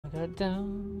Dun,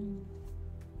 dun,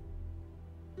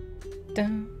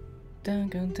 dun,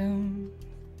 dun, dun.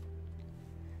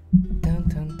 Dun,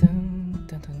 dun, dun,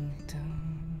 dun, dun,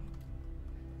 dun.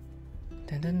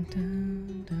 Dun, dun,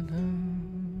 dun, dun,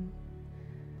 dun.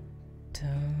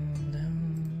 Dun,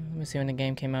 dun. Let me see when the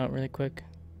game came out really quick.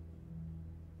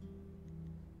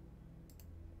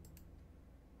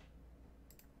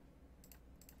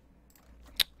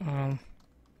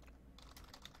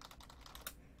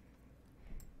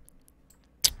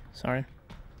 Sorry.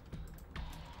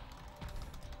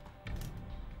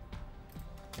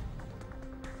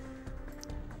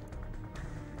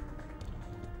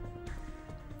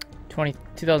 Two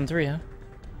 2003, huh?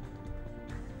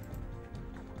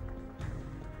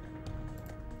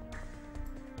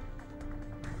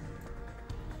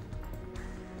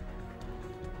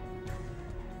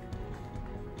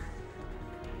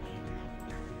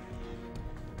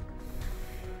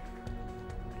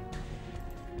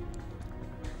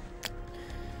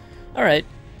 Alright,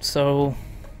 so...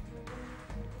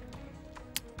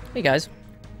 Hey guys,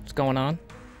 what's going on?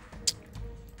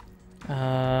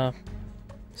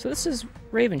 So this is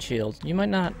Raven Shield. You might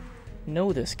not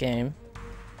know this game.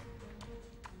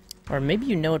 Or maybe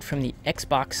you know it from the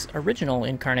Xbox original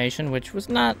incarnation, which was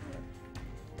not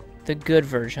the good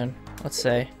version, let's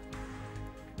say.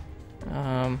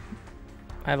 I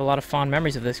have a lot of fond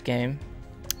memories of this game.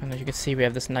 And as you can see, we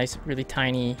have this nice, really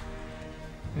tiny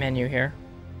menu here.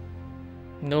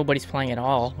 Nobody's playing at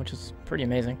all, which is pretty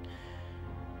amazing.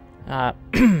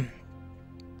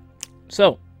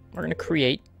 So, we're going to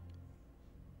create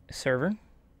a server.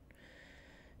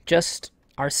 Just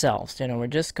ourselves, you know, we're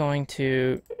just going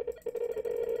to...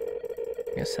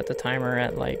 I'm going to set the timer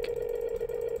at like...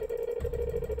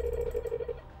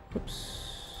 Oops.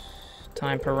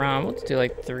 Time per round. Let's do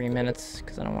like 3 minutes,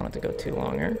 because I don't want it to go too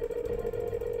long here.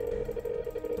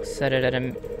 Set it at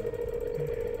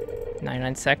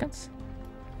 99 seconds.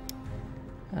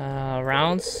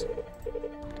 Rounds,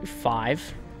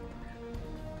 5.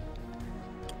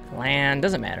 Land,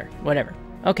 doesn't matter, whatever.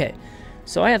 Okay,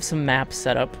 so I have some maps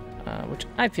set up, which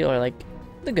I feel are like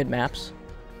the good maps.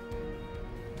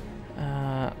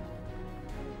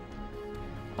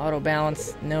 Auto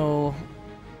balance, no.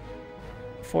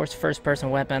 Forced first-person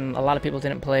weapon. A lot of people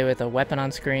didn't play with a weapon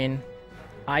on screen.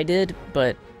 I did,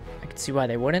 but I could see why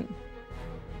they wouldn't.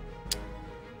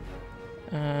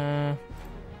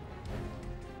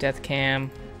 Death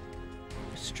cam,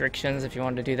 restrictions if you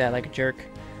wanted to do that like a jerk,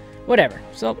 whatever.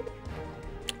 So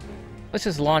let's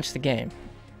just launch the game.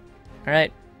 All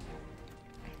right.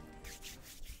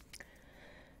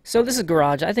 So this is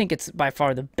Garage. I think it's by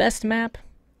far the best map,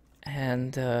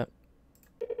 and we're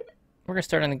gonna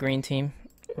start on the green team.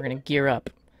 We're gonna gear up.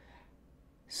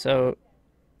 So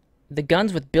the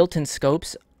guns with built-in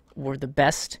scopes were the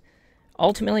best.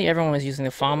 Ultimately, everyone was using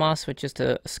the FAMAS, which is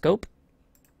a scope.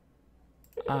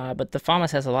 But the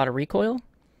FAMAS has a lot of recoil,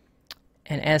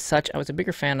 and as such, I was a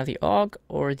bigger fan of the AUG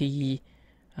or the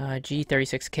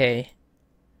G36K.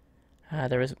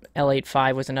 There was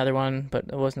L85 was another one, but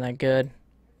it wasn't that good.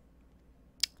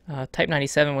 Type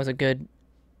 97 was a good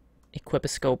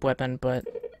equip-a-scope weapon, but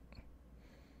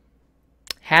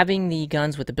having the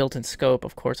guns with the built-in scope,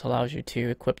 of course, allows you to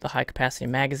equip the high-capacity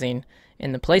magazine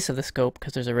in the place of the scope,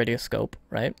 because there's already a scope,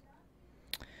 right?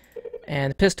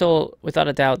 And the pistol, without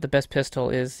a doubt, the best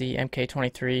pistol is the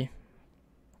MK23.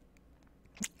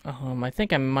 I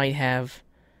think I might have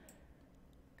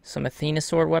some Athena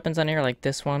sword weapons on here, like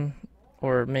this one,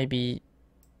 or maybe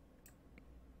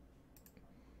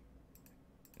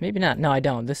not. No, I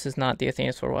don't. This is not the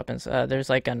Athena sword weapons. There's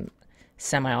like a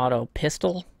semi-auto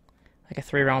pistol, like a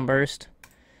 3-round burst.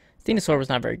 Athena sword was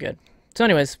not very good. So,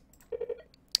 anyways,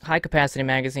 high-capacity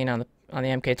magazine on the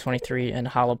MK23 and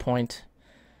hollow point.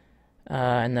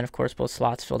 And then, of course, both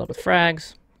slots filled up with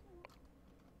frags.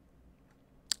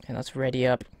 And let's ready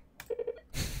up.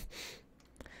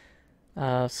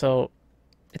 So,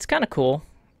 it's kind of cool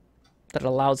that it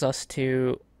allows us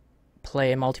to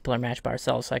play a multiplayer match by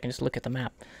ourselves, so I can just look at the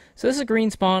map. So this is a green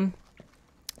spawn.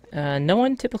 No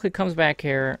one typically comes back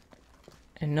here,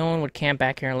 and no one would camp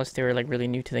back here unless they were like really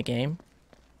new to the game.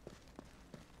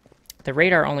 The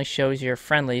radar only shows your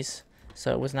friendlies,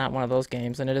 so it was not one of those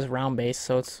games, and it is round-based,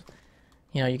 so it's,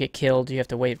 you know, you get killed, you have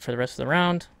to wait for the rest of the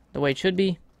round, the way it should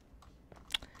be.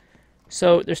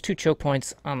 So there's 2 choke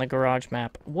points on the Garage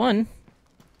map. One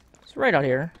is right out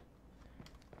here.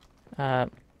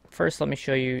 First, let me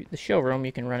show you the showroom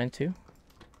you can run into.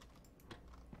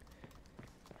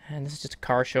 And this is just a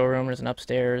car showroom. There's an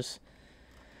upstairs.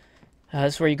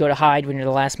 This is where you go to hide when you're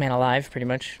the last man alive, pretty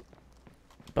much.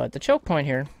 But the choke point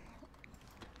here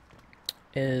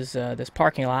is this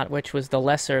parking lot, which was the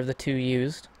lesser of the two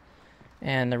used.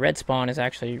 And the red spawn is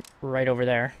actually right over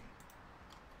there.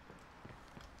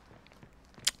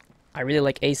 I really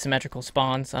like asymmetrical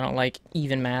spawns. I don't like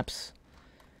even maps.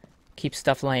 Keep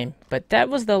stuff lame. But that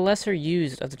was the lesser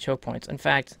used of the choke points. In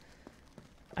fact,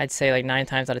 I'd say like 9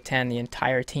 times out of 10, the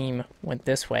entire team went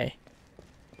this way,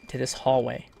 to this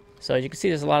hallway. So as you can see,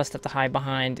 there's a lot of stuff to hide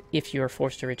behind if you are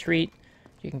forced to retreat.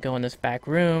 You can go in this back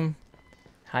room,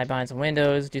 hide behind some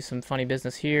windows, do some funny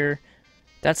business here.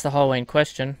 That's the hallway in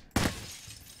question.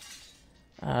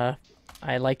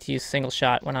 I like to use single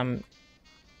shot when I'm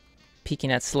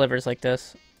peeking at slivers like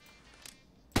this.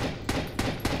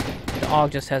 The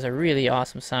AUG just has a really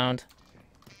awesome sound.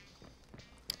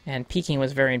 And peeking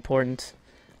was very important.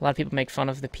 A lot of people make fun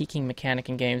of the peeking mechanic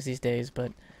in games these days,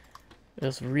 but it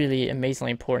was really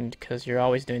amazingly important because you're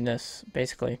always doing this,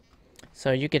 basically.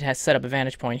 So you could have set up a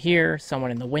vantage point here, someone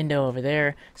in the window over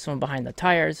there, someone behind the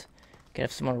tires. You could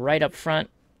have someone right up front,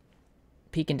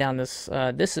 peeking down this.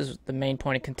 This is the main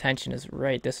point of contention, is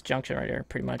right this junction right here,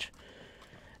 pretty much.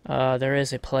 There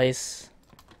is a place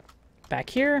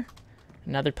back here,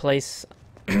 another place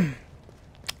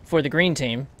for the green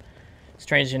team.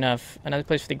 Strangely enough, another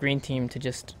place for the green team to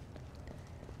just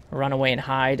run away and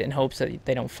hide in hopes that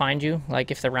they don't find you. Like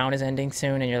if the round is ending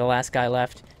soon and you're the last guy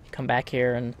left, you come back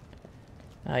here and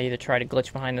either try to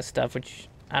glitch behind this stuff, which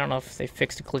I don't know if they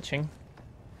fixed the glitching.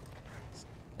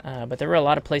 But there were a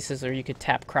lot of places where you could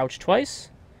tap crouch twice,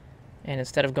 and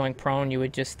instead of going prone, you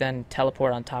would just then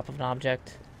teleport on top of an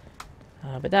object.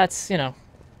 But that's, you know,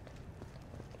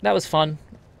 that was fun.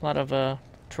 A lot of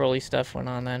trolley stuff went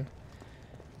on then.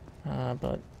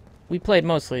 But we played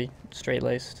mostly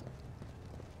straight-laced.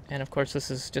 And of course this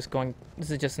is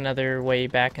just another way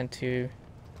back into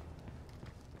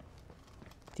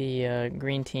the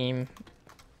green team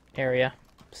area.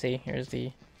 See, here's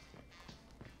the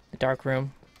dark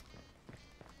room.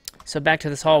 So back to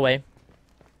this hallway.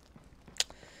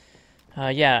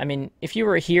 Yeah, I mean, if you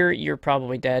were here, you're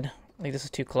probably dead. Like, this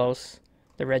is too close.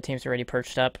 The red team's already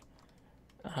perched up.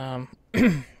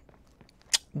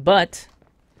 But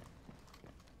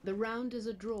the round is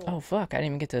a draw. Oh fuck, I didn't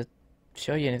even get to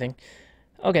show you anything.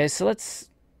 Okay, so let's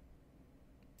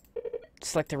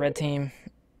select the red team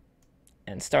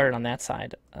and start it on that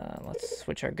side. Let's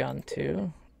switch our gun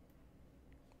to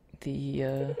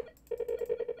the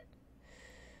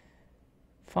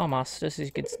FAMAS, just so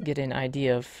you could get an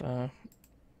idea of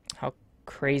how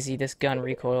crazy this gun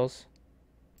recoils.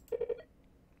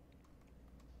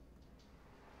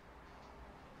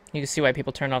 You can see why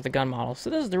people turn off the gun model. So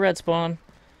this is the red spawn.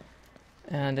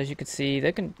 And as you can see,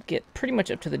 they can get pretty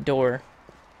much up to the door.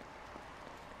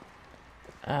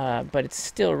 But it's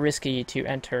still risky to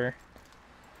enter,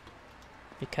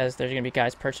 because there's going to be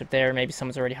guys perched up there. Maybe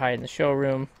someone's already hiding in the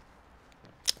showroom.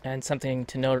 And something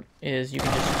to note is you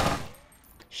can just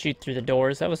shoot through the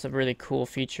doors. That was a really cool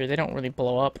feature. They don't really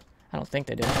blow up. I don't think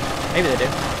they do. Maybe they do.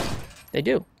 They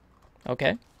do.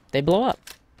 Okay. They blow up.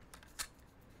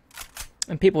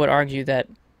 And people would argue that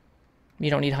you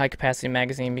don't need high-capacity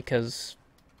magazine because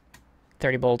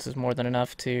 30 bolts is more than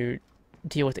enough to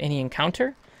deal with any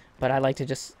encounter. But I like to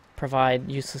just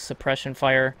provide useless suppression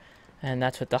fire, and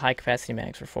that's what the high-capacity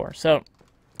mags are for. So,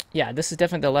 yeah, this is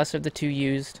definitely the lesser of the two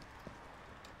used.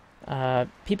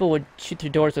 People would shoot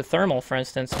through doors with thermal, for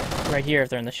instance, right here if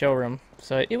they're in the showroom.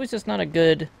 So it was just not a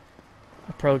good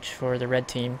approach for the red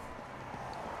team.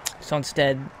 So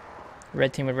instead, the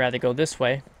red team would rather go this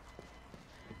way.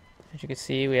 As you can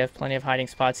see, we have plenty of hiding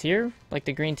spots here, like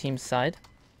the green team's side.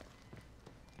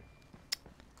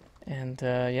 And,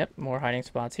 yep, more hiding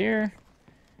spots here.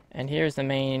 And here's the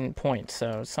main point.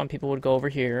 So some people would go over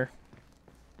here,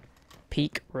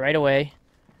 peek right away.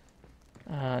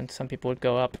 And some people would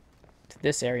go up to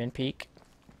this area and peek.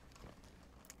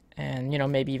 And, you know,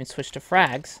 maybe even switch to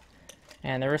frags.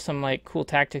 And there were some, like, cool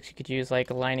tactics you could use,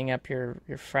 like lining up your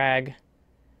frag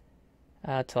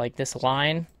to, like, this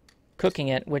line. Cooking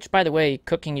it, which, by the way,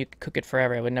 cooking, you could cook it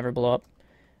forever. It would never blow up.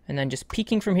 And then just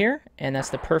peeking from here, and that's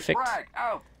the perfect...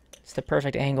 It's the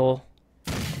perfect angle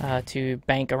to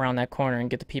bank around that corner and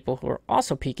get the people who are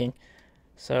also peeking.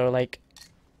 So, like,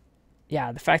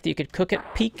 yeah, the fact that you could cook it,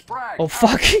 peek... Oh,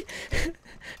 fuck!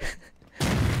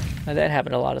 That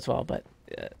happened a lot as well, but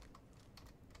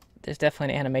there's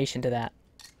definitely an animation to that,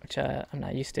 which I'm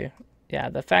not used to. Yeah,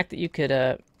 the fact that you could...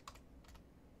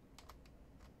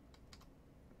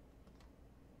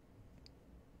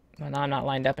 Well, now I'm not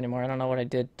lined up anymore. I don't know what I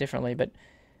did differently, but...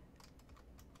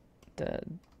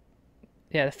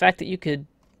 Yeah, the fact that you could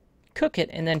cook it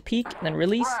and then peek and then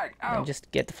release and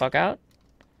just get the fuck out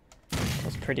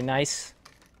was pretty nice.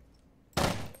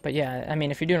 But yeah, I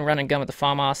mean, if you're doing run and gun with the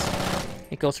FAMAS,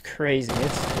 it goes crazy.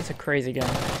 It's a crazy gun.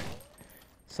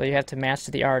 So you have to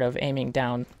master the art of aiming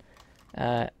down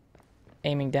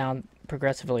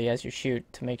progressively as you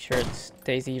shoot to make sure it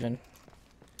stays even.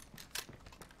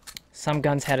 Some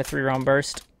guns had a 3-round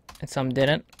burst, and some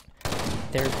didn't.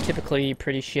 They're typically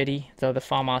pretty shitty, though the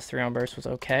FAMAS 3-round burst was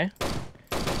okay.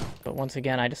 But once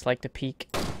again, I just like to peek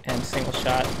and single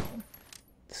shot.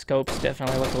 The scopes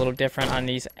definitely look a little different on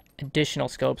these additional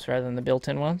scopes rather than the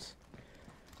built-in ones.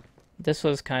 This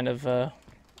was kind of a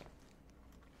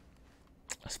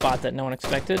spot that no one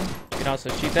expected. You could also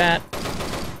shoot that.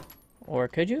 Or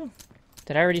could you?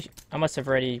 Did I already? I must have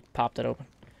already popped it open.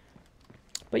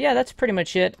 But yeah, that's pretty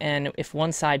much it. And if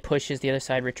one side pushes, the other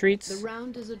side retreats. The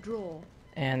round is a draw.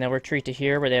 And they'll retreat to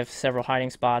here where they have several hiding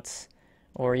spots,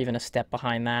 or even a step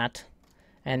behind that.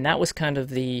 And that was kind of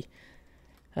the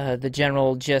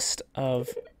general gist of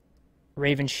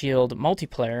Raven Shield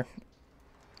multiplayer.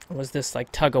 Was this like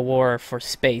tug of war for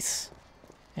space,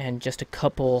 and just a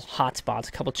couple hotspots,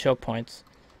 a couple choke points.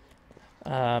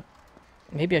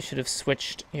 Maybe I should have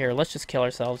switched here. Let's just kill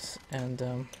ourselves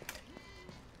and.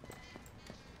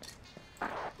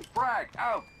 Frag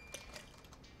out.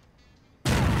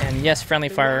 And yes, friendly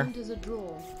The fire. round is a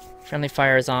draw. Friendly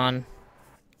fire is on.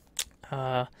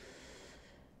 And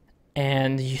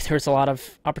there's a lot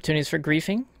of opportunities for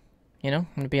griefing. You know, I'm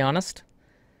gonna be honest.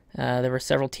 There were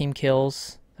several team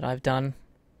kills that I've done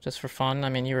just for fun. I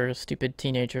mean, you were a stupid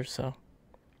teenager, so.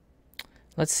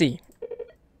 Let's see.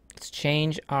 Let's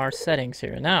change our settings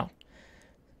here. Now,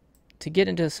 to get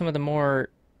into some of the more...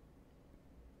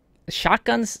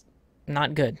 Shotguns,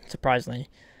 not good, surprisingly.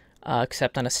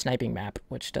 Except on a sniping map,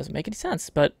 which doesn't make any sense.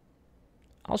 But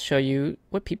I'll show you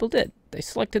what people did. They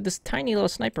selected this tiny little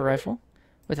sniper rifle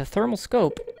with a thermal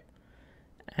scope.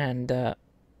 And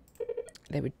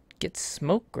they would get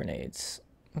smoke grenades.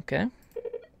 Okay.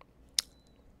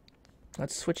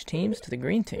 Let's switch teams to the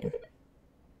green team.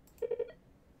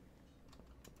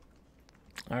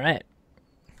 Alright.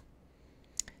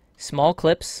 Small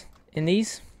clips in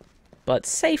these, but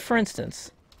say, for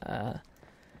instance, that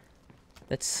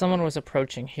someone was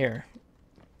approaching here.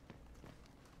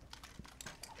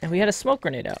 And we had a smoke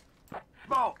grenade out.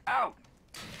 Smoke out.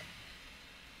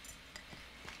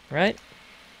 Right?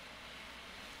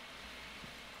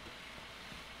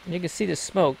 And you can see the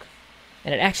smoke,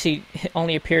 and it actually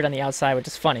only appeared on the outside, which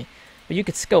is funny. But you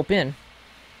could scope in.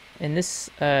 And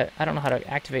this, I don't know how to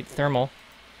activate thermal,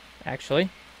 actually.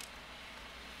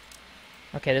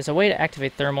 Okay, there's a way to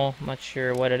activate thermal. I'm not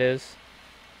sure what it is.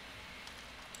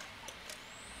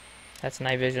 That's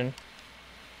night vision.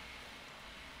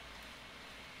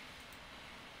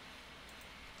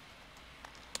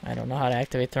 I don't know how to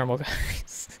activate thermal,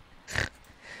 guys.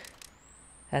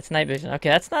 That's night vision. Okay,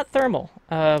 that's not thermal.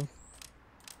 How do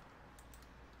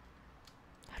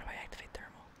I activate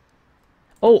thermal?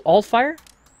 Oh, alt fire?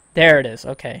 There it is.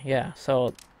 Okay, yeah.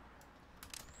 So,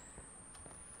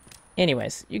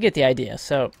 anyways, you get the idea.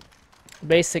 So,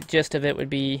 basic gist of it would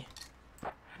be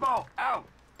Smoke out.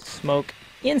 smoke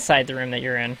inside the room that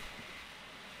you're in.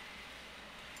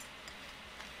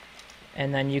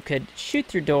 And then you could shoot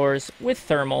through doors with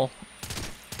thermal.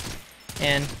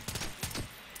 And,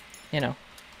 you know,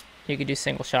 you could do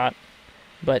single shot.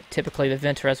 But typically the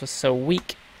Venturez was so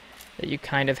weak that you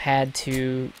kind of had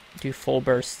to do full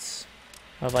bursts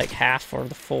of like half or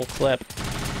the full clip,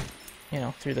 you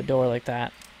know, through the door like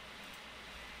that.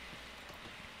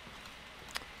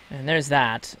 And there's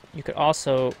that. You could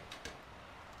also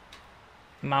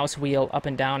mouse wheel up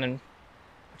and down, and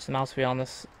which the mouse wheel on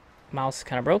this mouse is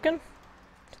kind of broken.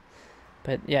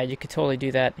 But yeah, you could totally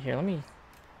do that. Here, let me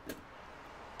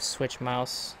switch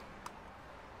mouse.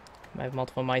 I have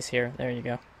multiple mice here. There you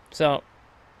go. So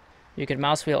you could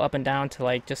mouse wheel up and down to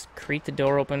like just creak the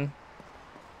door open.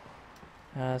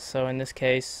 So in this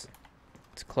case,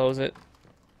 let's close it.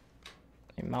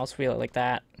 And mouse wheel it like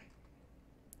that.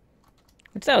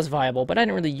 Which that was viable, but I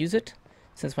didn't really use it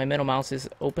since my middle mouse is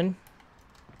open.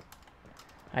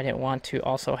 I didn't want to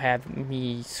also have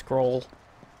me scroll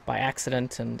by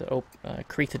accident and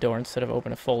creak the door instead of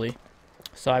open it fully.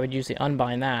 So I would usually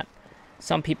unbind that.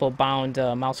 Some people bound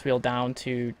mouse wheel down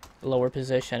to lower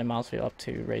position and mouse wheel up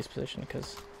to raise position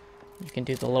because you can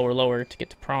do the lower to get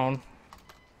to prone.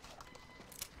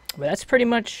 But that's pretty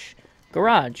much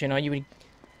Garage. You know,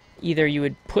 you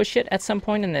would push it at some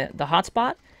point in the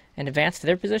hotspot and advance to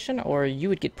their position, or you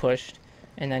would get pushed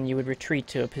and then you would retreat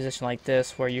to a position like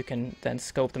this where you can then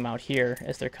scope them out here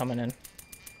as they're coming in.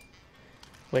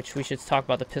 Which we should talk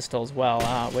about the pistol as well,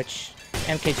 which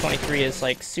MK23 is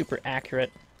like super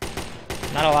accurate.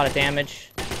 Not a lot of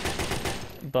damage,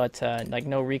 but like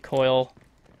no recoil,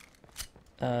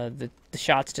 The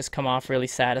shots just come off really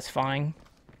satisfying,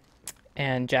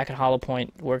 and Jacket Hollow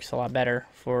Point works a lot better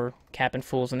for capping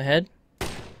fools in the head.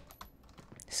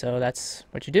 So that's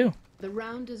what you do. The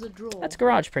round is a draw. That's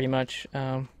Garage pretty much,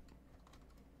 from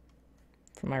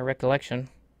my recollection.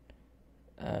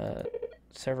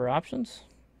 Server options.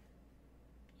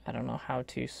 I don't know how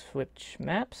to switch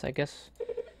maps. I guess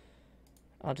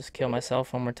I'll just kill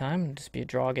myself one more time and just be a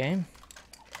draw game.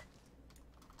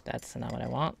 That's not what I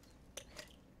want.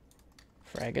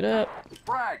 Frag it up.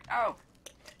 Frag out.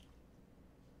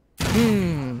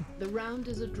 The round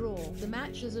is a draw. The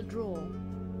match is a draw.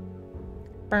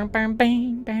 Bang, bang,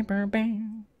 bang, bang, bang,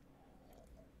 bang.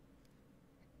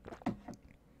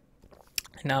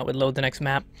 Now it would load the next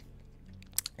map.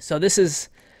 So this is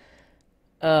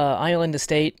Island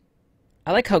Estate.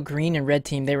 I like how green and red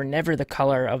team, they were never the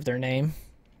color of their name.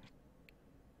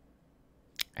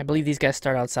 I believe these guys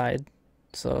start outside.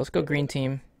 So let's go green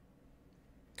team.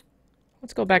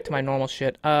 Let's go back to my normal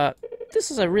shit. This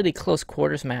is a really close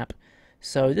quarters map.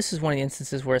 So this is one of the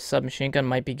instances where a submachine gun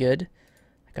might be good.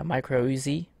 Like a micro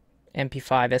Uzi,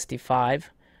 MP5, SD5,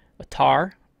 a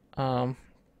TAR. The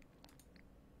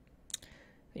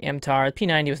MTAR, the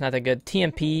P90 was not that good.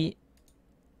 TMP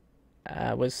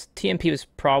was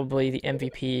probably the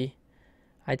MVP,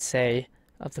 I'd say,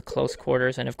 of the close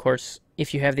quarters. And of course,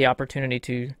 if you have the opportunity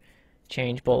to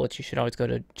change bullets, you should always go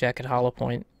to Jacket Hollow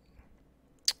Point.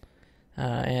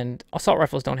 And assault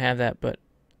rifles don't have that, but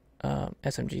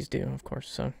SMGs do, of course.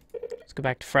 So let's go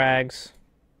back to frags.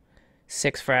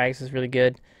 6 frags is really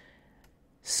good.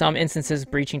 Some instances,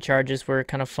 breaching charges were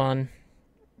kind of fun.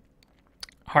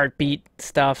 Heartbeat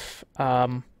stuff.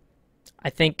 I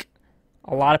think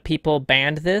a lot of people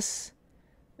banned this.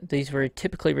 These were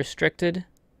typically restricted.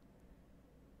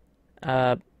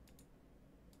 Though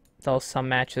some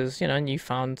matches, and you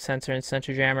found sensor and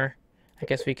sensor jammer. I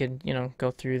guess we could,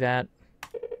 go through that.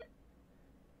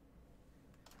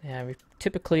 Yeah, we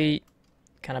typically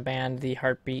kind of banned the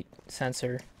heartbeat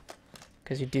sensor.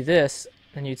 Because you do this,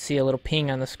 and you'd see a little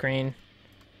ping on the screen.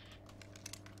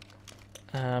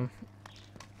 I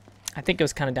think it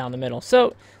was kind of down the middle.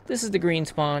 So, this is the green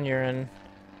spawn. You're in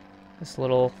this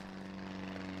little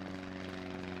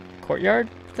courtyard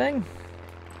thing.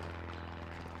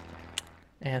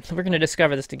 And we're going to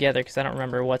discover this together because I don't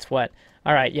remember what's what.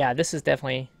 Alright, yeah, this is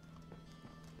definitely...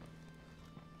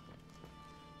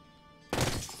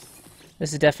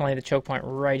 This is definitely the choke point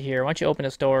right here. Once you open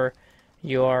this door,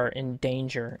 you are in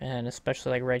danger. And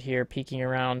especially like right here, peeking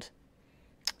around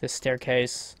this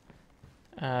staircase.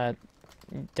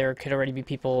 There could already be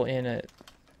people in an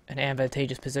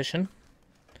advantageous position.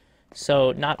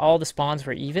 So not all the spawns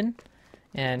were even.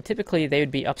 And typically they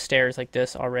would be upstairs like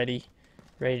this already,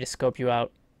 ready to scope you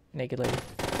out. Naked lady.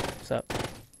 What's up?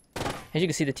 As you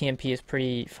can see, the TMP is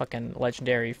pretty fucking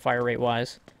legendary fire rate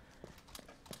wise.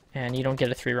 And you don't get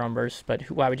a 3-round burst,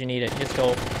 but why would you need it? You just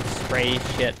go spray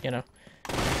shit,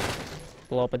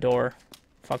 blow up a door.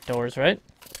 Fuck doors, right?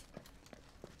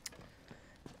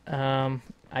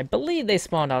 I believe they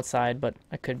spawned outside, but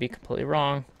I could be completely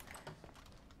wrong.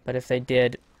 But if they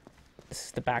did, this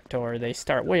is the back door. They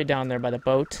start way down there by the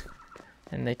boat,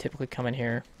 and they typically come in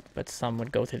here, but some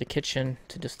would go through the kitchen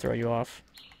to just throw you off.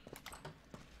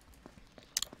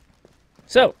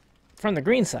 So, from the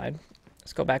green side,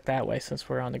 let's go back that way since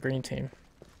we're on the green team.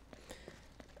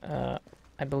 I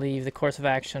believe the course of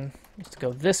action is to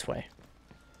go this way.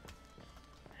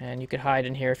 And you could hide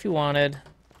in here if you wanted.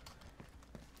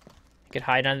 You could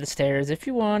hide under the stairs if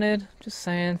you wanted, just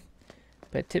saying.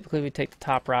 But typically we take the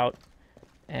top route,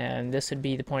 and this would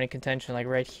be the point of contention, like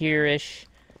right here-ish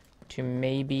to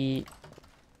maybe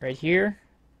right here.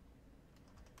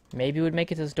 Maybe would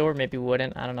make it to this door, maybe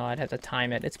wouldn't. I don't know, I'd have to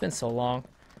time it. It's been so long.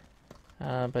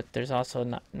 But there's also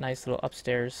a nice little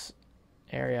upstairs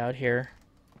area out here.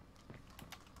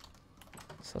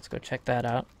 So let's go check that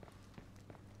out.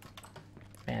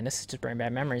 Man, this is just bringing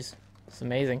back memories. It's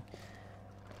amazing.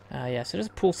 Yeah, so there's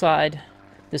a poolside.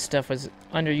 This stuff was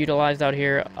underutilized out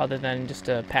here other than just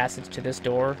a passage to this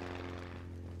door.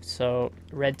 So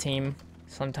red team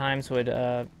sometimes would,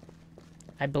 I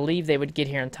believe they would get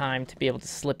here in time to be able to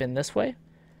slip in this way.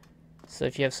 So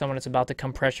if you have someone that's about to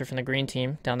come pressure from the green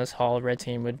team down this hall, red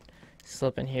team would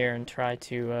slip in here and try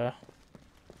to,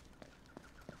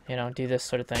 do this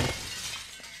sort of thing.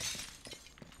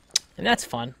 And that's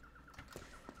fun.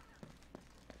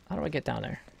 How do I get down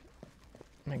there?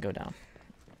 I'm gonna go down.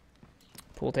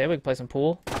 Pool table, we can play some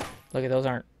pool. Look at those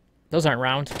aren't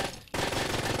round.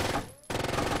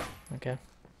 Okay.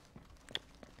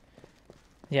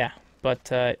 Yeah,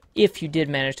 but if you did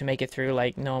manage to make it through,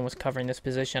 like no one was covering this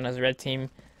position as a red team,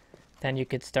 then you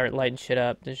could start lighting shit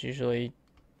up. There's usually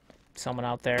someone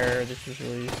out there. There's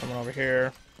usually someone over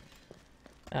here.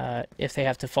 If they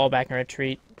have to fall back and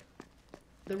retreat,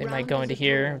 they might go into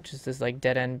here, which is this like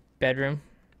dead-end bedroom.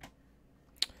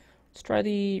 Let's try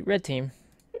the red team.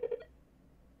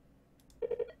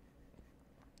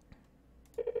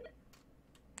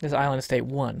 This is Island Estate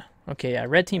 1. Okay, yeah,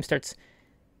 red team starts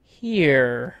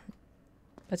here.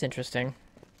 That's interesting.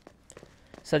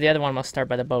 So the other one must start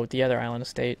by the boat, the other Island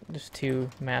Estate. There's 2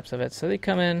 maps of it. So they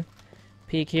come in,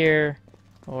 peek here,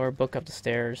 or book up the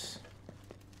stairs.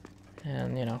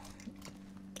 And, you know,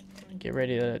 get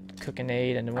ready to cook an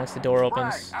aid, and then once the door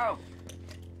opens,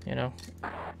 you know,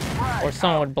 or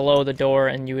someone would blow the door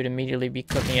and you would immediately be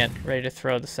cooking it, ready to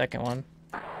throw the second one.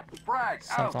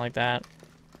 Something like that.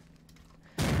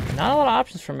 Not a lot of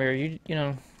options from here. You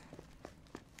know,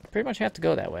 pretty much have to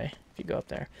go that way if you go up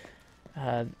there.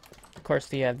 Of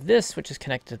course, you have this, which is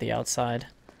connected to the outside.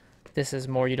 This is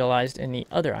more utilized in the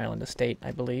other Island Estate,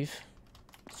 I believe.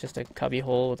 It's just a cubby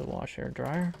hole with a washer and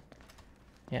dryer.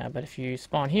 Yeah, but if you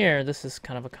spawn here, this is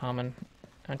kind of a common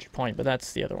entry point, but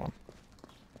that's the other one.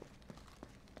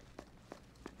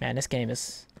 Man, this game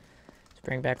is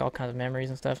bringing back all kinds of memories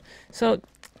and stuff. So,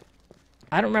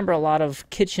 I don't remember a lot of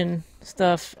kitchen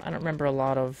stuff. I don't remember a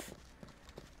lot of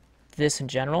this in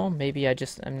general. Maybe I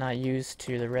just am not used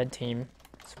to the red team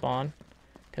spawn,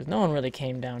 because no one really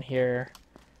came down here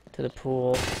to the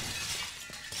pool.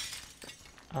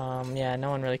 Yeah, no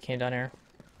one really came down here.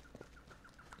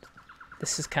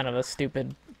 This is kind of a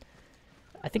stupid...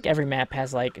 I think every map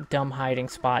has like dumb hiding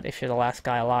spot if you're the last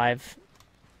guy alive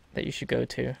that you should go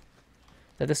to.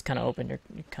 That this kind of open, you're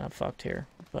kind of fucked here,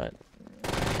 but...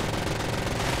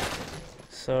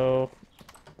 So...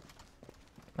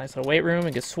 Nice little weight room,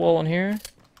 and get swollen here.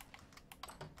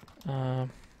 The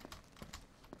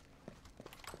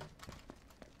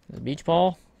beach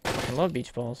ball. I love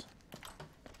beach balls.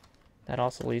 That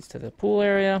also leads to the pool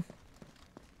area.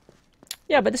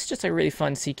 Yeah, but this is just a really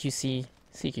fun CQC,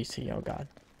 oh god,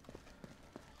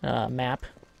 map.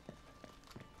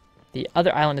 The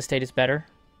other Island Estate is better,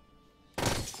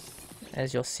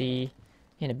 as you'll see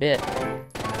in a bit.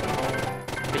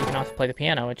 But you can also play the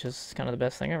piano, which is kind of the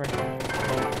best thing ever.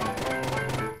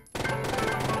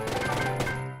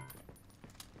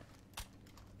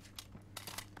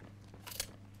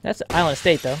 That's Island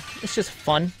Estate, though. It's just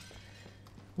fun.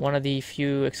 One of the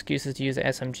few excuses to use the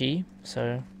SMG,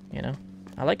 so, you know,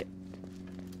 I like it.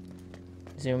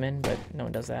 Zoom in, but no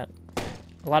one does that.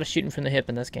 A lot of shooting from the hip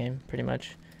in this game, pretty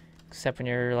much. Except when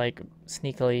you're, like,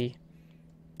 sneakily...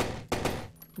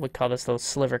 We'd call this little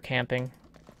sliver camping.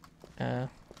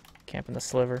 Camping the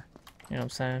sliver. You know what I'm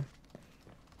saying?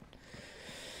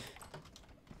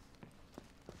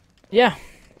 Yeah.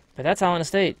 But that's Island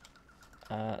Estate.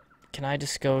 Can I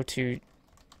just go to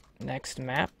next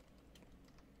map?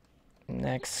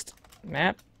 Next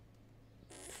map?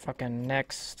 Fucking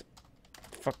next.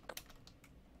 Fuck.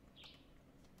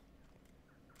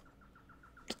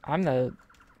 I'm the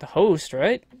host,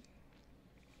 right?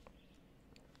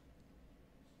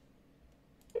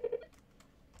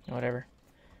 Whatever.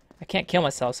 I can't kill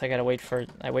myself, so I gotta wait for...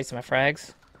 I wasted my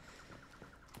frags.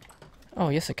 Oh,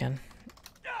 yes I can.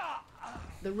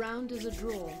 The round is a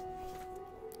draw.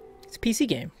 It's a PC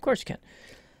game. Of course you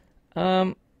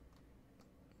can.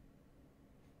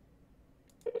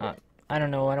 I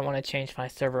don't know. I don't want to change my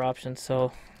server options,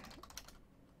 so...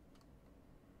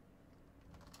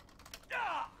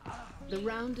 The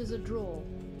round is a draw.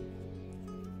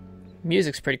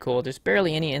 Music's pretty cool. There's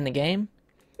barely any in the game,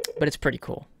 but it's pretty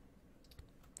cool.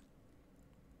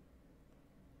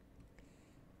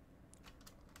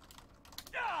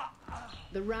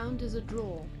 The round is a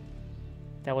draw.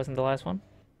 That wasn't the last one?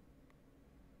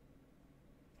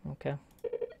 Okay.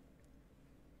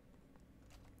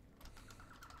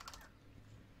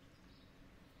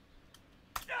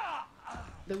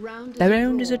 The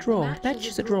round is a draw. The match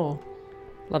is a draw.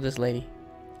 Love this lady.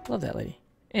 Love that lady.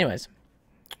 Anyways.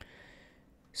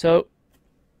 So,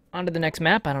 on to the next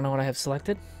map. I don't know what I have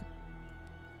selected.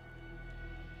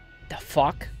 The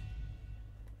fuck?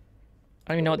 I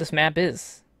don't even know what this map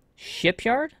is.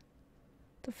 Shipyard?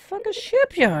 The fuck is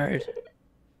Shipyard?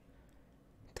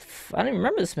 I don't even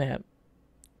remember this map.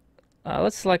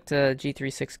 Let's select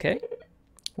G36K,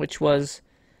 which was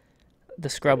the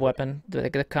scrub weapon, the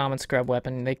common scrub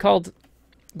weapon. They called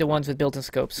the ones with built-in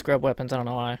scopes scrub weapons. I don't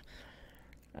know why.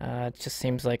 It just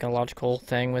seems like a logical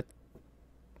thing with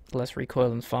less recoil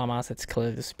than FAMAS. It's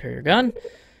clearly the superior gun,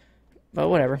 but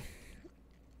whatever.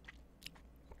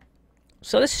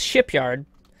 So this is Shipyard,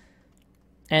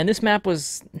 and this map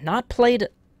was not played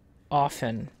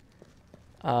often.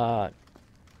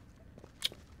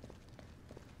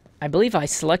 I believe I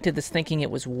selected this thinking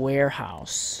it was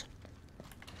warehouse.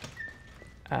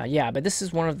 Yeah, but this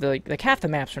is one of the... Like, half the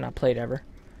maps are not played ever.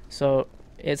 So,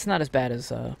 it's not as bad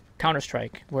as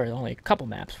Counter-Strike, where only a couple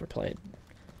maps were played.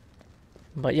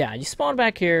 But yeah, you spawn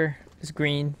back here, it's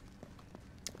green,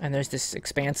 and there's this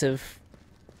expansive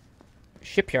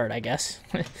shipyard, I guess,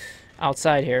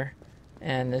 outside here.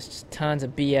 And there's just tons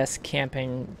of BS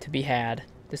camping to be had.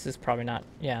 This is probably not,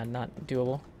 yeah, not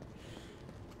doable.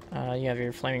 You have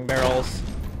your flaming barrels.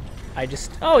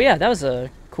 Oh yeah, that was a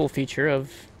cool feature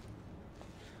of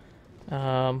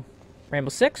Rainbow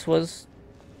Six was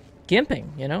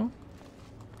gimping, you know?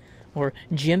 Or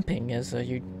jimping, as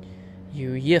you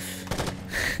yiff.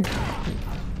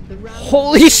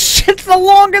 Holy shit, the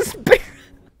longest bear!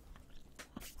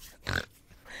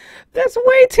 That's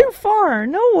way too far.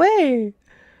 No way.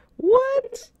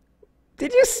 What?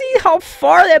 Did you see how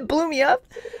far that blew me up?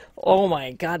 Oh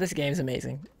my god, this game's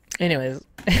amazing. Anyways.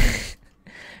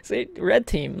 See, red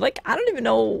team. Like, I don't even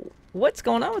know what's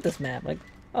going on with this map. Like,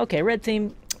 okay, red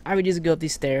team, I would just go up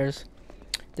these stairs.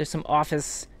 There's some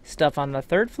office stuff on the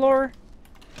 3rd floor.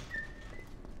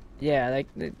 Yeah, like,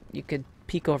 you could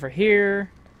peek over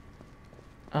here.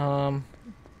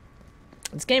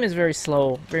 This game is very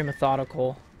slow, very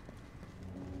methodical.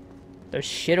 There's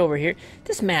shit over here.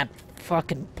 This map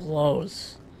fucking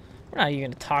blows. We're not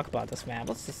even gonna talk about this map.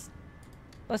 Let's just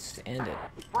end it.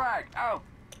 Frag out.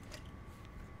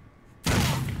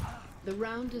 The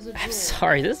round is a draw. I'm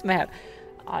sorry, this map.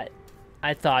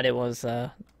 I thought it was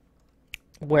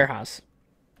warehouse.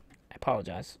 I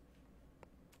apologize.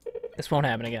 This won't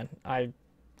happen again. I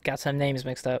got some names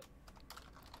mixed up.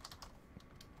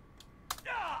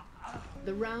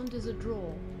 The round is a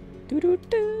draw. Do do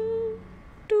do.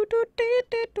 Do do do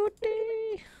do do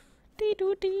do. Do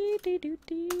do do do do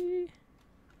do.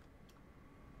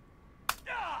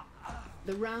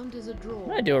 The round is a draw. I'm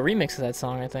gonna do a remix of that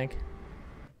song, I think.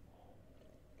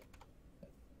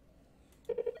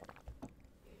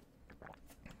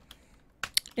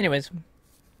 Anyways.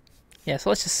 Yeah, so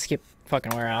let's just skip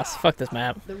fucking warehouse. Fuck this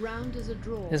map. The round is a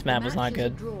draw. This map was not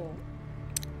good.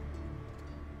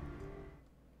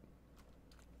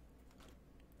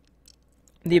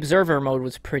 The observer mode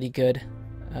was pretty good.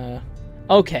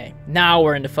 Okay, now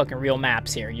we're into fucking real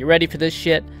maps here. You ready for this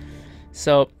shit?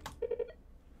 So,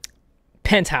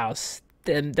 Penthouse.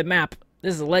 The map,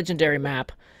 this is a legendary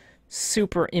map.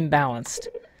 Super imbalanced.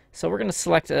 So we're going to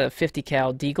select a 50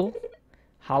 cal Deagle.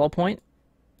 Hollow point.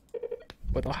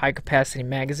 With a high capacity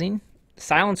magazine.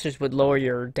 Silencers would lower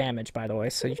your damage, by the way,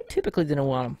 so you typically didn't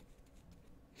want them.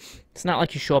 It's not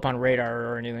like you show up on radar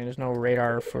or anything. There's no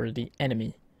radar for the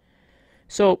enemy.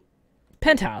 So,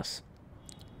 Penthouse.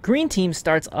 Green team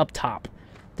starts up top.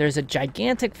 There's a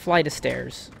gigantic flight of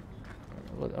stairs.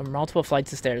 Multiple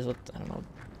flights of stairs. I don't know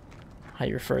how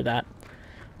you refer to that.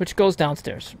 Which goes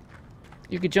downstairs.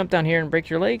 You could jump down here and break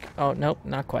your leg. Oh, nope,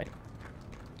 not quite.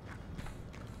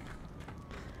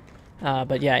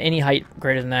 But yeah, any height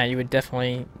greater than that, you would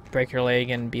definitely break your leg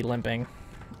and be limping.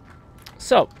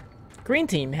 So, green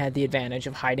team had the advantage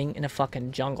of hiding in a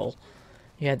fucking jungle.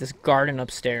 You had this garden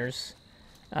upstairs.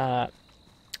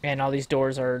 And all these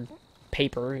doors are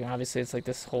paper. Obviously, it's like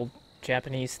this whole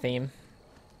Japanese theme.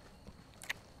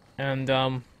 And,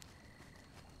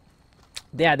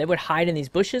 yeah, they would hide in these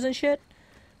bushes and shit,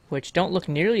 which don't look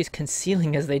nearly as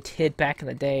concealing as they did back in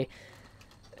the day.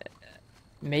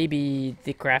 Maybe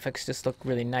the graphics just look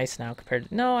really nice now compared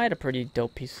to... No, I had a pretty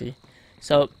dope PC.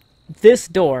 So, this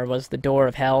door was the door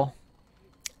of hell.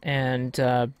 And,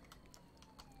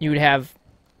 you would have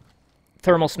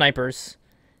thermal snipers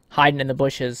hiding in the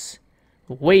bushes,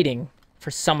 waiting for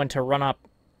someone to run up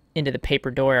into the paper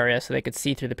door area so they could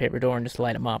see through the paper door and just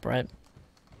light them up, right?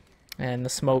 And the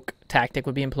smoke tactic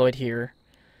would be employed here.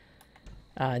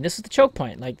 And this is the choke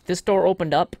point. Like, this door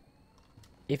opened up.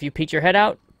 If you peeked your head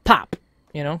out, pop!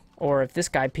 You know? Or if this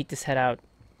guy peeked his head out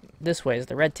this way as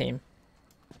the red team,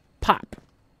 pop!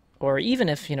 Or even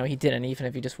if, you know, he didn't, even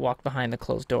if he just walked behind the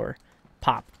closed door,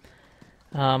 pop.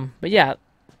 But yeah,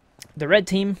 the red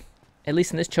team, at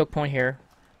least in this choke point here,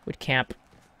 would camp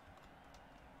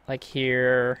like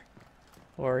here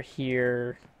or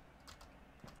here.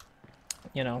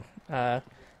 You know,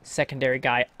 secondary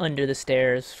guy under the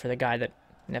stairs for the guy that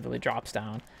inevitably drops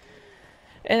down.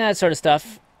 And that sort of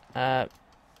stuff.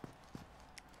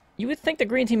 You would think the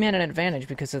green team had an advantage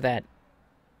because of that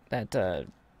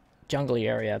jungly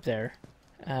area up there.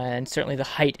 And certainly the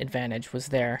height advantage was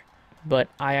there. But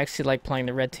I actually like playing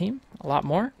the red team a lot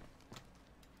more.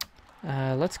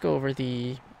 Let's go over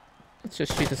the... Let's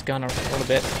just shoot this gun a little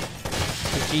bit.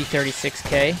 The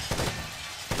G36K.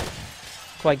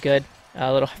 Quite good.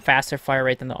 A little faster fire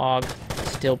rate than the AUG.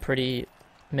 still pretty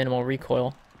minimal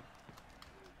recoil.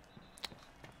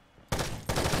 As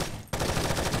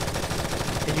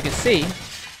you can see,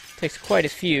 takes quite a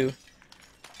few,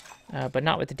 but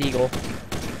not with the deagle.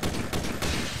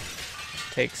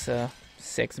 Takes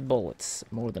 6 bullets,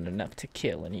 more than enough to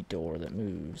kill any door that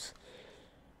moves.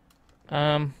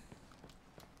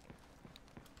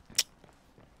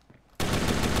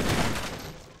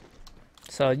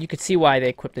 So you could see why they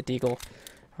equipped the deagle.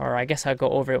 Or I guess I'll go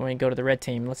over it when we go to the red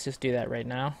team. Let's just do that right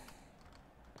now.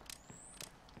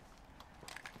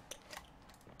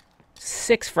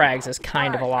 6 frags is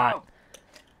kind of a lot.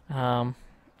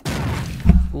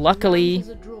 Luckily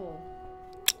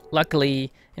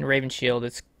in Raven Shield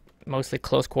it's mostly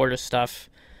close quarters stuff,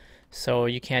 so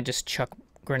you can't just chuck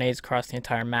grenades across the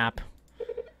entire map.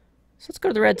 So let's go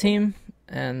to the red team,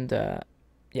 and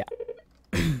yeah.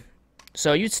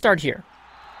 So you'd start here.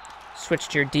 Switch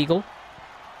to your deagle.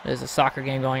 There's a soccer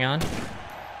game going on.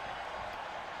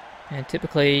 And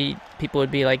typically, people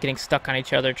would be like getting stuck on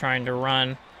each other trying to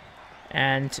run.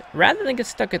 And rather than get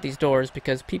stuck at these doors,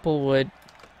 because people would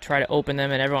try to open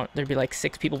them and there'd be like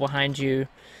 6 people behind you,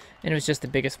 and it was just the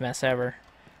biggest mess ever.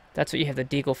 That's what you have the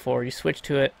deagle for. You switch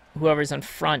to it. Whoever's in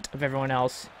front of everyone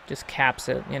else just caps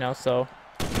it, you know, so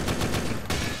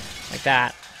like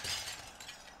that.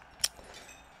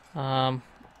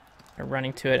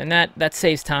 Running to it, and that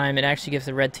saves time. It actually gives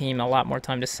the red team a lot more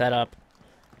time to set up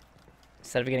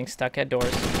instead of getting stuck at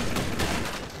doors.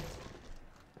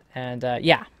 And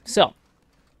yeah, so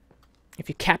if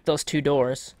you cap those 2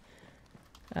 doors,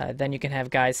 then you can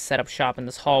have guys set up shop in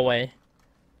this hallway,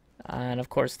 and of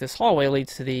course this hallway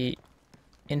leads to the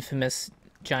infamous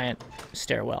giant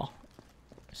stairwell.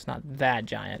 It's not that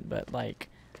giant, but like,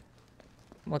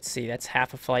 let's see, that's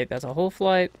half a flight, that's a whole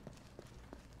flight.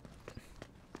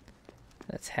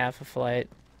 That's half a flight.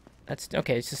 That's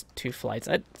okay, it's just 2 flights.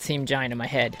 That seemed giant in my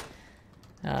head.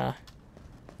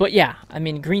 But yeah, I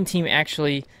mean, green team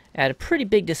actually at a pretty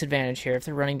big disadvantage here. If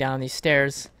they're running down these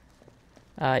stairs,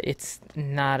 it's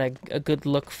not a good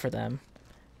look for them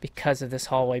because of this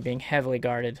hallway being heavily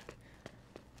guarded.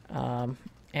 And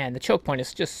the choke point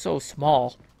is just so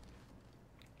small.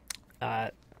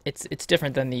 It's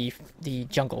different than the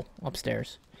jungle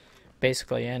upstairs,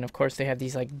 basically. And of course, they have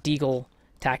these like deagle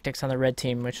tactics on the red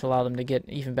team, which allow them to get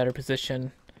even better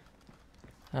position,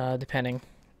 depending.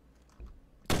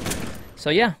 So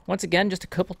yeah, once again, just a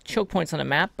couple choke points on the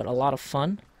map, but a lot of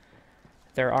fun.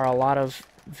 There are a lot of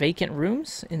vacant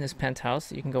rooms in this penthouse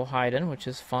that you can go hide in, which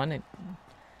is fun.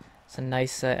 It's a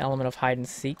nice element of hide and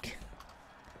seek.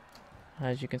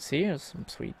 As you can see, there's some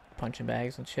sweet punching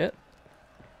bags and shit.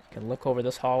 You can look over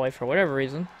this hallway for whatever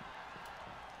reason.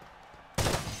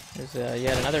 There's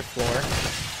yet another floor.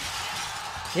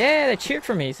 Yeah, they cheered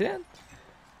for me, see that?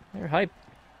 They're hype.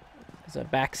 There's a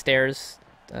backstairs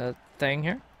thing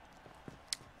here.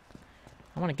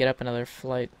 I want to get up another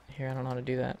flight here. I don't know how to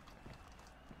do that.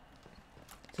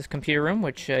 This computer room,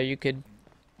 which you could,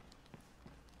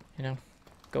 you know,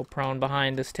 go prone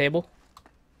behind this table.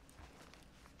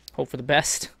 Hope for the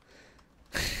best.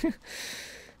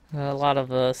 A lot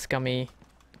of scummy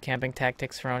camping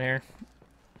tactics around here.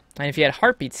 And if you had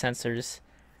heartbeat sensors,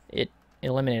 it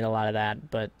eliminated a lot of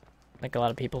that, but like a lot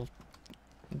of people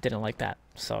didn't like that.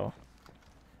 So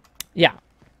yeah.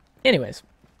 Anyways,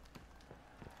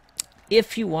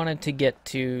 if you wanted to get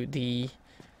to the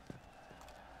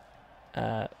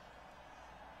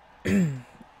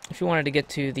if you wanted to get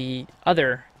to the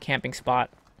other camping spot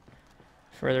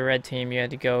for the red team, you had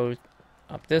to go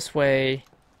up this way.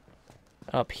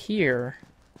 Up here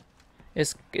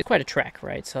it's quite a trek,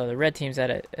 right? So the red team's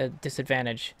at a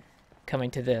disadvantage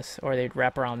coming to this, or they'd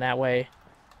wrap around that way,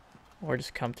 or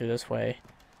just come through this way.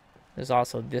 There's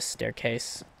also this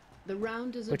staircase,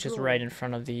 which is right in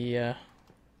front of the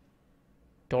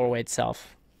doorway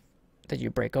itself that you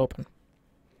break open.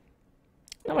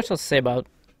 Not much else to say about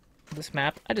this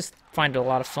map. I just find it a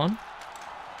lot of fun.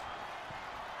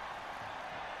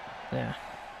 Yeah.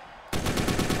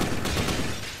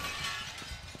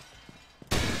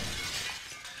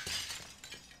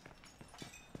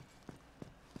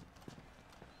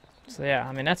 So yeah,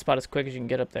 I mean, that's about as quick as you can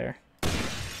get up there.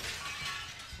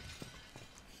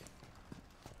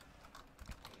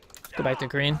 Let's go back to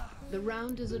green. The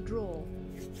round is a draw.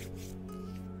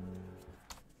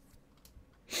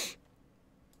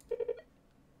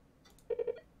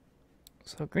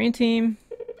 So green team,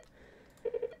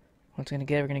 what's gonna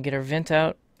get? We're gonna get our vent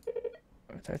out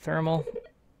with our thermal.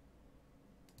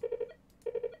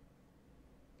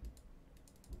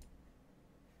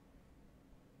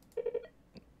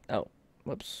 Oh,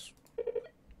 whoops.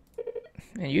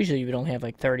 And usually you would only have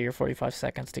like 30 or 45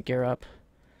 seconds to gear up.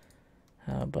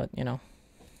 But, you know,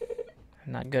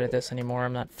 I'm not good at this anymore.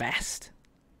 I'm not fast.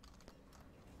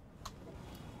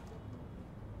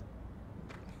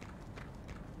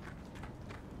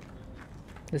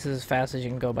 This is as fast as you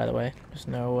can go, by the way. There's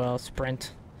no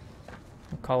sprint.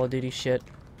 No Call of Duty shit.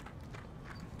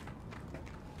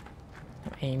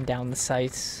 No aim down the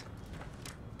sights.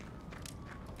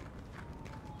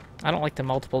 I don't like the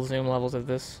multiple zoom levels of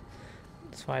this.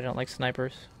 That's why I don't like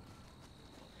snipers.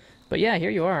 But yeah, here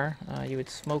you are. You would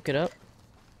smoke it up.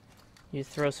 You'd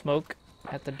throw smoke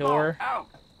at the door. Out.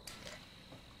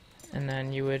 And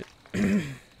then you would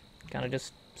kind of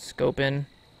just scope in.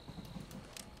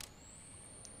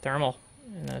 Thermal.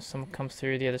 And then if someone comes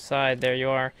through the other side, there you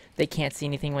are. They can't see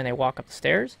anything when they walk up the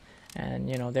stairs. And,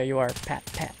 you know, there you are. Pat,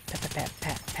 pat, pat, pat, pat,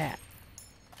 pat, pat.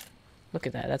 Look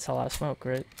at that. That's a lot of smoke,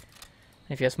 right?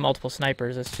 If you have multiple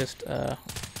snipers, it's just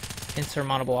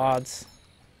insurmountable odds.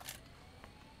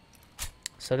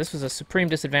 So this was a supreme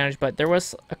disadvantage, but there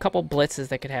was a couple blitzes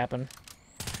that could happen.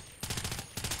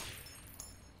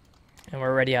 And we're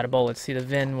already out of bullets. See, the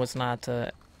VIN was not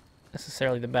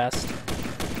necessarily the best.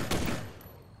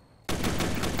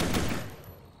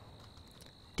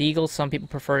 Deagle, some people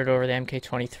preferred it over the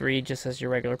MK23 just as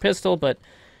your regular pistol, but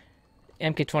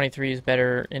MK23 is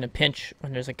better in a pinch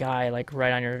when there's a guy like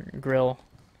right on your grill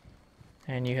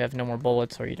and you have no more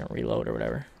bullets or you don't reload or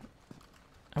whatever.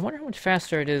 I wonder how much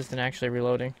faster it is than actually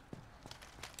reloading.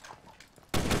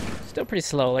 Still pretty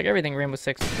slow. Like everything Rainbow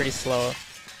Six is pretty slow.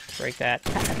 Break that.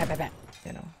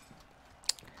 You know.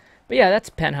 But yeah, that's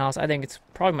Penthouse. I think it's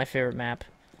probably my favorite map.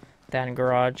 That and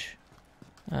Garage.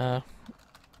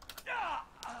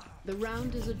 The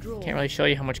round is a draw. Can't really show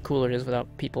you how much cooler it is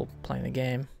without people playing the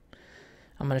game.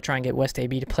 I'm gonna try and get West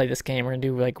AB to play this game. We're gonna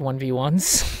do like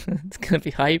 1v1s. It's gonna be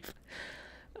hype.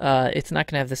 It's not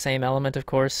gonna have the same element, of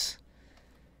course,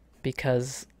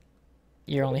 because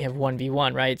you only have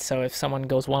 1v1, right? So if someone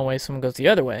goes one way, someone goes the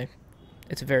other way,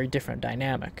 it's a very different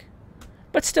dynamic.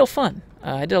 But still fun.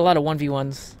 I did a lot of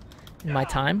 1v1s in my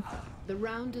time. The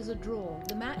round is a draw.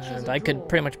 The match is a I draw. could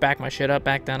pretty much back my shit up.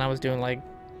 Back then I was doing like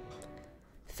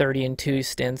 30-2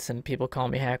 stints and people call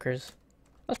me hackers.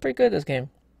 I was pretty good at this game.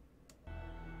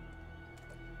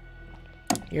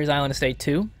 Here's Island Estate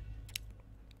 2.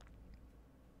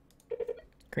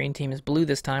 Green team is blue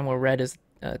this time, while red is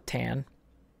tan.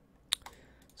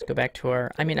 Let's go back to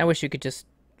our... I mean, I wish you could just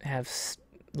have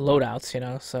loadouts, you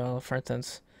know? So, for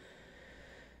instance,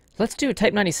 let's do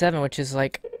Type 97, which is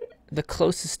like the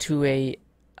closest to a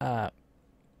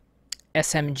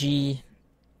SMG...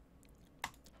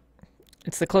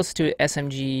 It's the closest to an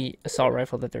SMG assault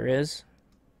rifle that there is.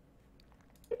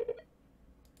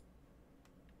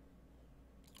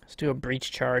 Let's do a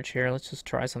breach charge here. Let's just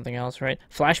try something else, right?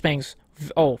 Flashbangs.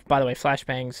 Oh, by the way,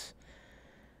 flashbangs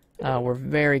were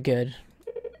very good.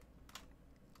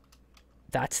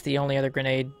 That's the only other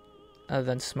grenade other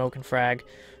than smoke and frag.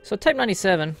 So Type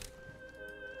 97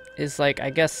 is like,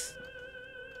 I guess,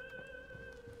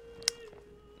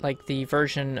 like the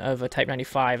version of a Type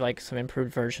 95, like some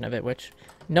improved version of it, which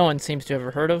no one seems to have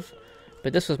ever heard of.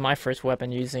 But this was my first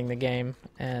weapon using the game,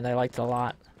 and I liked it a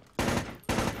lot.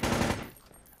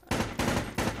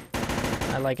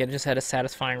 I like it. It just had a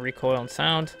satisfying recoil and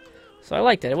sound, so I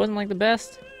liked it. It wasn't like the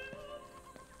best.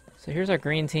 So here's our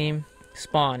green team.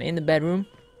 Spawn in the bedroom,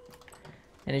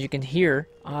 and as you can hear,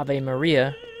 Ave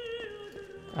Maria.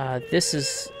 This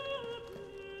is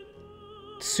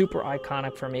super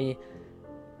iconic for me.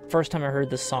 First time I heard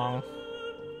this song,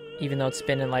 even though it's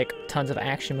been in like tons of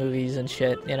action movies and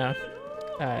shit, you know.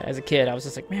 As a kid, I was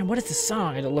just like, man, what is this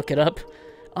song? I had to look it up.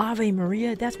 Ave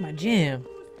Maria, that's my jam.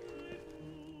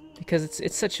 Because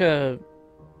it's such a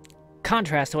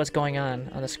contrast to what's going on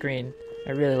the screen.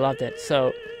 I really loved it.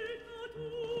 So,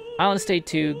 Island Estate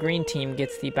 2, green team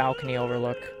gets the balcony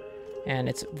overlook, and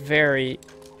it's very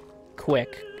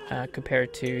quick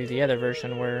compared to the other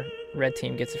version where red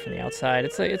team gets it from the outside.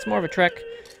 It's more of a trek.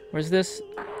 Whereas this,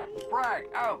 Frag.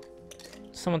 Out.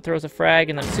 someone throws a frag,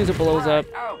 and then as soon as it blows up,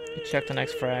 Out. you check the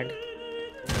next frag.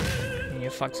 And you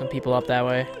fuck some people up that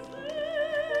way.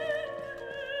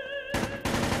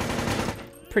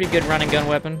 Pretty good run and gun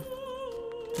weapon.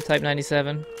 The Type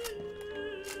 97.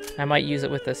 I might use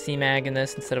it with a C-mag in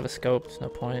this instead of a scope. There's no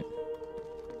point.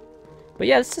 But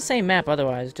yeah, it's the same map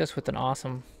otherwise, just with an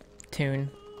awesome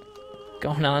tune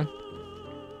going on.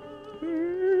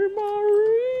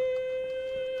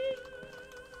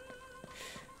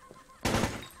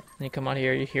 Then you come out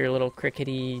here, you hear a little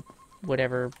crickety,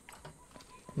 whatever,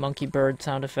 monkey bird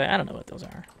sound effect. I don't know what those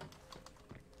are.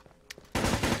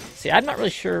 See, I'm not really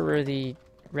sure where the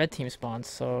red team spawns,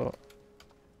 so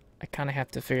I kind of have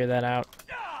to figure that out.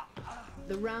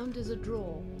 The round is a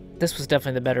draw. This was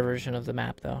definitely the better version of the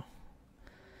map, though.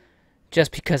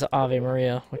 Just because of Ave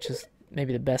Maria, which is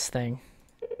maybe the best thing.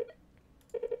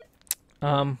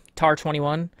 Tar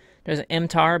 21. There's an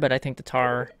M-Tar, but I think the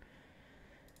Tar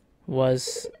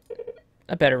was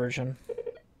a better version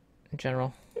in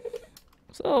general.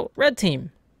 So, red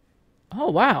team. Oh,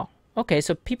 wow. Okay,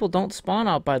 so people don't spawn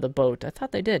out by the boat. I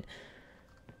thought they did.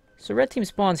 So red team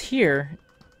spawns here,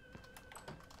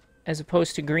 as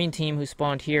opposed to green team who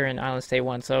spawned here in Island State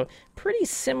 1. So pretty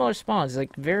similar spawns,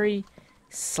 like very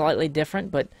slightly different,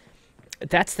 but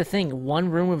that's the thing. One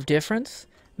room of difference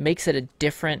makes it a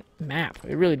different map.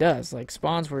 It really does. Like,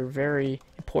 spawns were very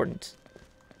important,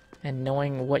 and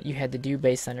knowing what you had to do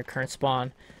based on your current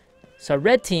spawn. So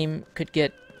red team could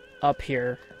get up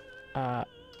here,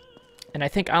 and I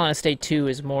think Island State 2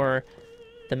 is more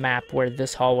the map where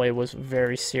this hallway was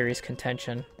very serious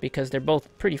contention, because they're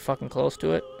both pretty fucking close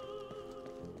to it.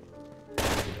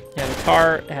 Yeah, the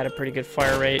Tar had a pretty good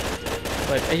fire rate,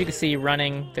 but as you can see,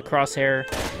 running the crosshair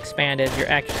expanded, your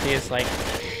accuracy is like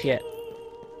shit.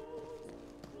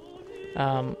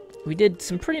 We did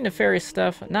some pretty nefarious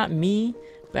stuff. Not me,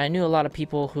 but I knew a lot of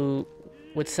people who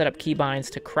would set up keybinds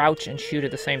to crouch and shoot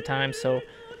at the same time, so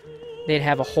they'd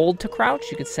have a hold to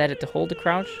crouch. You could set it to hold to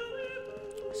crouch.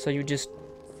 So you just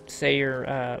say your,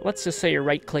 let's just say your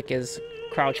right click is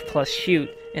crouch plus shoot,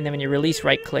 and then when you release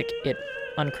right click, it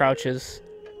uncrouches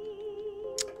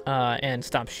and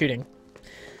stops shooting.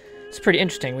 It's pretty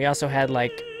interesting. We also had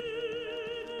like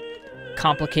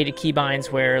complicated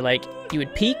keybinds where like you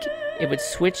would peek, it would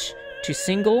switch to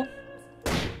single,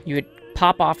 you would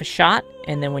pop off a shot,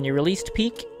 and then when you released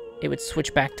peek, it would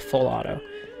switch back to full auto.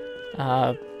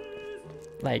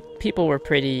 Like, people were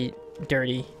pretty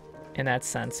dirty in that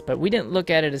sense, but we didn't look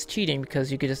at it as cheating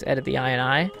because you could just edit the I and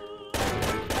I.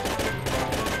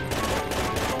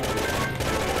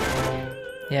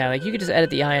 Yeah, like you could just edit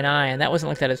the I and that wasn't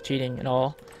looked at as cheating at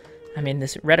all. I mean,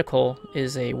 this reticle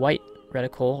is a white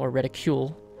reticle, or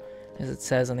reticule, as it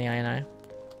says on the I and I.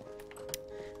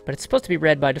 But it's supposed to be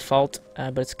red by default,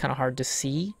 but it's kind of hard to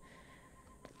see.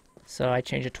 So I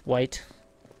changed it to white.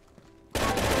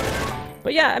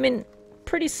 But yeah, I mean,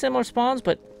 pretty similar spawns,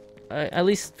 but at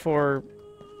least for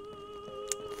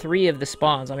 3 of the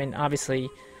spawns. I mean, obviously,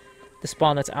 the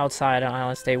spawn that's outside on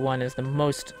Island State 1 is the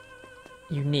most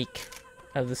unique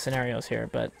of the scenarios here,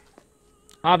 but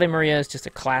Ave Maria is just a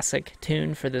classic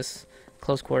tune for this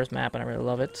close quarters map, and I really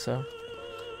love it, so...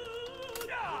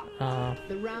 yeah,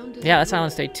 that's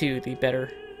Island State 2, the better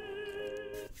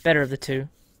of the two.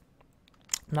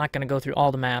 I'm not going to go through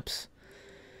all the maps.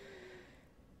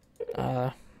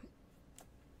 The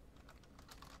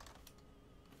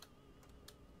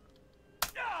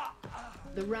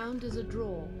round is a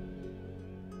draw.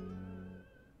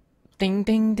 Ding,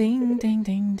 ding, ding, ding,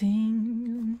 ding,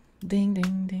 ding. Ding,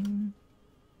 ding, ding.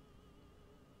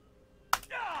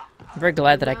 I'm very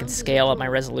glad that I can scale up my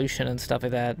resolution and stuff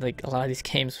like that. Like, a lot of these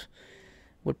games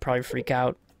would probably freak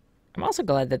out. I'm also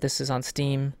glad that this is on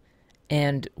Steam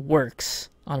and works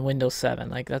on Windows 7.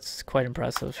 Like, that's quite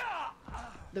impressive.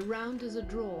 The round is a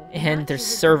draw. And there's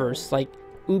servers. Like,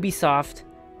 Ubisoft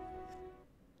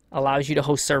allows you to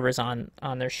host servers on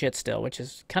their shit still, which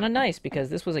is kind of nice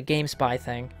because this was a GameSpy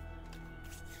thing.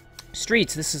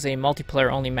 Streets, this is a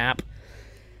multiplayer-only map.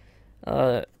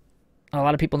 A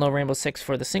lot of people know Rainbow Six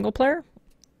for the single player,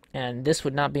 and this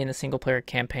would not be in the single player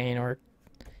campaign. Or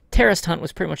Terrorist Hunt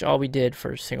was pretty much all we did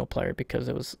for single player because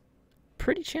it was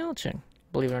pretty challenging,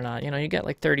 believe it or not. You know, you get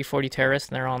like 30, 40 terrorists,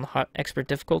 and they're all on the expert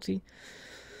difficulty.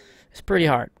 It's pretty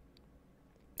hard.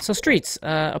 So streets,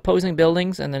 opposing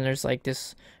buildings, and then there's like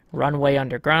this runway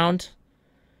underground,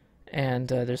 and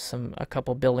there's a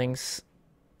couple buildings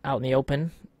out in the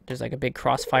open. There's like a big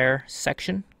crossfire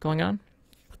section going on.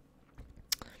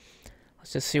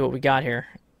 Let's just see what we got here.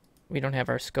 We don't have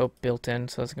our scope built in,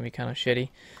 so it's going to be kind of shitty.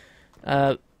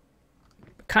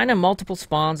 Kind of multiple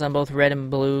spawns on both red and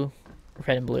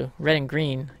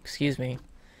green, excuse me.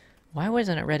 Why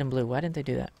wasn't it red and blue? Why didn't they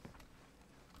do that?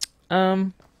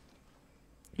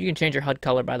 You can change your HUD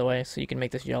color, by the way, so you can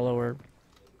make this yellow or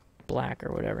black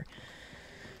or whatever.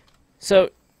 So,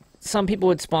 some people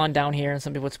would spawn down here, and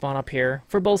some people would spawn up here,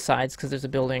 for both sides, because there's a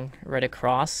building right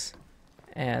across.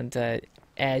 And,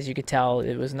 as you could tell,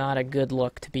 it was not a good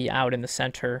look to be out in the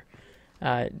center.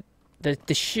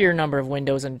 The sheer number of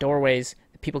windows and doorways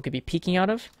that people could be peeking out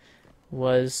of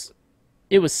was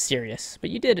serious.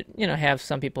 But you did, you know, have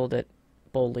some people that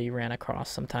boldly ran across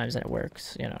sometimes, and it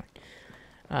works, you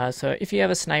know. So if you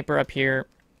have a sniper up here,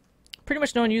 pretty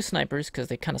much no one used snipers because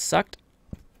they kind of sucked,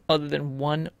 other than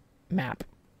one map,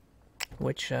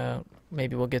 which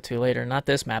maybe we'll get to later. Not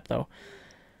this map, though.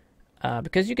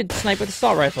 because you could snipe with a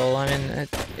assault rifle. I mean,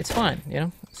 it's fine, you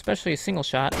know, especially a single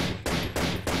shot.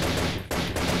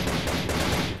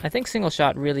 I think single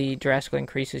shot really drastically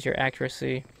increases your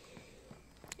accuracy,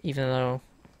 even though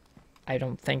I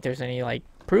don't think there's any, like,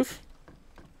 proof.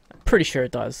 I'm pretty sure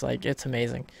it does. Like, it's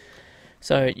amazing.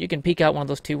 So you can peek out one of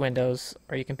those two windows,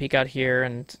 or you can peek out here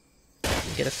and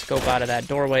get a scope out of that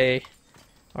doorway,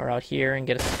 or out here and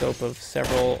get a scope of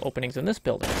several openings in this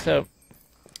building. So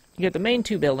you get the main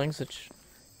two buildings, which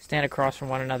stand across from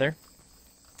one another.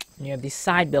 And you have these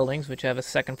side buildings, which have a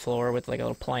second floor with like a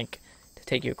little plank to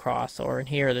take you across. Or in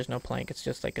here, there's no plank. It's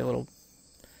just like a little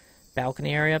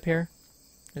balcony area up here.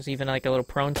 There's even like a little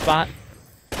prone spot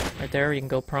right there. You can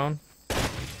go prone.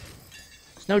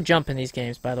 There's no jump in these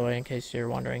games, by the way, in case you're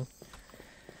wondering.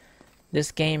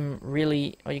 This game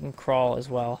really... Oh, you can crawl as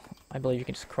well. I believe you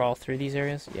can just crawl through these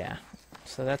areas. Yeah.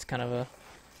 So that's kind of a...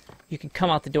 You can come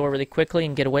out the door really quickly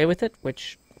and get away with it,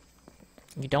 which...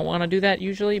 You don't want to do that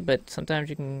usually, but sometimes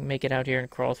you can make it out here and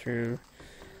crawl through.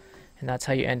 And that's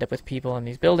how you end up with people in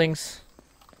these buildings.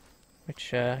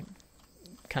 Which kind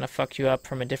of fuck you up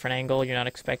from a different angle. You're not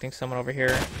expecting someone over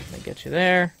here. They get you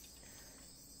there.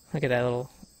 Look at that little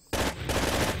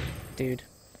dude.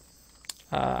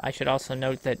 I should also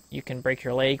note that you can break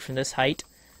your leg from this height.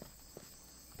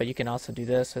 But you can also do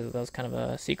this, so that was kind of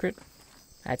a secret.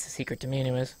 That's a secret to me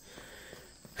anyways.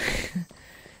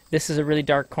 This is a really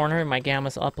dark corner, and my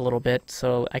gamma's up a little bit,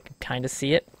 so I can kind of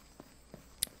see it.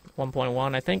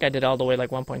 1.1, I think I did all the way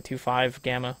like 1.25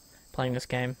 gamma playing this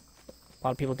game. A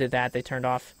lot of people did that. They turned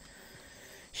off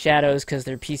shadows because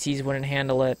their PCs wouldn't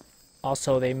handle it.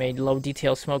 Also, they made low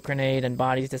detail smoke grenade and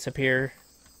bodies disappear.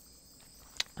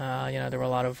 You know, there were a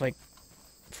lot of like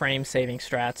frame saving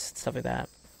strats, stuff like that.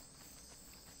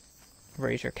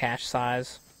 Raise your cache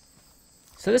size.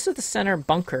 So this is the center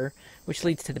bunker, which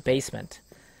leads to the basement.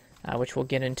 Which we'll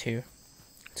get into.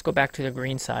 Let's go back to the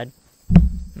green side.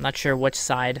 I'm not sure which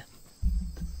side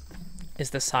is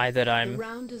the side that I'm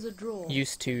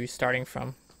used to starting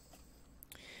from.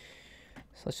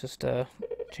 So let's just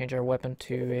change our weapon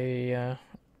to a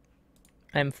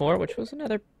M4, which was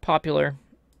another popular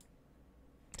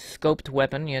scoped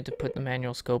weapon. You had to put the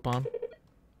manual scope on.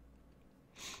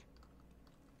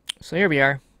 So here we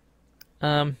are.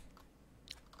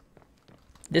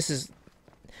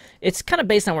 It's kind of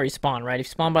based on where you spawn, right? If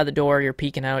you spawn by the door, you're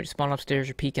peeking out. You spawn upstairs,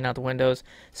 you're peeking out the windows.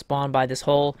 Spawn by this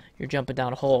hole, you're jumping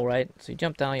down a hole, right? So you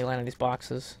jump down, you land on these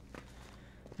boxes.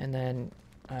 And then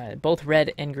both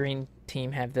red and green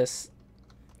team have this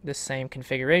same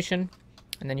configuration.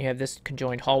 And then you have this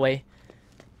conjoined hallway.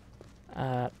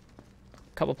 A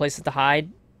couple places to hide.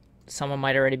 Someone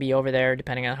might already be over there,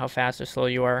 depending on how fast or slow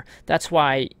you are. That's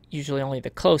why usually only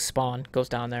the close spawn goes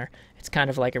down there. It's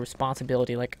kind of like a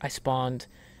responsibility. Like, I spawned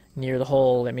near the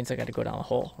hole, that means I got to go down the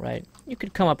hole, right? You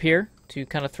could come up here to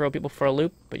kind of throw people for a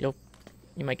loop, but you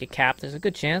might get capped. There's a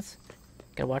good chance.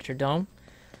 Gotta watch your dome.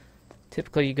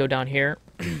 Typically, you go down here,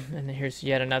 and then here's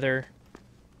yet another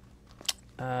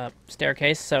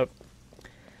staircase. So,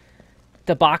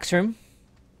 the box room,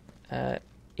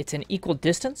 it's an equal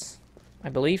distance, I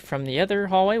believe, from the other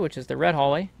hallway, which is the red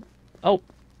hallway. Oh,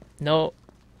 no,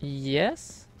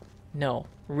 yes? No,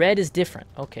 red is different.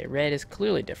 Okay, red is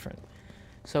clearly different.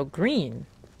 So green,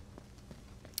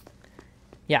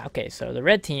 yeah, okay, so the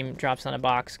red team drops on a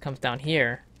box, comes down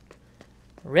here.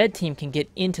 Red team can get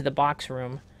into the box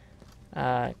room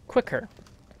quicker,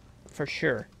 for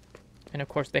sure. And of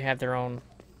course they have their own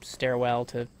stairwell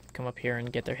to come up here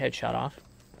and get their head shot off.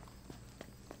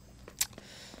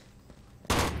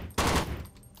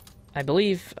 I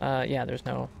believe, yeah, there's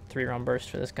no 3-round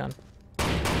burst for this gun.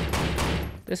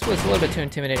 This was a little bit too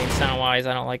intimidating sound-wise,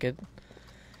 I don't like it.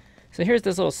 So here's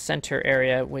this little center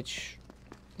area, which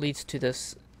leads to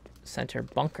this center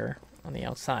bunker on the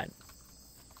outside.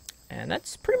 And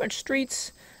that's pretty much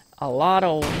streets, a lot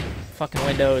of fucking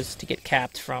windows to get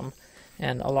capped from,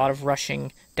 and a lot of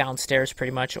rushing downstairs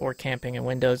pretty much, or camping in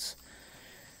windows.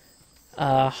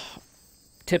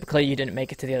 Typically you didn't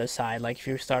make it to the other side. Like if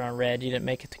you start on red, you didn't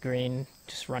make it to green,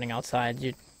 just running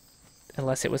outside.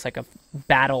 Unless it was like a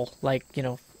battle, like, you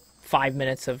know, 5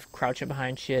 minutes of crouching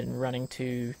behind shit and running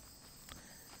to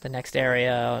the next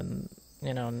area, and,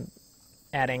 you know, and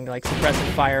adding like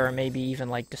suppressive fire or maybe even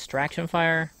like distraction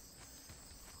fire.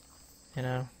 You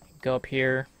know, go up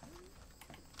here.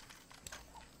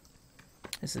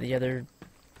 This is the other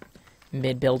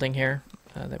mid building here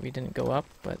that we didn't go up,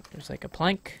 but there's like a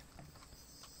plank.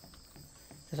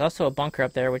 There's also a bunker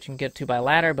up there which you can get to by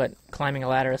ladder, but climbing a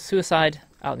ladder is suicide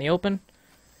out in the open.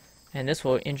 And this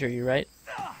will injure you, right?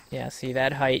 Yeah, see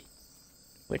that height,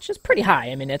 which is pretty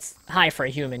high. I mean, it's high for a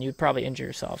human. You'd probably injure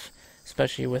yourself.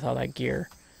 especially with all that gear.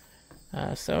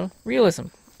 So realism.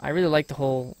 I really like the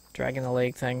whole dragging the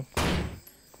leg thing.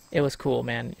 It was cool,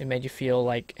 man. It made you feel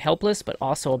like helpless, but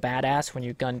also a badass when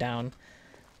you gunned down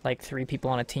like 3 people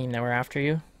on a team that were after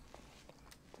you.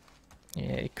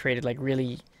 Yeah, it created like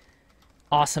really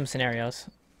awesome scenarios.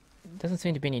 Doesn't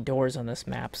seem to be any doors on this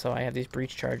map, so I have these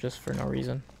breach charges for no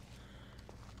reason.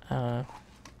 But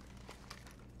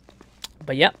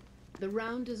yep, The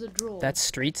round is a draw. that's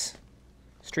streets.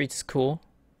 Streets is cool.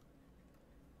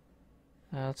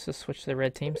 Let's just switch to the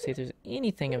red team, see if there's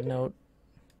anything of note.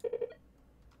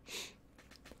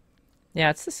 Yeah,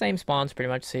 it's the same spawns pretty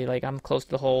much. See, like I'm close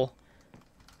to the hole.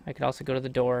 I could also go to the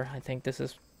door. I think this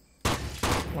is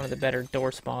one of the better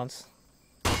door spawns.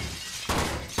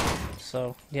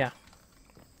 So, yeah.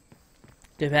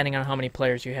 Depending on how many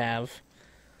players you have,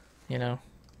 you know,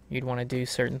 you'd want to do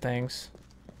certain things.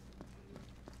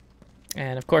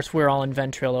 And of course, we're all in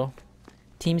Ventrilo.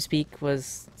 TeamSpeak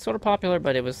was sort of popular,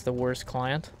 but it was the worst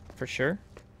client, for sure.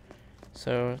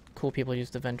 So, cool people use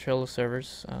the Ventrilo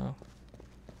servers.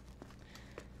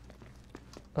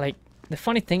 Like, the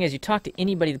funny thing is, you talk to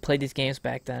anybody that played these games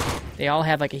back then, they all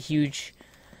have like a huge...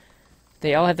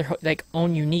 They all have their like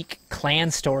own unique clan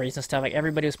stories and stuff. Like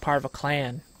everybody was part of a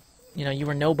clan. You know, you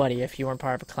were nobody if you weren't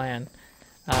part of a clan.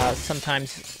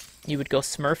 Sometimes you would go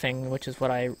smurfing, which is what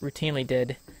I routinely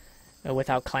did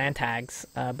without clan tags.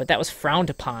 But that was frowned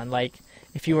upon. Like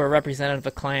if you were a representative of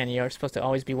a clan, you were supposed to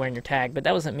always be wearing your tag. But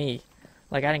that wasn't me.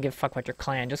 Like I didn't give a fuck about your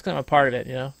clan just because I'm a part of it,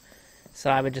 you know. So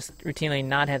I would just routinely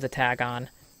not have the tag on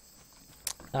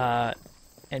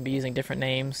and be using different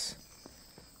names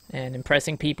and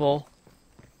impressing people.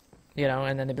 You know,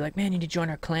 and then they'd be like, man, you need to join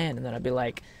our clan. And then I'd be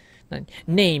like,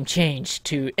 name changed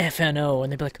to FNO. And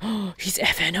they'd be like, oh, he's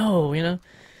FNO, you know?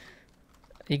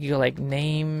 You could go like,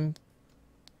 name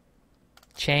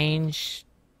change,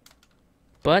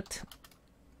 but...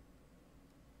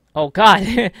 Oh,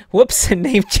 God. Whoops,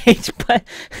 name change, but...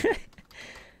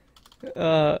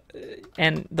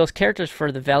 and those characters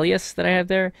for the Velius that I have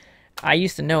there, I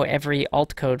used to know every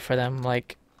alt code for them,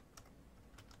 like...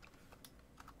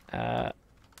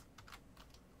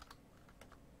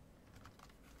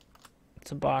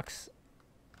 It's a box.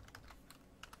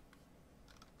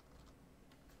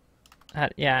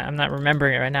 Yeah, I'm not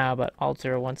remembering it right now, but Alt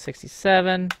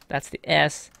 0167, that's the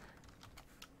S.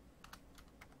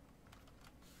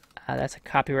 That's a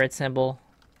copyright symbol.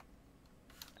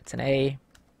 It's an A.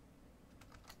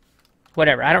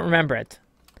 Whatever, I don't remember it.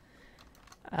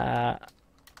 Yeah,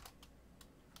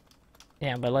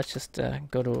 but let's just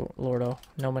go to Lordo.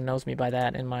 No one knows me by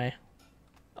that in my...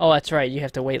 Oh, that's right, you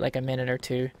have to wait like a minute or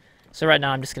two. So right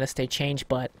now I'm just gonna stay change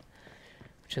butt,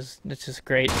 which is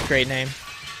great name.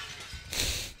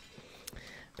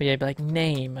 But yeah, it'd be like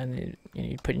name, and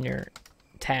you put in your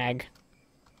tag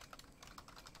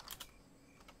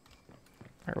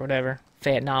or whatever.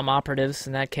 Vietnam operatives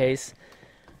in that case.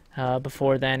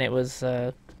 Before then it was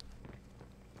damn,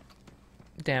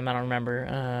 I don't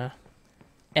remember.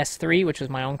 S3, which was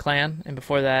my own clan, and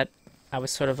before that I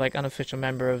was sort of like unofficial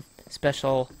member of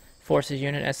Special Forces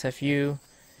Unit (SFU).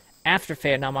 After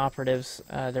Vietnam Operatives,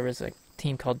 there was a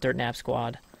team called Dirt Nap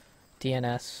Squad,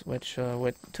 DNS, which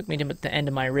took me to the end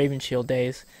of my Raven Shield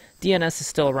days. DNS is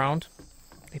still around.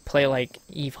 They play like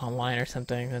EVE Online or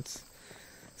something. It's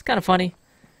kind of funny.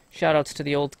 Shoutouts to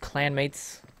the old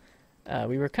clanmates.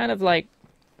 We were kind of like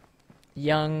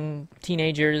young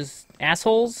teenagers,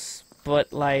 assholes,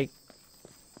 but like,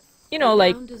 you know,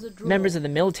 like members of the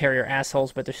military are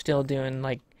assholes, but they're still doing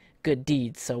like good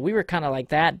deeds. So we were kind of like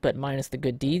that, but minus the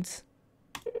good deeds.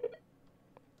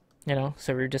 You know,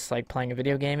 so we were just like playing a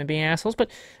video game and being assholes,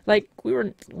 but like we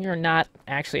were not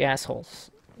actually assholes.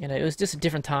 You know, it was just a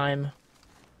different time,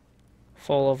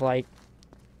 full of like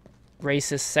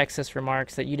racist, sexist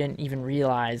remarks that you didn't even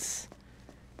realize.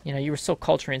 You know, you were so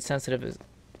culturally insensitive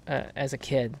as a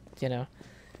kid. You know,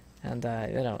 and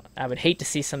you know, I would hate to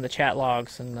see some of the chat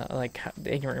logs and like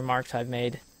the ignorant remarks I've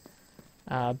made,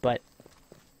 but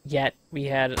yet we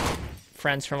had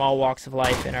friends from all walks of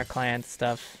life in our clan and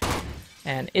stuff.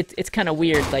 And it's kind of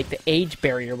weird, like the age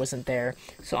barrier wasn't there.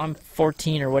 So I'm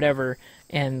 14 or whatever,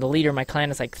 and the leader of my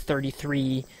clan is like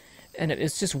 33, and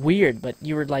it's just weird. But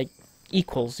you were like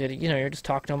equals, you know, you're just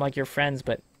talking to them like you're friends.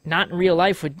 But not in real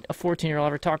life would a 14-year-old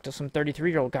ever talk to some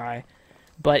 33-year-old guy.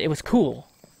 But it was cool.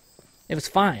 It was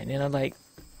fine, you know, like.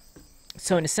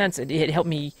 So in a sense, it helped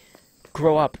me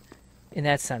grow up. In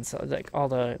that sense, like all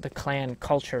the clan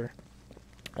culture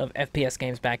of FPS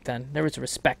games back then, there was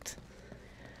respect,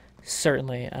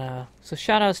 certainly. So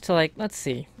shout outs to like, let's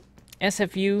see,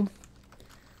 SFU.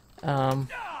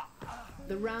 The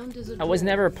The round is a I was draw.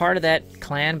 never a part of that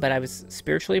clan, but I was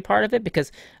spiritually a part of it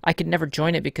because I could never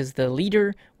join it because the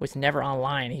leader was never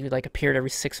online. He would like appeared every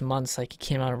 6 months, like he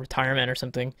came out of retirement or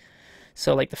something.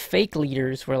 So like the fake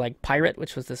leaders were like Pirate,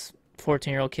 which was this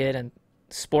 14-year-old kid, and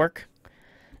Spork,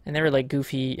 and they were like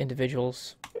goofy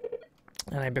individuals.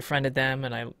 And I befriended them,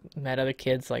 and I met other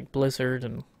kids like Blizzard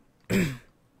and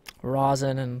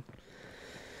Rosin, and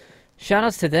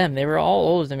shoutouts to them. They were all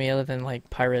older than me, other than like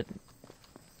Pirate.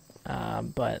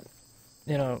 But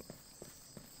you know,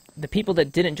 the people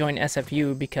that didn't join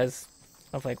SFU because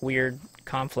of like weird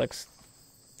conflicts,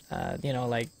 you know,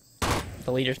 like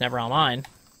the leader's never online.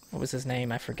 What was his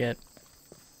name? I forget.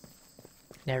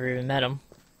 Never even met him.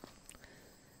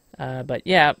 But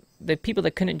yeah, the people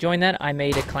that couldn't join that, I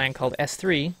made a clan called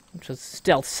S3, which was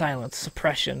Stealth, Silence,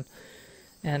 Suppression.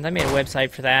 And I made a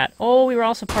website for that. Oh, we were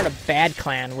also part of Bad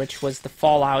Clan, which was the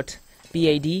Fallout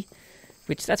BAD,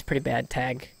 which that's a pretty bad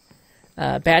tag.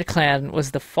 Bad Clan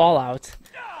was the Fallout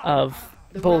of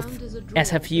both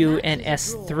SFU and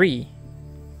S3.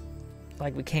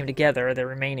 Like, we came together, the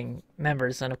remaining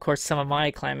members, and of course some of my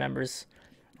clan members,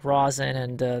 Rosin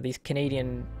and these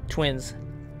Canadian twins,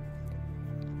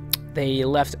 they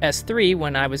left S3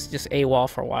 when I was just AWOL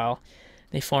for a while.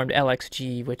 They formed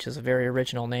LXG, which is a very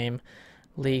original name.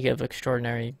 League of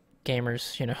Extraordinary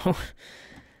Gamers, you know.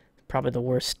 Probably the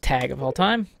worst tag of all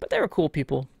time, but they were cool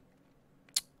people.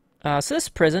 So this is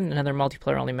Prison, another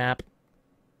multiplayer-only map.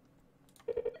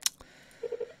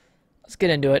 Let's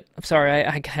get into it. I'm sorry,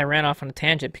 I ran off on a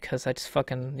tangent because I just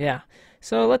fucking, yeah.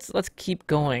 So let's keep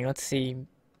going. Let's see.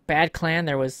 Bad Clan,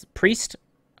 there was Priest,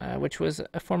 which was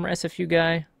a former SFU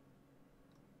guy.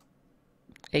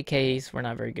 AKs were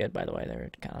not very good, by the way. They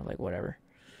were kind of like whatever.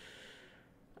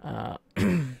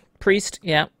 Priest,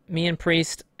 yeah. Me and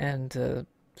Priest and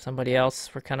somebody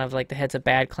else were kind of like the heads of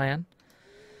Bad Clan.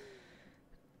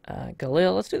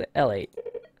 Galil, let's do the L8,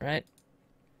 right?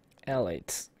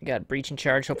 L8. Got breach in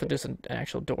charge. Hopefully there's an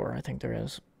actual door. I think there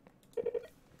is.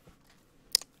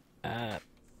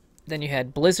 Then you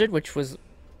had Blizzard, which was a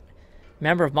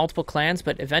member of multiple clans,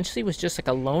 but eventually was just like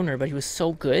a loner, but he was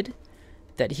so good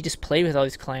that he just played with all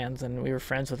these clans, and we were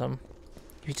friends with him.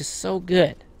 He was just so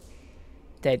good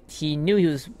that he knew he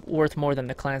was worth more than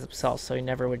the clans themselves, so he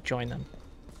never would join them.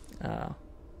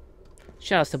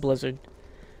 Shoutouts to Blizzard.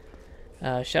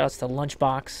 Shoutouts to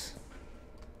Lunchbox.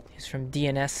 He's from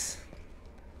DNS.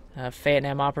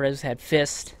 Vietnam Operatives had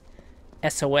Fist.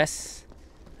 SOS.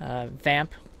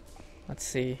 Vamp. Let's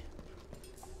see.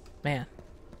 Man.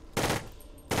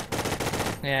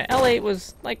 Yeah, L8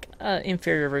 was like an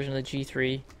inferior version of the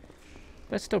G3.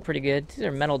 But still pretty good. These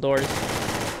are metal doors,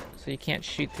 so you can't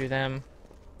shoot through them.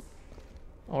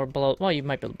 Or blow... Well, you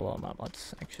might be able to blow them up.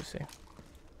 Let's actually see.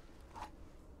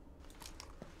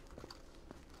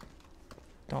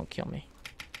 Don't kill me.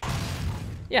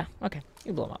 Yeah, okay.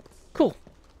 You blow them up. Cool.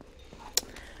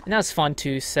 And that's fun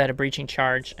to set a breaching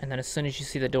charge, and then as soon as you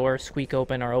see the door squeak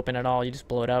open or open at all, you just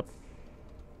blow it up.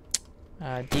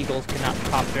 Deagles could not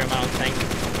pop through them, I don't think.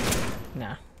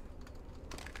 Nah.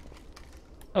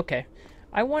 Okay.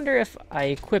 I wonder if I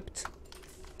equipped...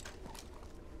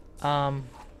 I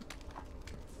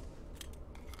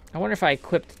wonder if I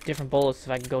equipped different bullets if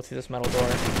I could go through this metal door.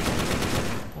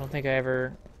 I don't think I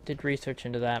ever did research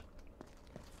into that.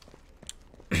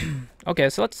 Okay,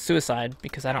 so let's suicide,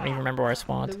 because I don't even remember where I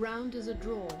spawned. The round is a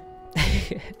draw.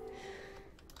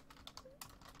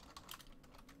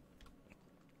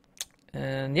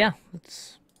 And yeah,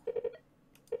 let's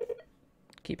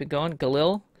keep it going.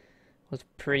 Galil was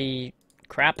pretty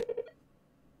crap.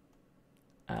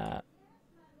 It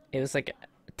was like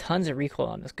tons of recoil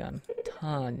on this gun.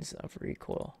 Tons of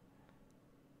recoil.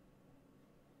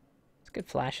 It's good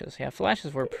flashes. Yeah,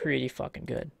 flashes were pretty fucking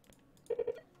good.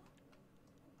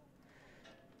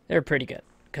 They were pretty good.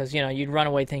 Because, you know, you'd run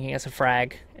away thinking it's a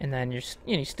frag, and then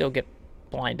you still get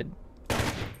blinded.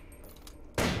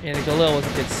 Yeah, the Galil was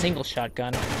a good single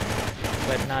shotgun,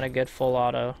 but not a good full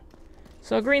auto.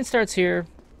 So green starts here.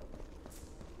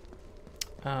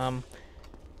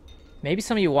 Maybe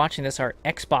some of you watching this are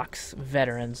Xbox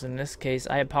veterans. In this case,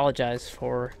 I apologize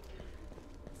for,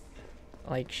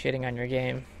 like, shitting on your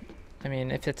game. I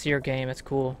mean, if it's your game, it's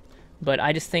cool. But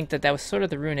I just think that that was sort of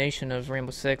the ruination of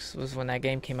Rainbow Six, was when that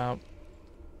game came out.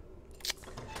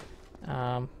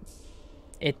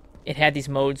 It had these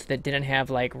modes that didn't have,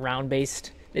 like,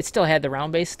 round-based... It still had the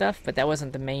round-based stuff, but that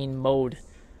wasn't the main mode.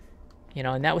 You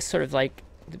know, and that was sort of, like,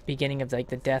 the beginning of, like,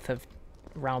 the death of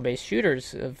round-based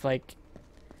shooters. Of, like,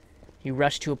 you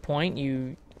rush to a point,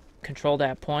 you control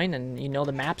that point, and you know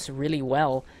the maps really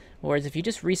well. Whereas if you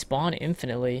just respawn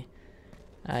infinitely,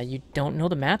 you don't know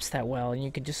the maps that well, and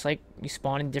you could just like you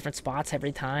spawn in different spots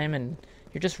every time, and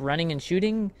you're just running and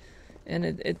shooting, and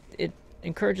it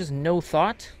encourages no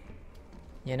thought.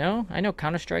 You know, I know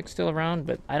Counter-Strike's still around,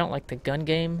 but I don't like the gun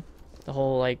game, the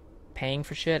whole like paying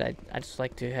for shit. I just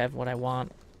like to have what I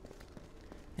want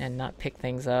and not pick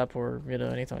things up or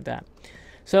anything like that.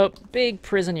 So big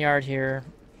prison yard here,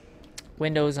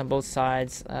 windows on both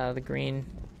sides. The green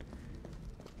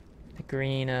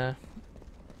can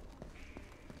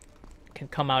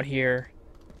come out here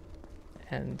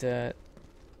and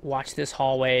watch this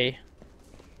hallway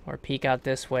or peek out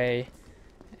this way,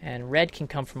 and red can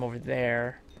come from over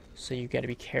there, so you got to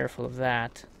be careful of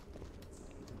that.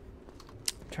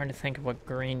 I'm trying to think of what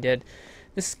green did.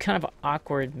 This is kind of an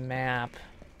awkward map.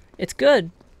 It's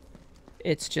good,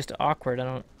 it's just awkward. I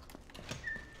don't...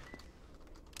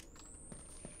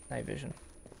 Night vision.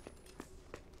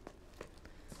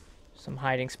 Some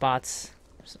hiding spots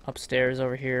upstairs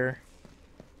over here.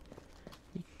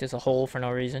 There's a hole for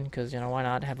no reason, because, you know, why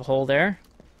not have a hole there?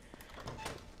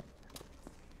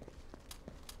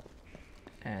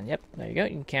 And yep, there you go. You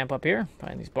can camp up here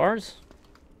behind these bars.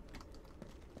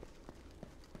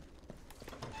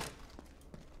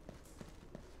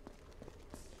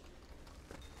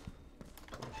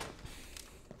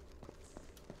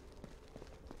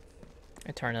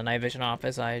 I turn the night vision off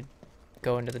as I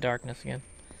go into the darkness again.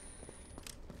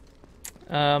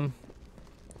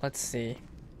 Let's see.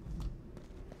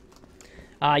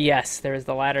 Yes, there is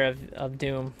the ladder of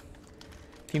doom.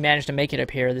 If you manage to make it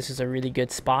up here, this is a really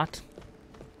good spot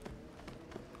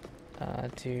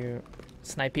to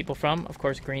snipe people from. Of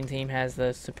course, green team has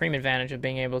the supreme advantage of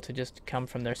being able to just come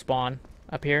from their spawn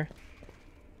up here.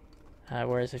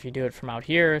 Whereas if you do it from out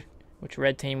here, which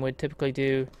red team would typically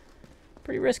do,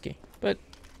 pretty risky. But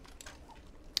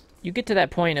you get to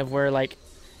that point of where, like,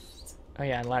 oh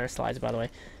yeah, ladder slides, by the way.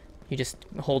 You just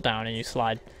hold down and you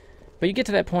slide. But you get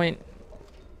to that point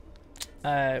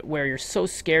where you're so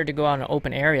scared to go out in an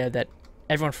open area that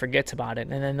everyone forgets about it,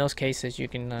 and in those cases you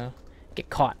can get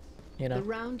caught, you know. The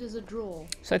round is a draw.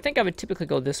 So I think I would typically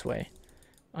go this way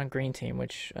on green team,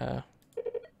 which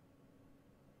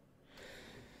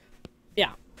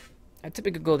yeah, I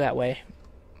typically go that way.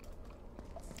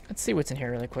 Let's see what's in here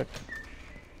really quick.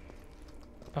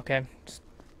 Okay, just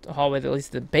a hallway that leads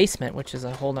to the basement, which is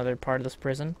a whole nother part of this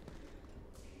prison.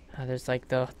 There's like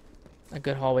a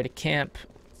good hallway to camp.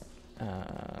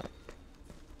 Yeah,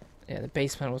 the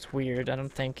basement was weird. I don't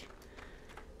think...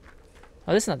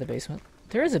 Oh, this is not the basement.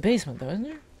 There is a basement, though, isn't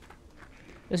there?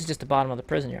 This is just the bottom of the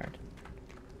prison yard.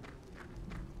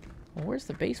 Well, where's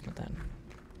the basement, then?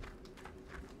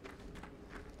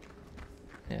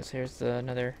 Yes, here's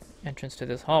another entrance to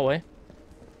this hallway.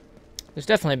 There's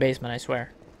definitely a basement, I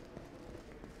swear.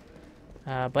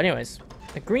 But anyways,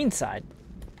 the green side.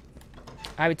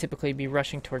 I would typically be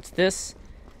rushing towards this.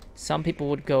 Some people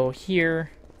would go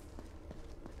here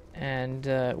and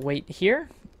wait here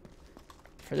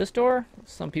for this door.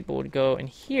 Some people would go in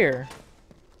here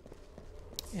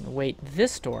and wait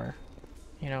this door.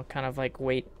 You know, kind of like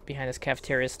wait behind this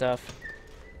cafeteria stuff.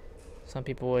 Some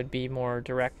people would be more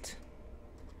direct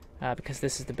because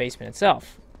this is the basement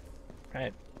itself,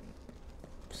 right?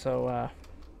 So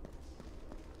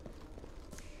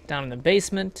down in the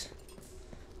basement,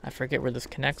 I forget where this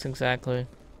connects exactly.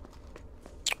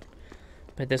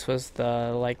 But this was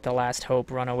the last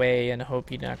hope, run away and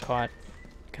hope you're not caught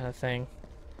kind of thing.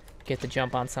 Get the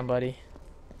jump on somebody.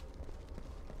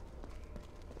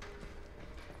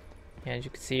 Yeah, as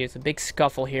you can see, it's a big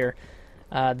scuffle here.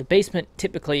 The basement,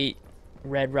 typically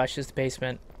red rushes the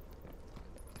basement.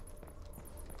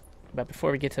 But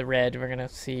before we get to red, we're gonna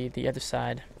see the other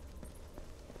side.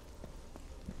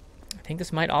 I think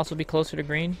this might also be closer to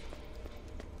green.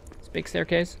 This big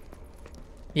staircase.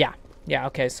 Yeah. Yeah,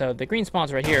 okay, so the green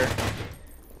spawn's right here.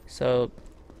 So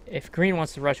if green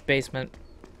wants to rush basement,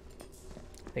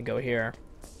 they go here.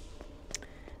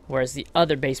 Whereas the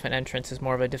other basement entrance is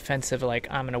more of a defensive, like,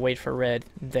 I'm going to wait for red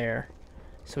there.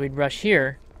 So we'd rush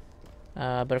here.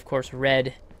 But of course,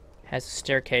 red has a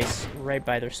staircase right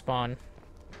by their spawn,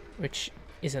 which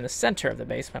is in the center of the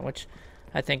basement, which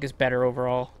I think is better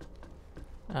overall.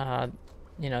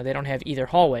 You know, they don't have either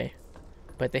hallway,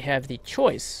 but they have the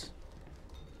choice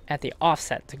at the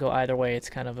offset to go either way. It's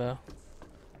kind of a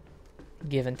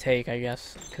give and take, I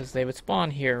guess, because they would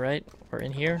spawn here, right? Or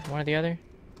in here, one or the other.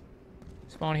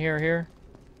 Spawn here or here.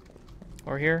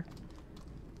 Or here.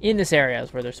 In this area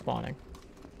is where they're spawning.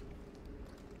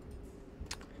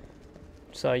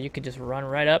 So you could just run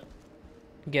right up,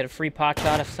 get a free pot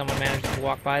shot if someone manages to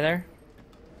walk by there.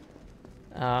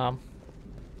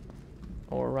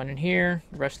 Or run in here,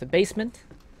 rush the basement.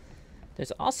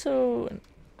 There's also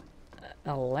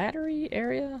a laddery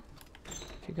area.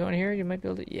 If you go in here, you might be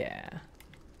able to... Yeah. I'm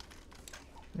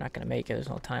not going to make it. There's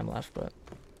no time left, but...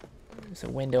 There's a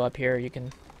window up here. You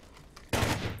can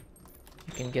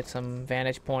get some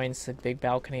vantage points. A big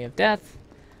balcony of death.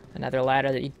 Another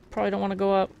ladder that you probably don't want to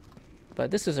go up.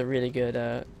 But this is a really good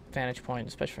vantage point,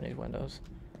 especially from these windows.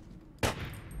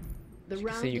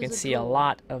 So you can see a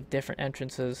lot of different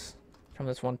entrances from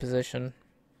this one position.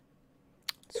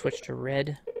 Switch to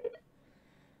red.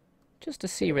 Just to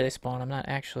see where they spawn. I'm not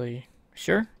actually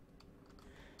sure.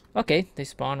 Okay, they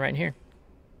spawn right in here.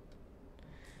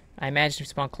 I imagine if you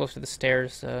spawn close to the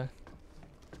stairs,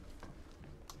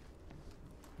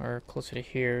 or closer to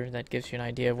here, that gives you an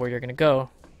idea of where you're going to go.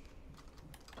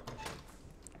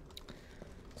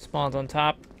 Spawns on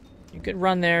top. You could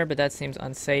run there, but that seems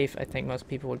unsafe. I think most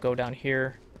people would go down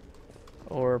here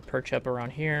or perch up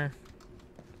around here.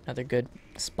 Another good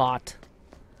spot.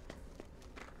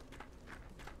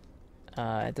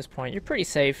 At this point, you're pretty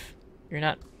safe. You're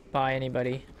not by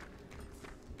anybody.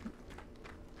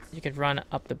 You could run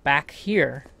up the back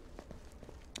here,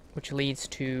 which leads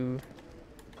to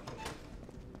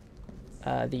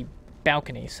the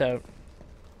balcony. So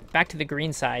back to the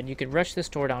green side, you could rush this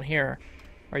door down here,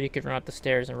 or you could run up the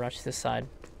stairs and rush this side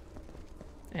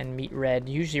and meet red.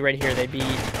 Usually right here they'd be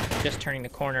just turning the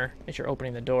corner as you're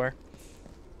opening the door.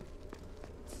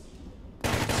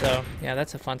 So yeah,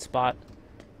 that's a fun spot.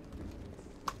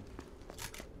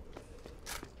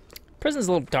 Prison's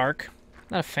a little dark.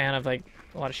 Not a fan of like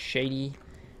a lot of shady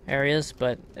areas,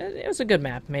 but it was a good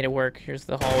map. Made it work. Here's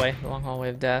the hallway, the long hallway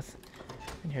of death.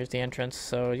 And here's the entrance.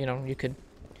 So, you know, you could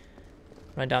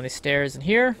run down these stairs in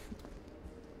here.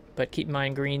 But keep in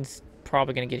mind, green's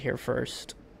probably going to get here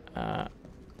first.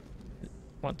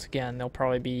 Once again, they'll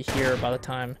probably be here by the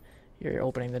time you're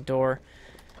opening the door.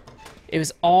 It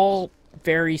was all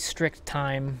very strict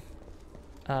time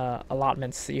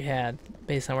allotments that you had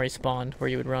based on where you spawned, where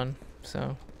you would run.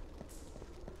 So,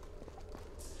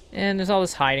 and there's all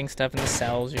this hiding stuff in the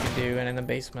cells you can do, and in the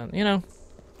basement, you know.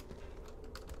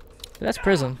 But that's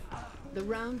prison. The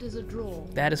round is a draw.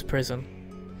 That is prison.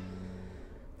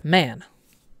 Man.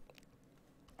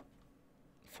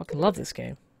 Fucking love this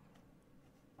game.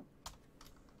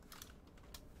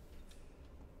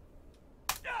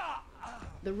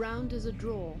 The round is a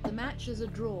draw. The match is a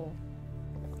draw.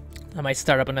 I might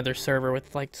start up another server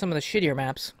with like some of the shittier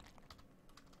maps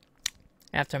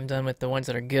after I'm done with the ones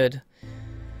that are good.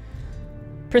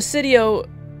 Presidio,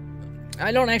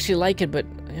 I don't actually like it, but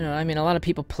you know, I mean, a lot of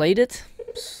people played it,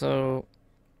 so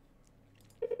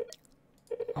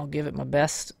I'll give it my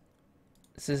best.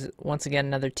 This is once again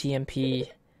another TMP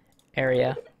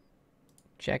area.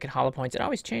 Jacket hollow points. It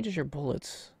always changes your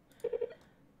bullets.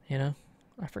 You know,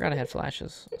 I forgot I had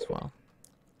flashes as well.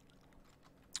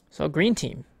 So green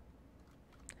team.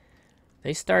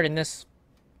 They start in this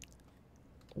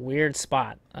weird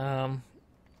spot.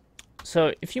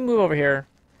 So if you move over here,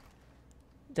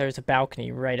 there's a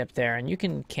balcony right up there, and you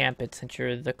can camp it since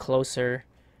you're the closer.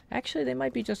 Actually, they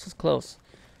might be just as close.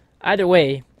 Either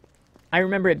way, I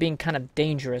remember it being kind of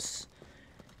dangerous.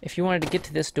 If you wanted to get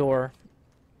to this door,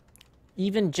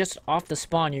 even just off the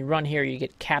spawn, you run here, you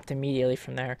get capped immediately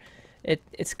from there.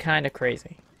 It's kind of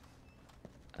crazy.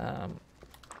 A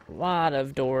lot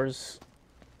of doors,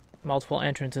 multiple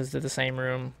entrances to the same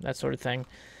room, that sort of thing.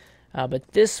 But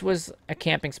this was a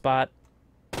camping spot.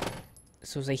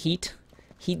 This was a heat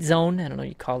zone. I don't know what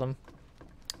you call them.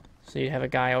 So you have a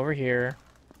guy over here,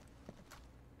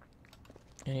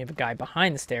 and you have a guy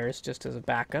behind the stairs just as a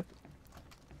backup.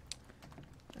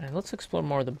 And let's explore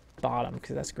more of the bottom,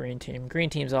 because that's green team. Green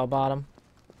team's all bottom.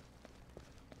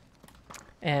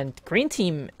 And green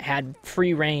team had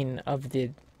free reign of the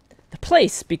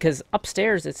place, because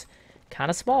upstairs it's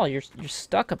kind of small. You're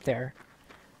stuck up there.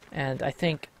 And I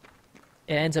think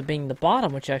it ends up being the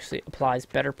bottom, which actually applies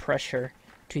better pressure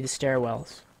to the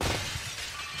stairwells.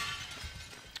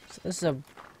 So this is a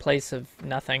place of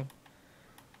nothing.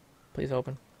 Please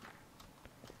open.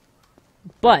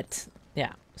 But,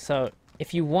 yeah, so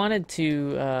if you wanted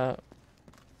to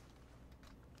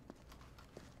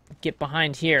get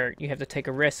behind here, you have to take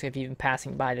a risk of even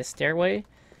passing by the stairway.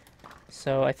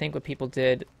 So I think what people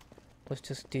did was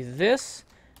just do this.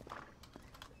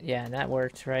 Yeah, and that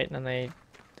worked, right? And then they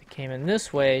came in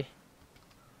this way,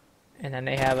 and then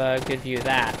they have a good view of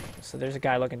that. So there's a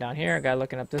guy looking down here, a guy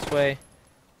looking up this way.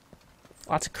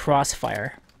 Lots of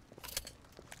crossfire.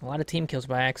 A lot of team kills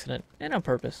by accident, and on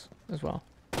purpose as well.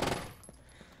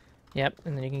 Yep,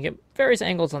 and then you can get various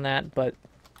angles on that, but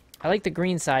I like the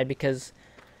green side because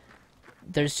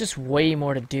there's just way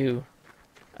more to do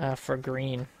for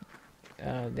green.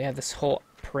 They have this whole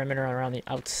perimeter around the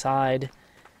outside.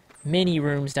 mini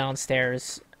rooms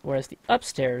downstairs, whereas the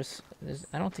upstairs,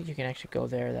 I don't think you can actually go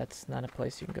there. That's not a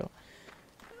place you can go.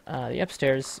 The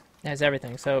upstairs has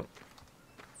everything. So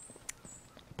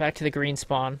back to the green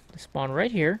spawn. They spawn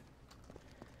right here.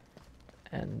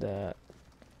 And let's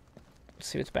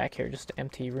see what's back here. Just an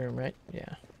empty room, right?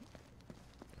 Yeah.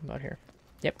 About here.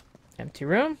 Yep. Empty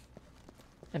room.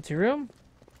 Empty room.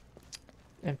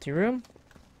 Empty room.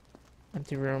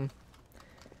 Empty room.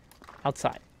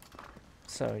 Outside.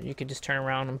 So you could just turn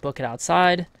around and book it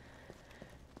outside.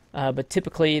 But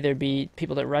typically there'd be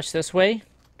people that rush this way,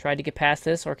 tried to get past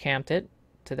this, or camped it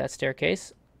to that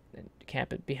staircase,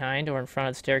 camp it behind or in front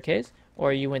of the staircase,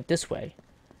 or you went this way,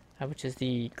 which is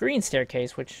the green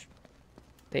staircase, which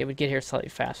they would get here slightly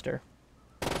faster.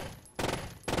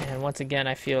 And once again,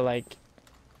 I feel like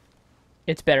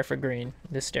it's better for green,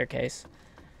 this staircase.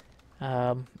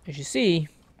 As you see,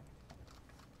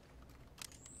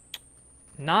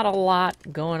 not a lot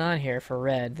going on here for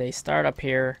red. They start up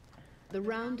here. The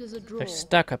round is a draw. They're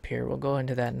stuck up here. We'll go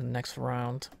into that in the next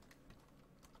round.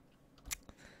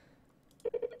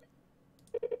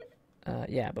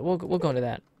 Yeah, but we'll go into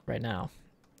that right now.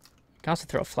 You can also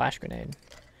throw a flash grenade.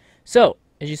 So,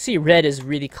 as you see, red is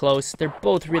really close. They're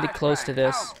both really close to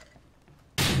this.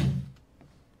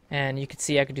 And you can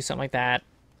see I could do something like that.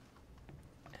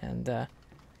 And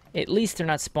at least they're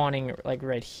not spawning like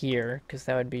right here, because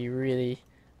that would be really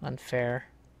unfair.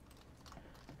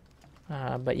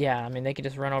 But yeah, I mean, they could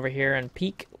just run over here and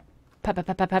peek. Pap, pap,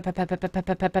 pap, pap, pap, pap, pap, pap, pap,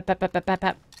 pap, pap, pap, pap,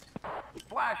 pap.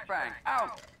 Flashbang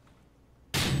out.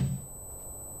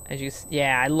 As you,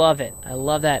 yeah, I love it. I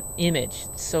love that image.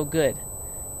 It's so good.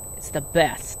 It's the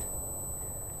best.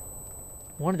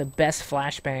 One of the best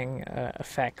flashbang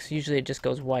effects. Usually it just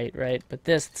goes white, right? But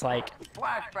this, it's like,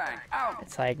 Flashbang out.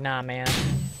 it's like, nah, man.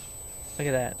 Look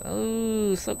at that.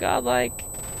 Ooh, so godlike.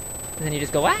 And then you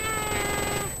just go, ah!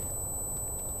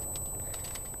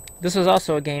 This was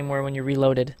also a game where when you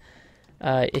reloaded,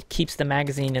 it keeps the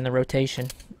magazine in the rotation.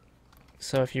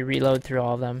 So if you reload through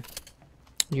all of them,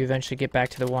 you eventually get back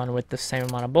to the one with the same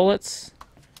amount of bullets.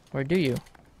 Or do you?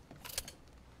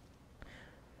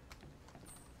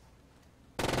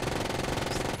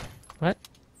 What?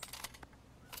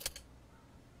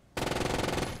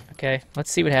 Okay, let's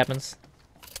see what happens.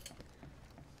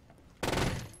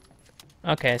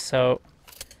 Okay, so...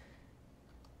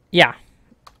 yeah.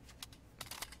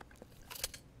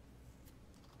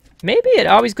 Maybe it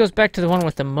always goes back to the one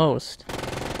with the most.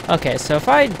 Okay, so if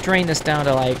I drain this down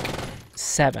to like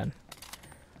 7,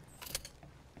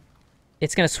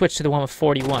 it's going to switch to the one with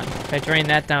 41. If I drain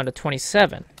that down to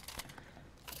 27,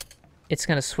 it's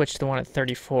going to switch to the one at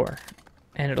 34.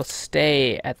 And it'll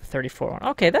stay at the 34 one.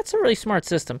 Okay, that's a really smart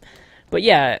system. But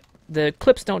yeah, the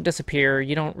clips don't disappear.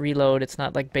 You don't reload. It's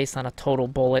not like based on a total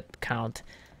bullet count.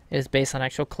 It is based on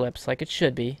actual clips, like it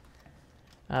should be.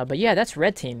 But yeah, that's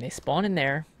red team. They spawn in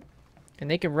there. And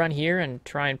they can run here and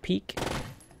try and peek.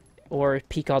 Or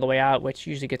peek all the way out, which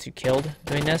usually gets you killed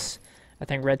doing this. I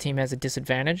think red team has a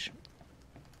disadvantage.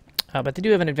 But they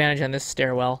do have an advantage on this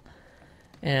stairwell.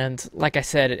 And like I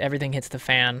said, everything hits the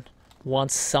fan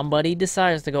once somebody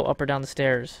decides to go up or down the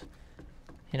stairs.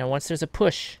 You know, once there's a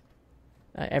push,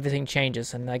 everything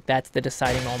changes. And like that's the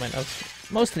deciding moment of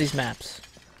most of these maps.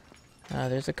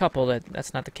 There's a couple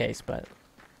that's not the case, but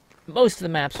most of the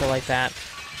maps are like that.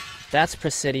 That's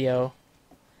Presidio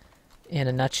in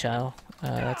a nutshell.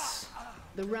 That's...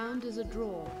 The round is a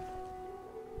draw.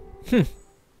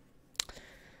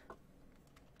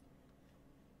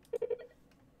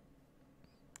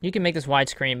 You can make this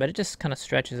widescreen, but it just kind of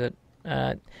stretches it.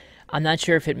 I'm not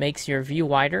sure if it makes your view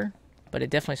wider, but it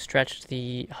definitely stretched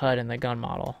the HUD and the gun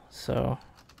model. So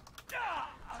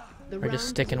we're just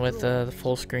sticking with the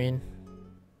full screen.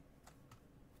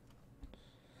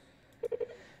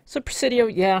 So Presidio,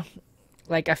 yeah.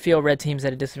 Like, I feel red team's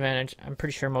at a disadvantage. I'm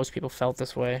pretty sure most people felt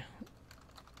this way.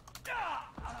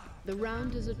 The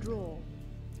round is a draw.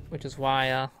 Which is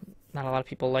why not a lot of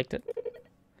people liked it.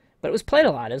 But it was played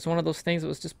a lot. It was one of those things that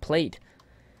was just played.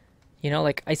 You know,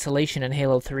 like Isolation in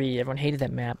Halo 3. Everyone hated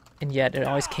that map. And yet it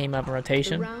always came up in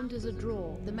rotation. The round is a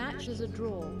draw. The match is a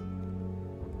draw.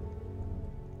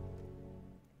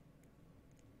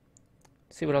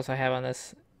 Let's see what else I have on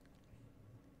this.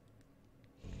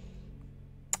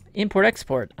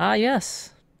 Import-export. Ah,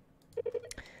 yes.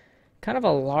 Kind of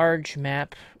a large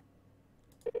map.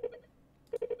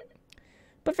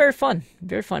 But very fun.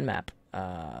 Very fun map.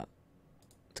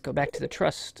 Let's go back to the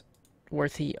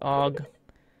trustworthy AUG.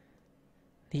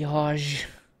 The AUG.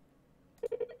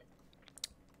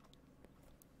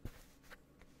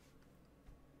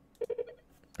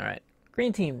 Alright.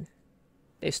 Green team.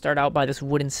 They start out by this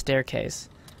wooden staircase.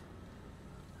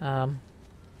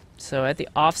 So at the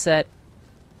offset,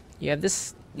 you have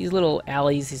these little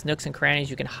alleys, these nooks and crannies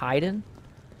you can hide in.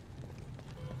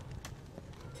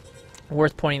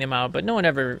 Worth pointing them out, but no one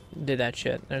ever did that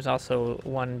shit. There's also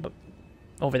one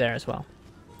over there as well.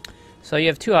 So you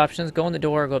have two options: go in the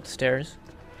door or go up the stairs.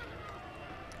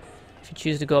 If you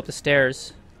choose to go up the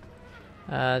stairs,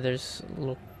 there's a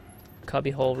little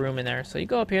cubbyhole room in there. So you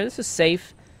go up here. This is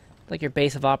safe, like your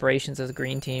base of operations as a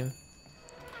green team.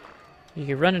 You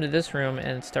can run into this room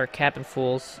and start capping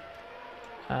fools.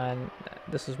 And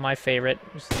this is my favorite.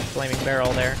 There's the flaming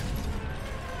barrel there.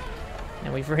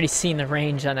 And we've already seen the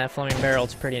range on that flaming barrel.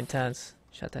 It's pretty intense.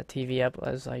 Shut that TV up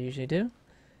as I usually do.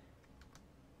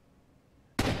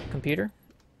 Computer.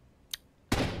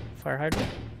 Fire hydrant.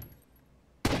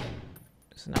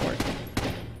 This is not working.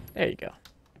 There you go.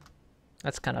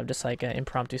 That's kind of just like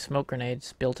impromptu smoke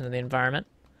grenades built into the environment.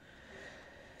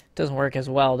 Doesn't work as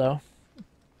well though.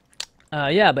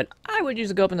 Yeah, but I would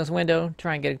usually go up in this window,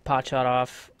 try and get a pot shot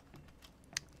off.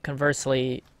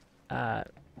 Conversely,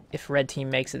 if red team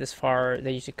makes it this far,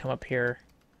 they usually come up here,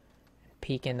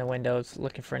 peek in the windows,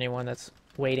 looking for anyone that's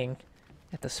waiting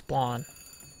at the spawn.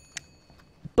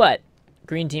 But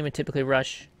green team would typically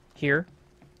rush here.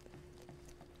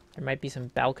 There might be some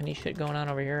balcony shit going on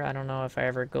over here. I don't know if I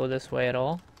ever go this way at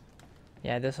all.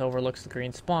 Yeah, this overlooks the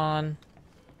green spawn.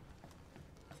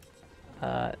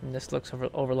 And this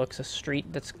overlooks a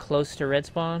street that's close to red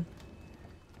spawn.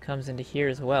 Comes into here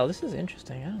as well. This is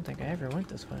interesting. I don't think I ever went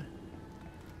this way.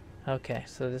 Okay,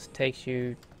 so this takes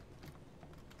you...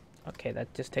 Okay,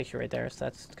 that just takes you right there, so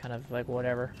that's kind of like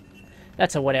whatever.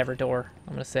 That's a whatever door.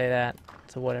 I'm gonna say that.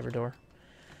 It's a whatever door.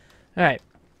 Alright.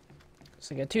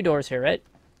 So you got two doors here, right?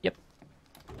 Yep.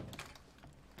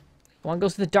 One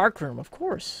goes to the dark room, of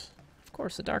course. Of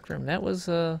course, the dark room. That was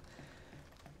the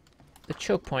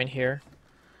choke point here.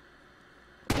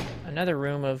 Another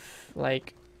room of,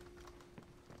 like,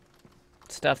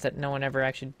 stuff that no one ever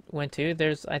actually went to.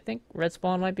 There's, I think, red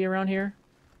spawn might be around here.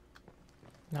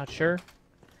 Not sure.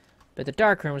 But the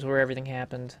dark room is where everything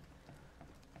happened.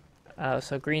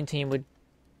 So green team would...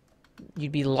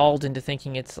 You'd be lulled into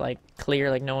thinking it's, like,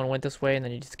 clear, like no one went this way, and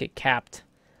then you just get capped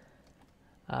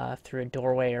through a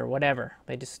doorway or whatever.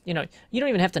 They just, you know, you don't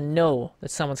even have to know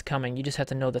that someone's coming. You just have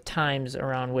to know the times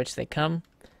around which they come.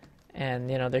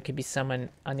 And, you know, there could be someone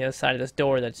on the other side of this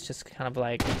door that's just kind of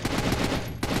like,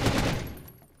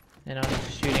 you know,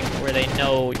 shooting where they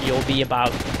know you'll be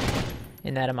about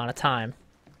in that amount of time.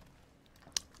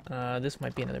 This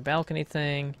might be another balcony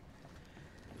thing.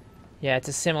 Yeah, it's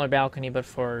a similar balcony, but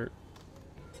for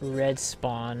red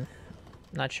spawn.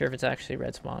 Not sure if it's actually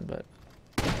red spawn, but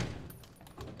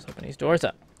let's open these doors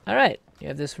up. Alright, you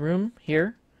have this room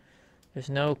here. There's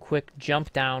no quick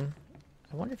jump down.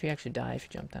 I wonder if you actually die if you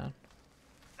jump down.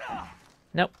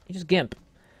 Nope, you just gimp.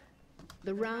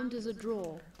 The round is a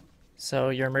draw. So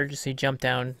your emergency jump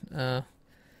down,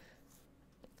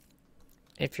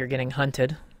 if you're getting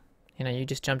hunted, you know, you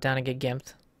just jump down and get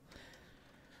gimped.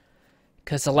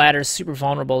 Because the ladder is super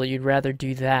vulnerable, you'd rather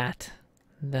do that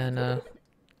than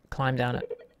climb down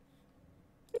it.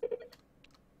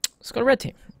 Let's go to red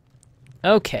team.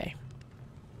 Okay.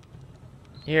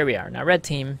 Here we are. Now red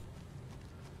team.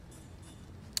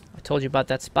 I told you about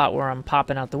that spot where I'm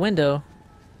popping out the window.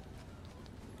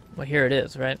 Well, here it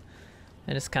is, right?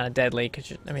 And it's kind of deadly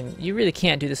because, I mean, you really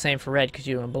can't do the same for red because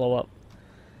you don't blow up.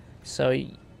 So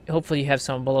hopefully you have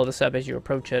someone blow this up as you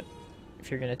approach it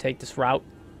if you're going to take this route.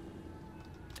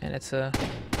 And it's a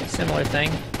similar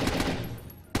thing.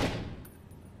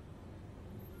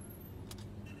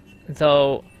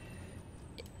 Though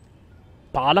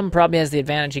bottom probably has the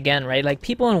advantage again, right? Like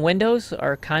people in windows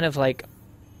are kind of like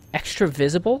extra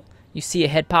visible. You see a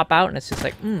head pop out and it's just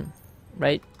like,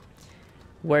 right?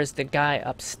 Whereas the guy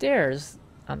upstairs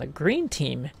on the green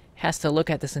team has to look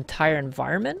at this entire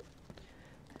environment.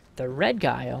 The red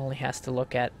guy only has to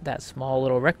look at that small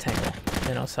little rectangle,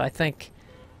 you know, so I think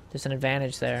there's an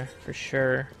advantage there for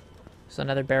sure. There's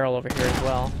another barrel over here as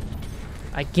well.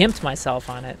 I gimped myself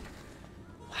on it.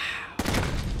 Wow.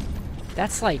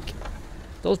 That's like,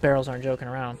 those barrels aren't joking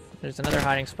around. There's another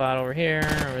hiding spot over here,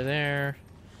 over there.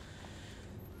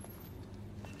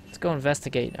 Let's go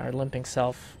investigate our limping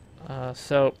self.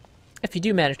 So, if you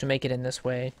do manage to make it in this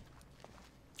way,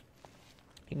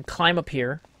 you can climb up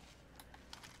here.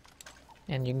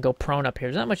 And you can go prone up here.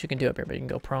 There's not much you can do up here, but you can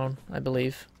go prone, I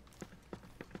believe.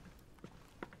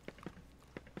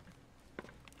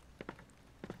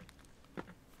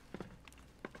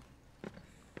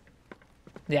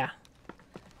 Yeah.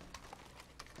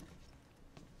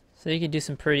 So you can do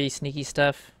some pretty sneaky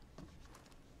stuff.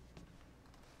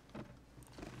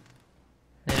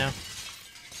 You know?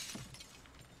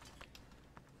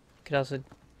 Could also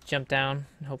jump down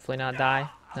and hopefully not die.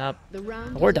 Nope. The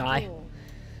round Or is a die. draw.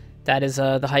 That is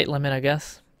the height limit, I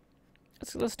guess.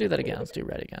 Let's do that again. Let's do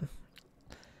red again.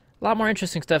 A lot more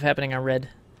interesting stuff happening on red.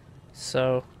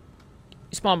 So,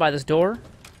 you spawn by this door.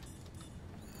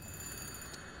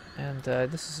 And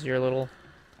this is your little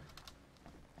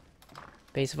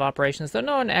base of operations. Though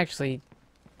no one actually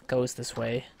goes this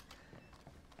way.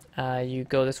 You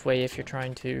go this way if you're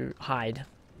trying to hide.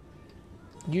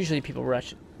 Usually people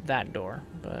rush that door,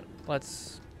 but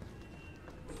let's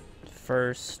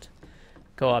first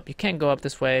go up. You can go up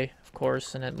this way, of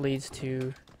course, and it leads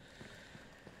to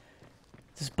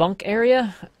this bunk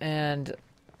area, and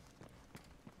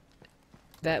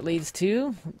that leads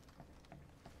to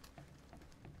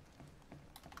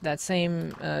that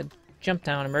same jump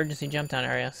down, emergency jump down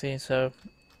area. See, so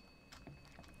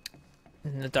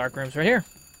and the dark room's right here.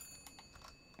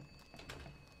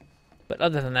 But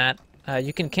other than that,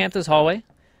 you can camp this hallway.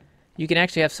 You can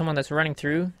actually have someone that's running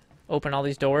through, open all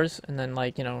these doors, and then,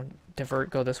 like, you know, divert,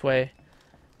 go this way,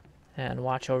 and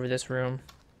watch over this room,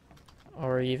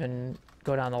 or even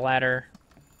go down the ladder.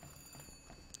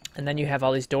 And then you have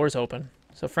all these doors open.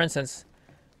 So, for instance,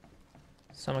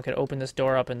 someone could open this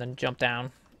door up and then jump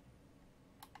down.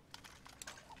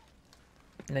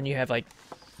 And then you have, like,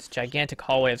 this gigantic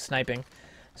hallway of sniping.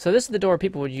 So this is the door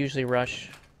people would usually rush.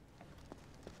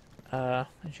 As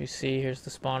you see, here's the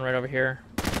spawn right over here.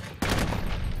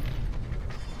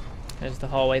 There's the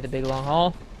hallway, the big long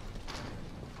hall.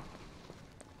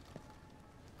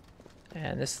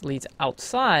 And this leads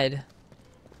outside,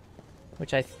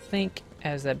 which I think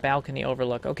has that balcony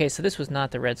overlook. Okay, so this was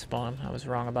not the red spawn. I was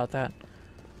wrong about that.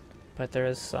 But there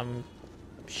is some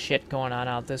shit going on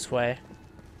out this way.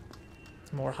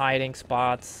 More hiding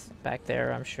spots back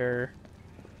there, I'm sure.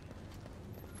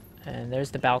 And there's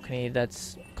the balcony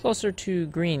that's closer to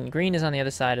green. Green is on the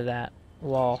other side of that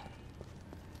wall.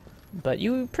 But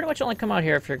you pretty much only come out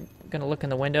here if you're going to look in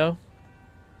the window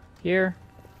here.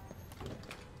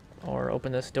 Or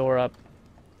open this door up.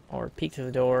 Or peek through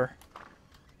the door.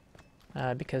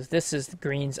 Because this is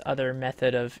green's other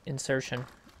method of insertion.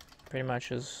 Pretty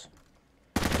much is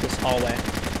this hallway.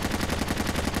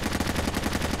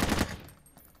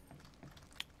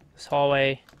 This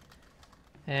hallway.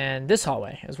 And this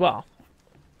hallway as well.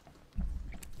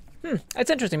 That's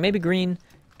interesting. Maybe green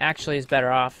actually is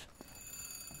better off.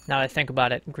 Now that I think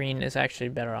about it, green is actually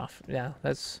better off. Yeah,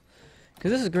 that's...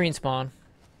 because this is green spawn.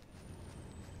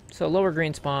 So lower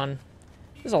green spawn.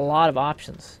 There's a lot of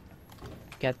options.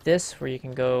 You got this where you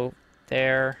can go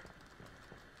there.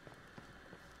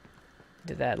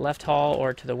 To that left hall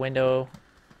or to the window.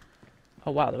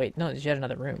 Oh wow, wait, no, there's yet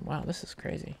another room. Wow, this is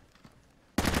crazy.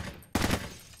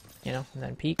 You know, and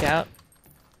then peek out.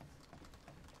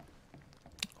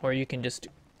 Or you can just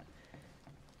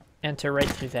enter right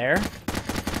through there.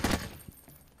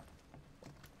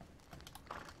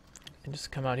 And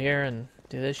just come out here and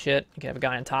do this shit. You can have a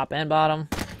guy on top and bottom.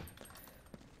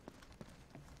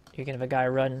 You can have a guy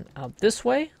run out this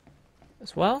way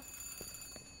as well.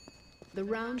 The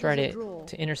round Try is a draw.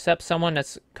 to intercept someone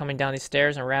that's coming down these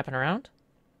stairs and wrapping around.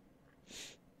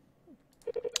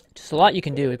 Just a lot you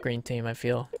can do with green team, I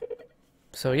feel.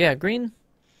 So yeah, green,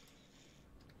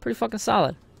 pretty fucking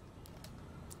solid.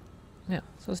 Yeah,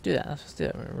 so let's do that. Let's do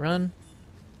that. We're gonna run.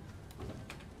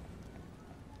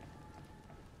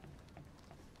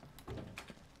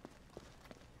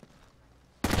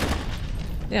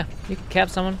 Yeah, you can cap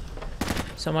someone.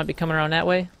 Someone might be coming around that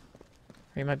way.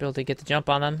 Or you might be able to get the jump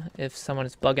on them. If someone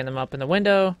is bugging them up in the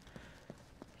window,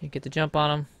 you get the jump on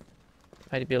them. You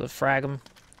might be able to frag them.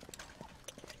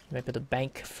 You might be able to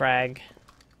bank frag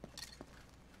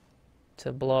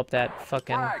to blow up that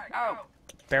fucking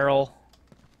barrel.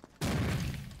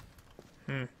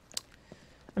 I'm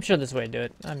sure there's a way to do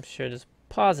it. I'm sure there's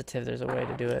positive there's a way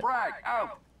to do it.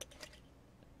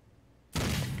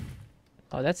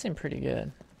 Oh, that seemed pretty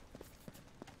good.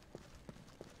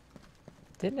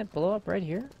 Didn't it blow up right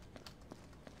here?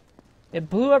 It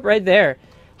blew up right there.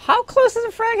 How close does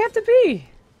a frag have to be?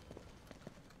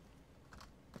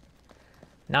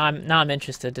 Now I'm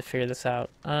interested to figure this out.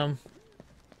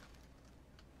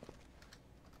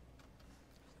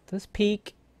 This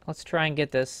peak. Let's try and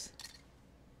get this.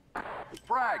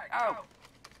 Frag out.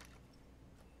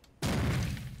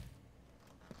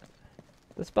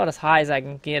 That's about as high as I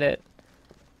can get it.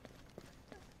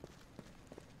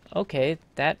 Okay,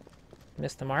 that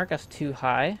missed the mark. That's too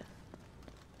high.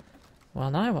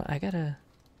 Well, now I gotta...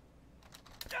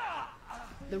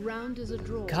 The round is a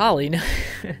draw. Golly, now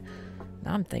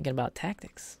I'm thinking about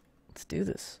tactics. Let's do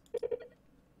this.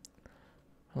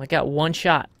 Only got one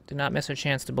shot. Do not miss a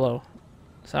chance to blow.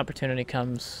 This opportunity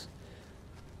comes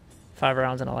 5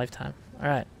 rounds in a lifetime.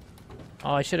 Alright.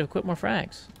 Oh, I should have equipped more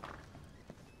frags.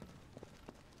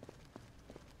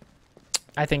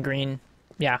 I think green...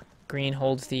 Yeah, green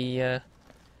holds the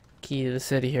key to the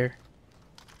city here.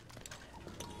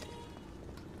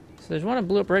 So there's one that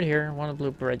blew up right here, one that blew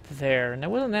up right there. And there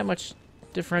wasn't that much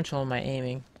differential in my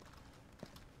aiming.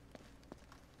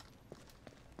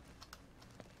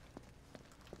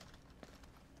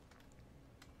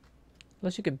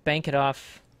 Unless you could bank it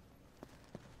off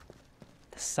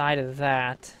the side of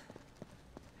that.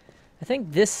 I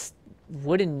think this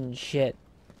wooden shit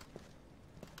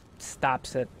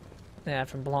stops it, yeah,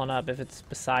 from blowing up if it's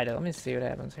beside it. Let me see what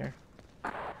happens here.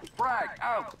 Frag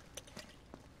out.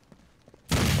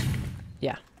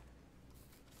 Yeah.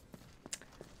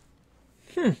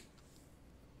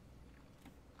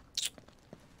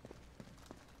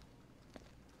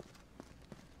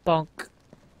 Bonk.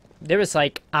 There was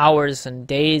like hours and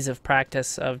days of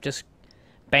practice of just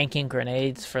banking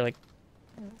grenades for like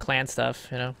clan stuff,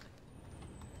 you know.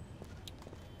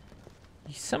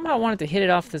 You somehow wanted to hit it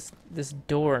off this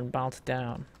door and bounce it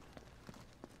down.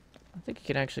 I think you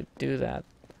can actually do that.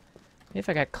 Maybe if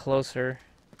I got closer.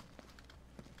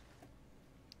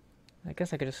 I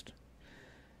guess I could just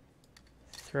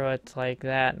throw it like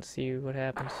that and see what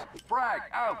happens. Frag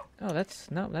out. Oh, that's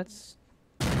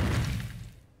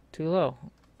too low.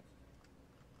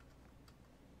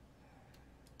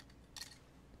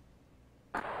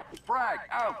 Frag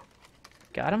out.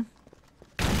 Got him.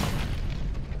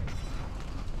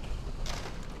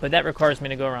 But that requires me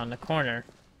to go around the corner.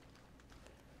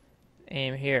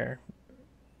 Aim here,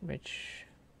 which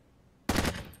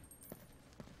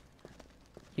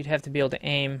you'd have to be able to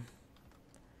aim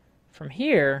from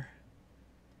here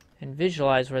and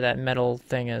visualize where that metal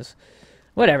thing is.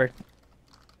 Whatever.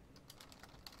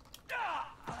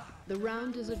 The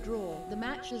round is a draw. The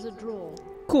match is a draw.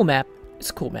 Cool map. It's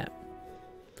a cool map.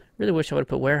 Really wish I would have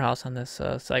put warehouse on this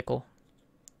cycle.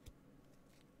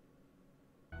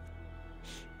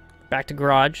 Back to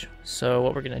garage. So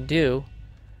what we're gonna do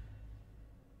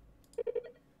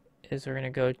is we're gonna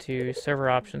go to server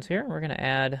options here. We're gonna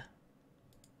add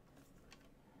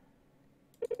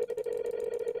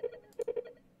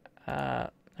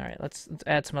all right, let's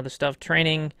add some other stuff.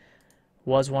 Training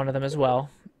was one of them as well.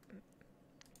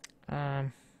 I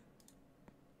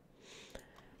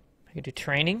could do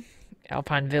training.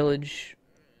 Alpine Village.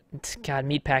 God,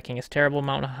 meatpacking is terrible.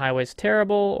 Mountain Highway is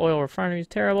terrible. Oil Refinery is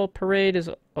terrible. Parade is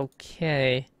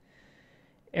okay.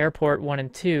 Airport 1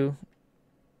 and 2.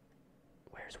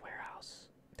 Where's Warehouse?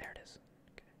 There it is.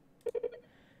 Okay.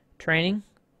 Training.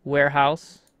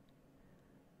 Warehouse.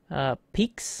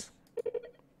 Peaks.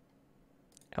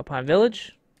 Alpine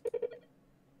Village.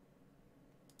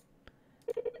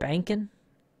 Banking.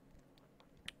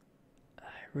 I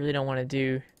really don't want to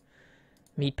do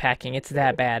meatpacking. It's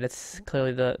that bad. It's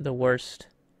clearly the worst.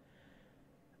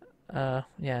 Yeah,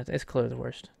 it's clearly the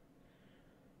worst.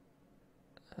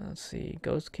 Let's see.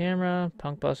 Ghost camera,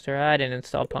 Punkbuster. I didn't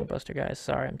install Punkbuster, guys.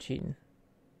 Sorry, I'm cheating.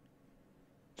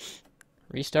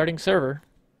 Restarting server.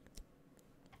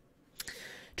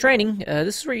 Training.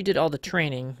 This is where you did all the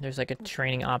training. There's like a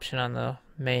training option on the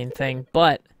main thing,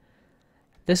 but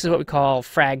this is what we call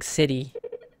Frag City.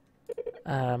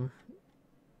 As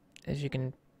you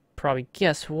can probably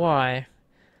guess why,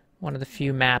 one of the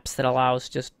few maps that allows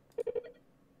just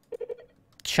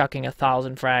chucking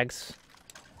 1,000 frags.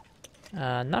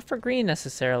 Not for green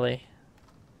necessarily,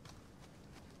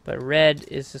 but red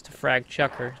is just a frag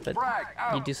chucker. But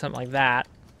you do something like that.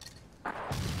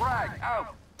 Frag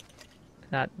out.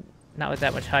 Not with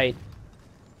that much height.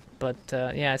 But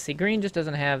yeah, see, green just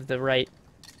doesn't have the right.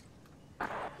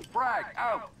 Frag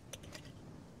out.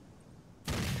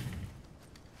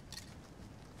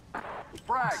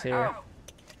 Frag See here. out.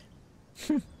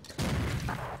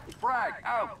 Frag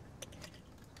out.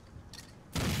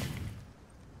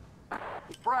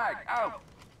 Frag out.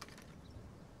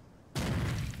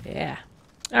 Yeah.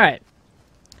 Alright.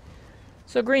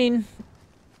 So green,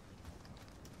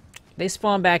 they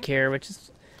spawn back here, which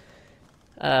is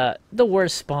the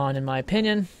worst spawn in my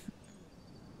opinion.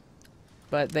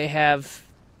 But they have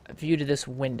a view to this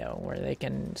window where they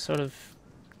can sort of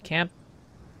camp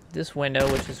this window,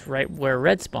 which is right where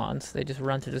red spawns. They just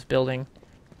run through this building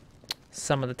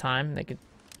some of the time. They could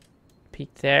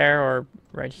peek there, or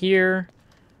right here,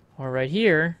 or right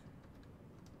here.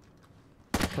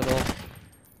 Put a little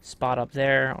spot up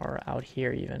there, or out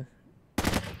here even.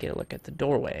 Get a look at the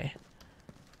doorway.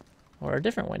 Or a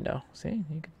different window. See?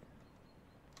 You could...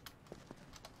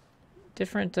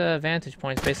 Different vantage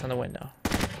points based on the window.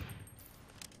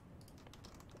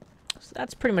 So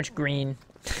that's pretty much green.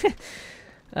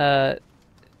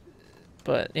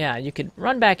 But yeah, you could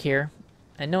run back here,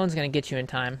 and no one's gonna get you in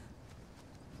time.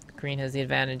 Green has the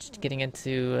advantage to getting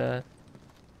into.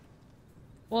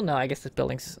 Well, no, I guess this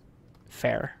building's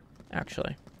fair,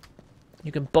 actually.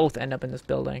 You can both end up in this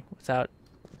building without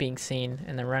being seen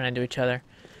and then run into each other.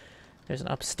 There's an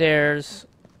upstairs.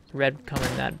 Red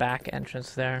coming that back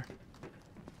entrance there.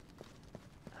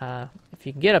 If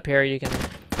you can get up here, you can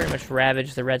pretty much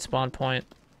ravage the red spawn point.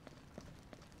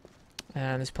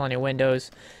 And there's plenty of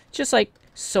windows. Just like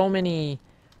so many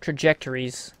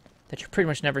trajectories that you're pretty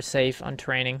much never safe on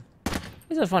training.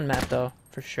 It's a fun map though,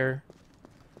 for sure.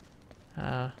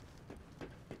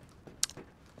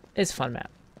 It's a fun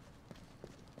map.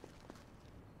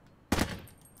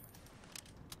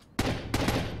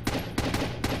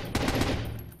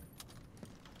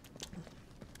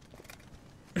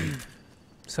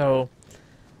 So,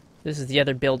 this is the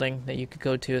other building that you could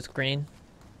go to. It's green.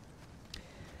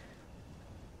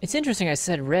 It's interesting I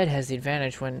said red has the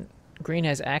advantage when green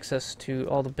has access to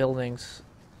all the buildings.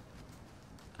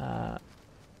 I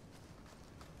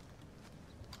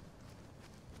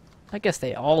guess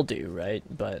they all do, right?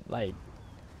 But, like...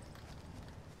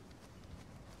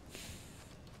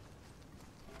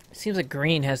 it seems like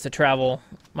green has to travel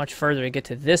much further to get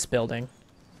to this building.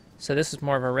 So this is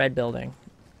more of a red building.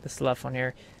 This left one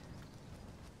here.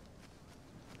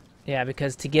 Yeah,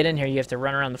 because to get in here you have to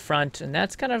run around the front, and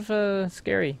that's kind of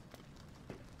scary.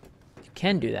 You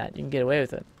can do that. You can get away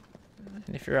with it.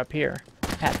 And if you're up here,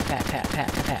 pat, pat, pat,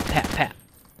 pat, pat, pat, pat.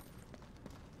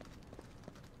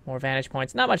 More vantage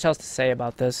points. Not much else to say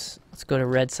about this. Let's go to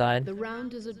red side. The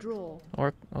round is a draw.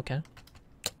 Or, okay.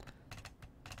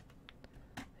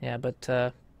 Yeah,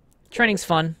 but training's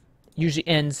fun. Usually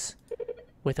ends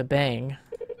with a bang.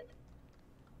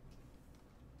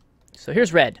 So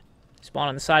here's red. Spawn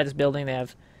on the side of this building. They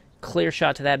have clear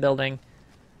shot to that building.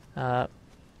 They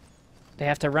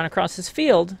have to run across this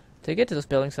field to get to this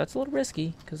building, so that's a little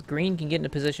risky because green can get into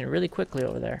position really quickly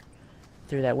over there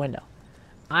through that window.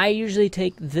 I usually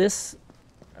take this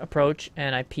approach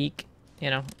and I peek, you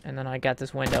know, and then I got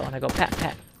this window and I go pat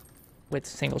pat with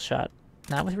single shot.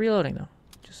 Not with reloading though,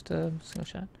 just a single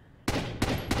shot.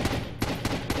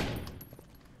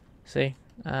 See?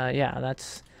 Yeah,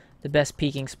 that's the best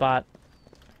peeking spot.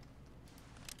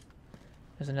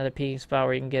 There's another peeking spot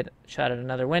where you can get shot at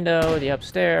another window, the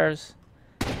upstairs,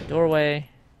 the doorway,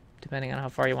 depending on how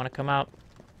far you want to come out.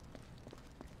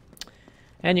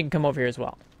 And you can come over here as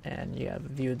well. And you have a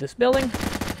view of this building.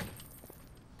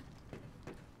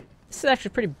 This is actually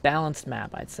a pretty balanced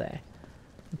map, I'd say.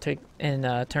 In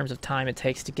terms of time it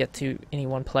takes to get to any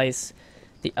one place,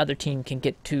 the other team can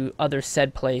get to other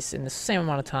said place in the same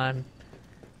amount of time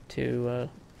to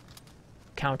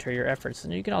counter your efforts.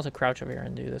 And you can also crouch over here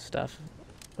and do this stuff,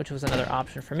 which was another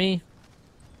option for me.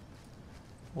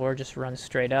 Or just run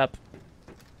straight up.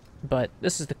 But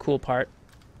this is the cool part.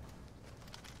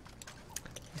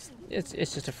 It's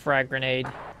just a frag grenade.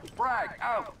 Frag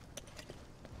out.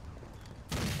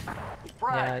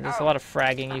 Yeah, there's a lot of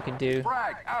fragging you can do.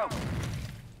 Frag out.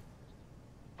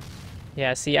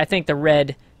 Yeah, see, I think the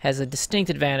red has a distinct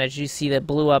advantage. You see that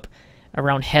blew up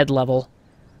around head level.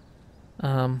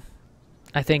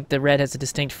 I think the red has a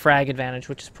distinct frag advantage,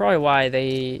 which is probably why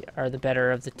they are the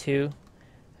better of the two.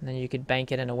 And then you could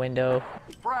bank it in a window.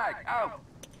 Frag out.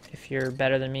 If you're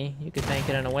better than me, you could bank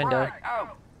it in a window. Frag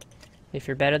out. If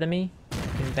you're better than me,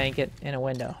 you can bank it in a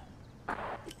window.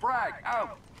 Frag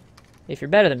out. If you're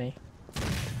better than me,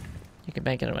 you can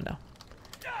bank it in a window.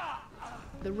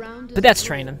 The round is But that's a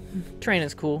draw. training.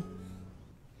 Training's cool.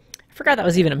 I forgot that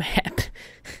was even a map.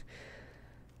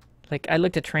 Like, I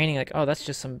looked at training like, oh, that's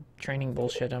just some training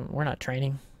bullshit. We're not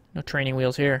training. No training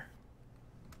wheels here.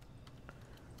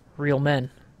 Real men.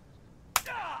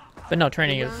 But no,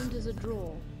 training The is round is a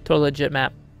draw. totally legit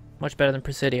map. Much better than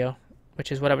Presidio,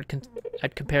 which is what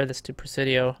I'd compare this to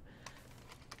Presidio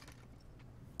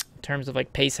in terms of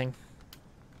like pacing,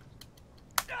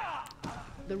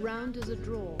 The round is a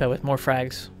draw. but with more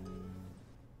frags.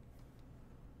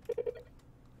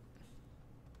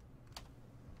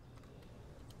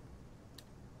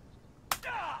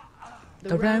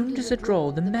 The round is a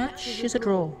draw. The match is a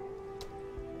draw.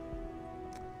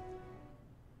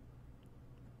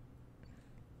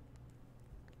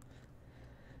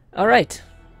 All right,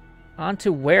 on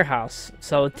to warehouse.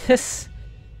 So this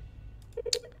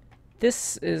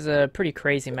is a pretty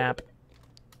crazy map.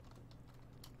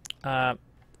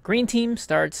 Green team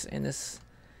starts in this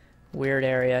weird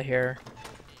area here.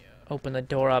 Open the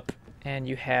door up, and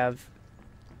you have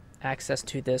access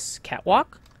to this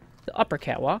catwalk, the upper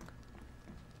catwalk,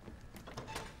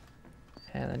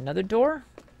 and another door.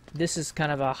 This is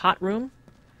kind of a hot room,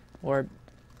 or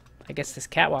I guess this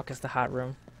catwalk is the hot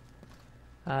room.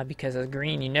 Because as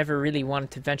green, you never really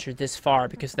wanted to venture this far,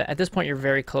 because at this point you're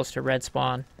very close to red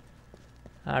spawn.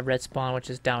 Red spawn, which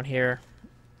is down here.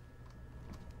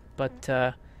 But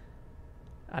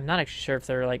I'm not actually sure if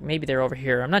they're like, maybe they're over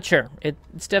here. I'm not sure.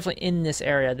 It's definitely in this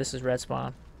area. This is red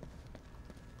spawn.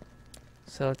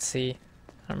 So let's see.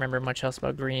 I don't remember much else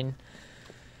about green.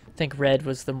 I think red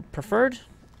was the preferred.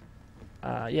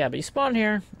 Yeah, but you spawn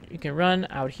here. You can run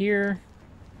out here.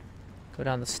 Go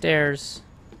down the stairs.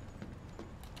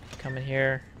 Come in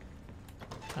here.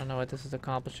 I don't know what this is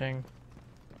accomplishing.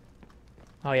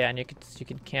 Oh yeah, and you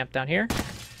could camp down here,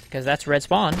 because that's red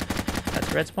spawn.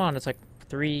 That's red spawn. It's like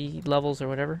 3 levels or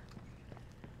whatever.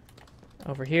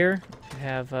 Over here, you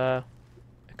have a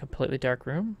completely dark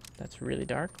room. That's really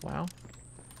dark. Wow.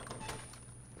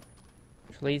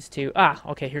 Which leads to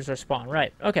okay. Here's our spawn.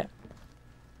 Right. Okay.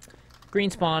 Green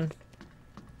spawn.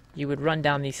 You would run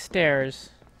down these stairs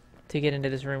to get into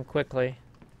this room quickly.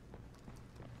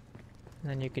 And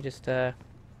then you could just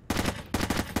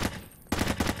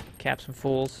cap some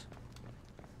fools.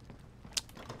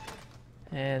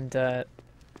 And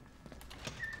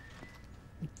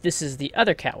this is the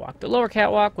other catwalk. The lower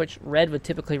catwalk, which red would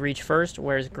typically reach first,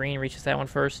 whereas green reaches that one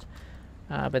first.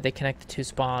 But they connect the 2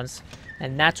 spawns.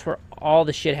 And that's where all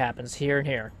the shit happens, here and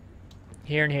here.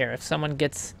 Here and here. If someone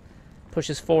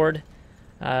pushes forward,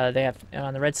 they have,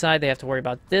 on the red side, they have to worry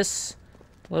about this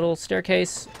little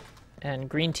staircase. And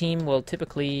green team will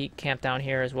typically camp down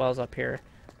here as well as up here.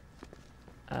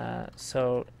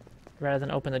 So rather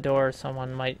than open the door,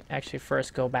 someone might actually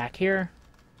first go back here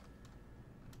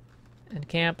and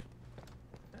camp.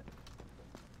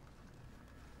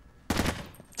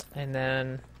 And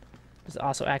then there's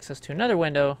also access to another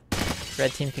window.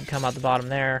 Red team can come out the bottom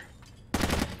there.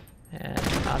 And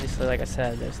obviously, like I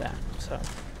said, there's that. So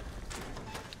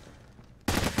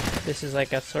this is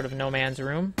like a sort of no man's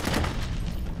room.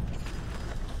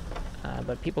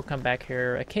 But people come back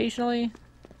here occasionally.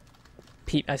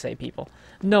 I say people.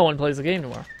 No one plays the game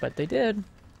anymore, but they did.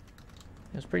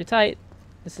 It was pretty tight.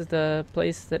 This is the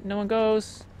place that no one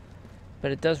goes,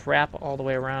 but it does wrap all the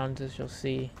way around, as you'll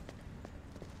see.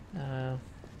 So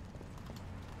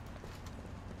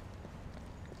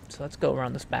let's go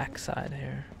around this back side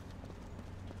here.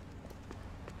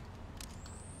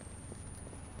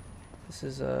 This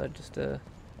is just a...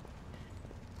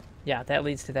 Yeah, that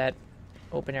leads to that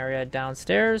open area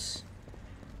downstairs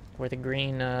where the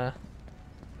green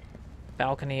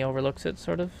balcony overlooks it,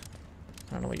 sort of.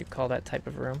 I don't know what you call that type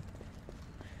of room.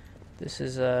 This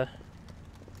is a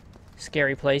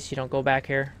scary place. You don't go back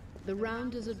here. The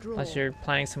round is a draw. Unless you're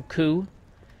planning some coup.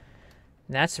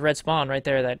 And that's the red spawn right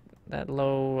there, that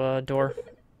low door.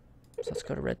 So let's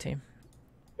go to red team.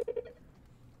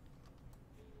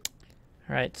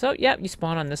 Alright, so yeah, you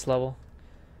spawn on this level,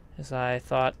 as I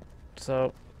thought.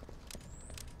 So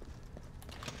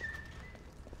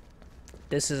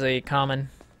this is a common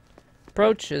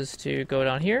approach, is to go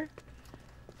down here.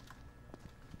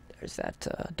 There's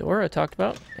that door I talked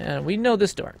about. And we know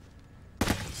this door.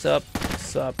 Sup,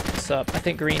 sup, sup. I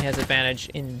think green has advantage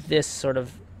in this sort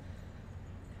of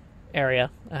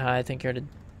area. I think you're at a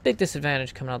big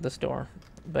disadvantage coming out this door.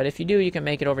 But if you do, you can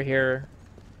make it over here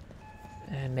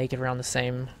and make it around the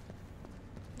same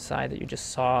side that you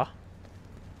just saw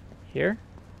here.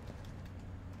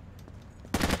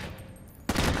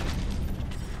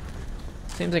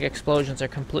 Seems like explosions are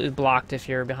completely blocked if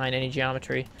you're behind any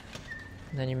geometry.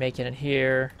 And then you make it in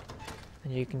here,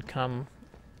 and you can come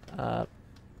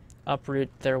uproot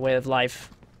their way of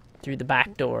life through the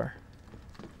back door.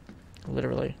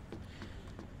 Literally.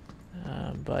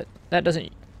 But that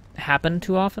doesn't happen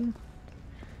too often.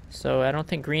 So I don't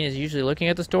think green is usually looking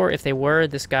at this door. If they were,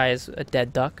 this guy is a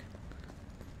dead duck.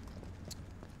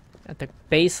 At the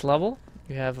base level,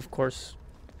 you have, of course,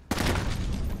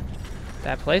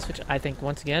 that place, which I think,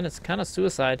 once again, it's kind of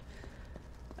suicide.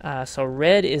 So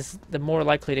red is the more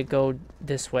likely to go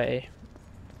this way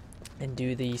and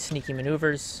do the sneaky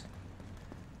maneuvers.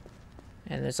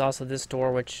 And there's also this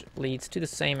door, which leads to the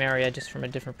same area, just from a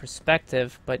different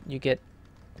perspective, but you get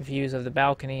views of the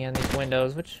balcony and these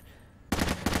windows, which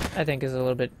I think is a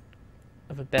little bit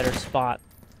of a better spot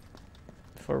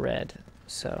for red.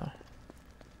 So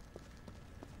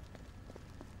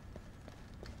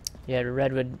yeah,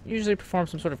 red would usually perform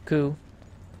some sort of coup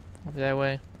over that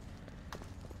way.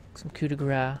 Some coup de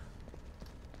grace.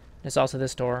 There's also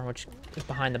this door, which is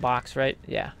behind the box, right?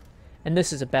 Yeah. And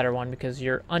this is a better one because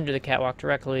you're under the catwalk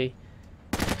directly.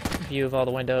 View of all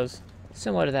the windows.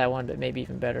 Similar to that one, but maybe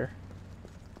even better.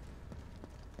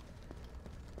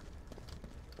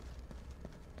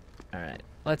 Alright,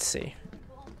 let's see.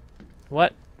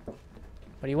 What?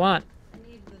 What do you want? I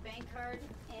need the bank card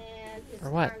and it's Or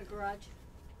what? car in the garage.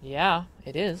 Yeah,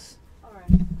 it is. All right,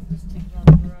 I'll just take it out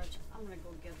of the garage. I'm gonna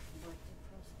go get the birthday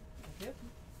present.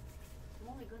 I'm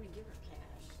only gonna give her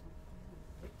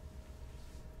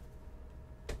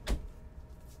cash.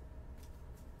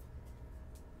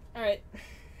 All right.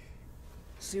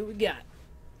 See what we got.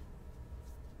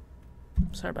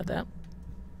 Sorry about that.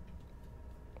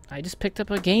 I just picked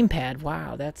up a gamepad.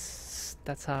 Wow, that's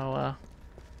how.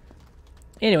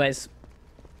 Anyways,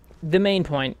 the main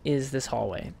point is this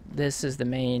hallway. This is the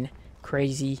main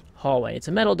crazy hallway. It's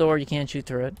a metal door. You can't shoot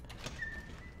through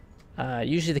it.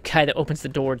 Usually, the guy that opens the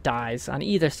door dies on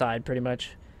either side, pretty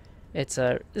much. This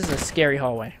is a scary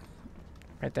hallway,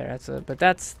 right there. But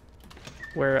that's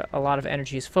where a lot of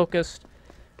energy is focused,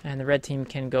 and the red team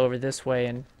can go over this way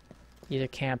and either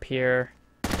camp here,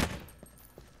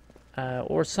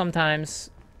 or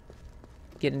sometimes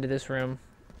get into this room.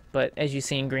 But as you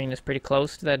see in green, it's pretty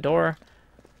close to that door.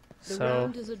 The So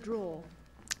round is a draw.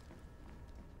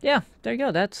 yeah, there you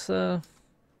go. That's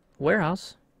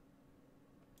warehouse.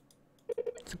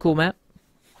 It's a cool map.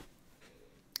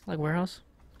 I like warehouse.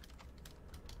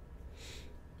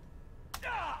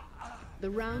 The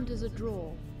round is a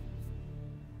draw.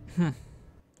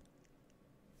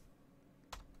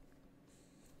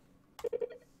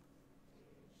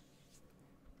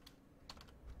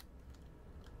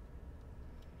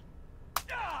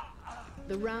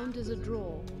 The round is a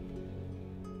draw.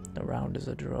 The round is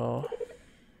a draw.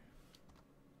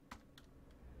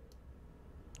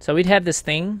 So we'd have this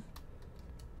thing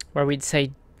where we'd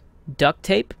say duct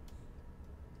tape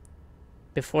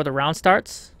before the round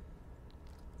starts.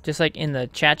 Just like in the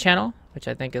chat channel, which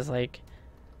I think is like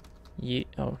you.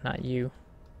 Oh, not you.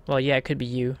 Well, yeah, it could be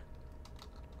you.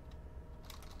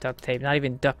 Duct tape. Not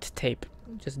even duct tape.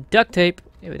 Just duct tape.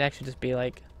 It would actually just be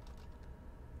like,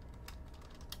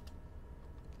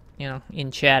 you know, in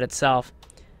chat itself.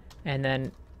 And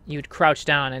then you would crouch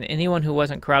down, and anyone who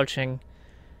wasn't crouching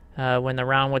when the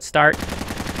round would start,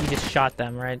 you just shot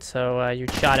them, right? So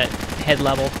you'd shot at head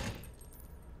level.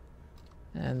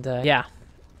 And yeah.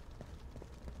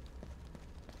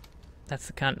 That's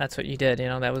what you did, you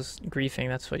know, that was griefing,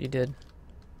 that's what you did.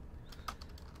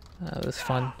 It was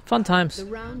fun. Fun times. The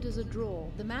round is a draw.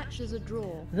 The match is a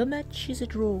draw. The match is a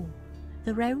draw.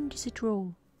 The round is a draw.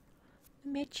 The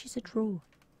match is a draw.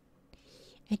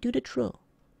 I do the draw.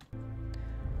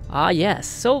 Ah, yes.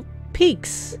 So,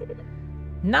 Peaks.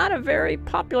 Not a very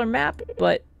popular map,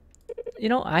 but, you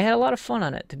know, I had a lot of fun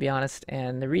on it, to be honest.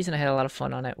 And the reason I had a lot of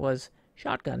fun on it was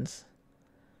shotguns.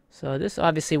 So this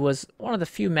obviously was one of the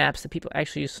few maps that people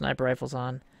actually use sniper rifles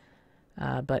on.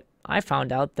 But I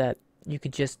found out that you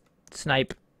could just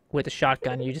snipe with a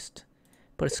shotgun. You just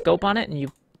put a scope on it and you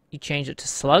change it to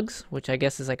slugs, which I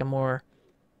guess is like a more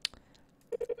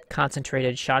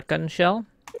concentrated shotgun shell.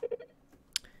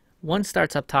 One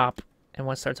starts up top and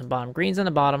one starts on bottom. Green's on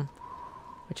the bottom,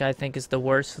 which I think is the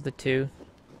worst of the two.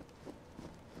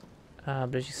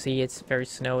 But as you see, it's very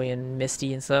snowy and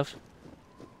misty and stuff.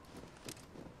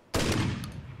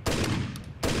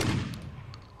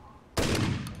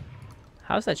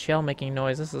 How's that shell making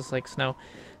noise? This is like snow.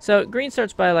 So green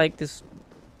starts by like this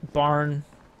barn.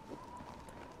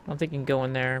 I don't think you can go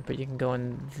in there, but you can go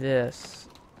in this.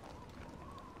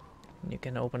 You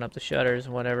can open up the shutters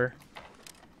and whatever.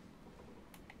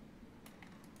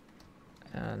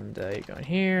 And you go in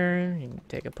here, you can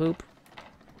take a poop.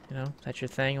 You know, that's your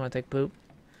thing, you want to take a poop.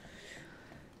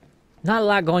 Not a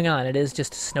lot going on, it is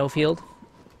just a snowfield.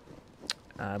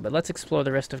 But let's explore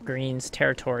the rest of green's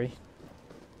territory.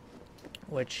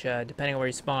 Which, depending on where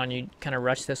you spawn, you kind of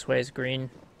rush this way as green.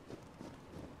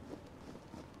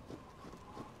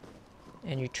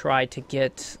 And you try to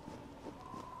get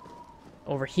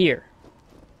over here,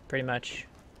 pretty much.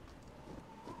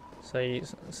 So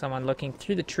someone looking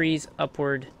through the trees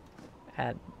upward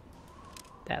at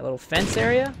that little fence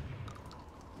area.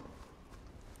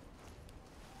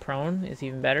 Prone is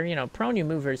even better. You know, prone you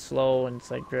move very slow and it's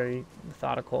like very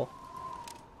methodical.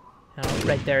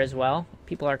 Right there as well.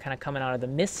 People are kind of coming out of the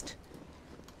mist.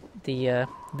 The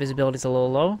visibility's a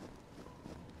little low.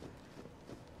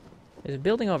 There's a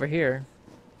building over here.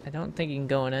 I don't think you can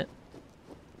go in it.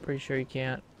 Pretty sure you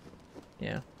can't.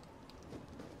 Yeah.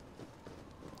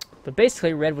 But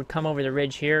basically, red would come over the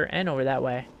ridge here and over that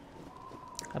way.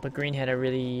 But green had a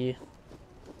really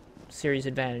serious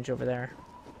advantage over there.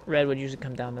 Red would usually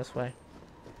come down this way.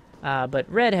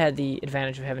 But red had the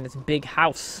advantage of having this big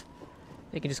house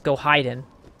they can just go hide in.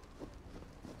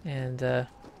 And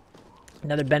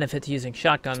another benefit to using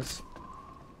shotguns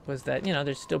was that, you know,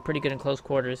 they're still pretty good in close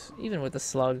quarters, even with the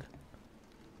slug.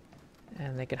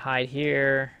 And they could hide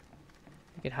here.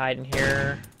 You could hide in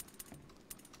here.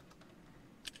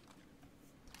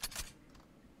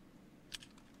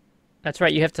 That's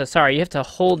right, you have to, sorry, you have to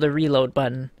hold the reload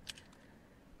button.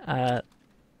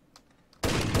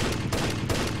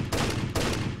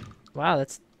 Wow,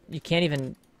 that's, you can't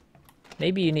even,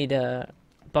 maybe you need a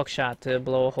buckshot to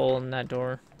blow a hole in that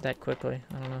door that quickly.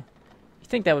 I don't know. You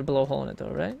think that would blow a hole in it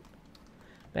though, right?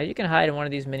 But you can hide in one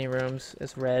of these mini rooms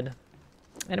as red.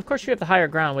 And of course you have the higher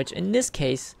ground, which in this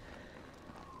case,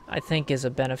 I think is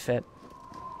a benefit.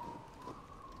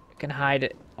 You can hide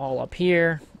it all up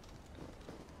here.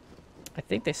 I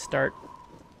think they start...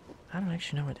 I don't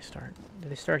actually know where they start. Do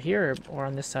they start here or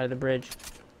on this side of the bridge?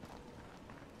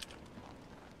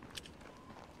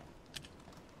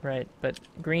 Right, but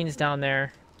green's down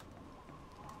there.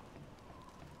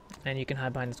 And you can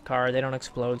hide behind this car. They don't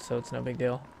explode, so it's no big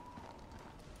deal.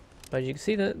 But you can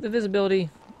see the visibility,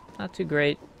 not too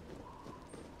great.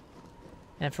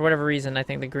 And for whatever reason, I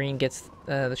think the green gets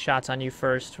the shots on you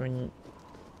first when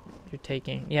you're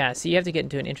taking... Yeah, so you have to get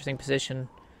into an interesting position.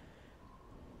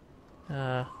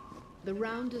 The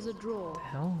round is a draw. The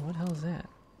hell? What the hell is that?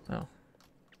 Oh.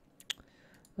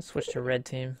 Let's switch to red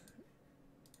team.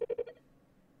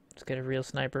 Let's get a real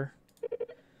sniper.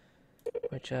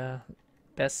 Which,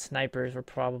 best snipers were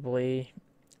probably,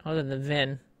 other than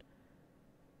Vin,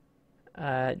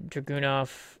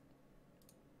 Dragunov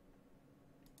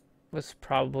was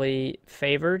probably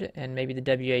favored, and maybe the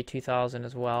WA-2000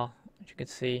 as well. As you can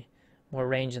see, more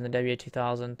range in the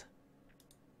WA-2000.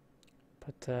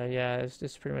 But, yeah, it's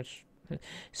just pretty much...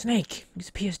 Snake! It's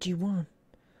a PSG-1.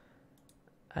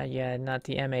 Yeah, not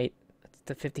the M8.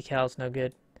 The 50 cal is no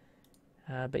good.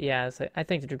 But yeah, I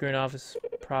think the Dragunov is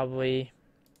probably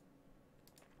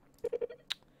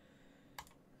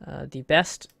the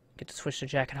best. Get to switch to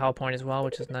jacket hollow point as well,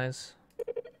 which is nice.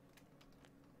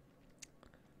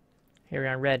 Here we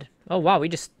are on red. Oh wow,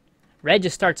 red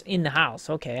just starts in the house.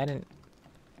 Okay, I didn't...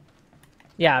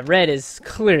 Yeah, red is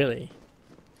clearly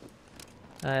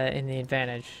in the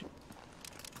advantage.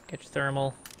 Get your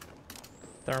thermal.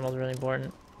 Thermal's really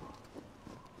important.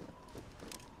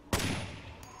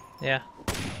 Yeah.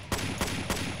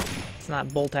 It's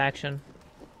not bolt action.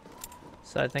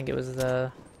 So I think it was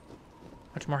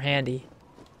much more handy.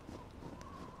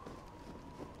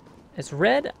 As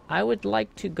red, I would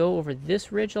like to go over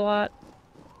this ridge a lot.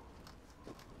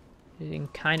 You can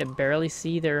kind of barely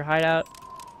see their hideout.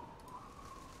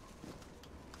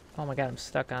 Oh my god, I'm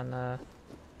stuck on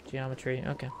geometry.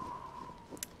 Okay.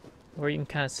 Or you can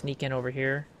kind of sneak in over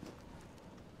here.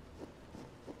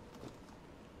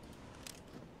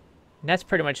 And that's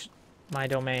pretty much my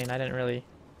domain. I didn't really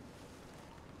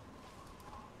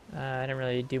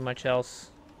do much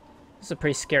else. This is a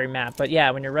pretty scary map, but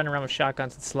yeah, when you're running around with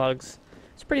shotguns and slugs,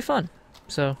 it's pretty fun.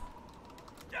 So,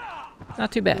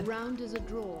 not too bad. The round is a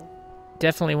draw.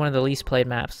 Definitely one of the least played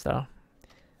maps, though.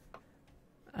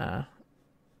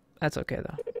 That's okay,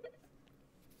 though.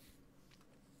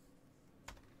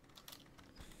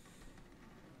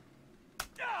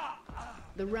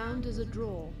 The round is a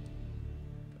draw.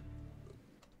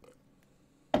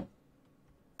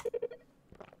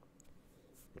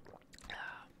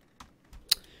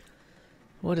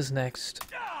 What is next?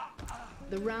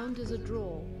 The round is a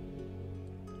draw.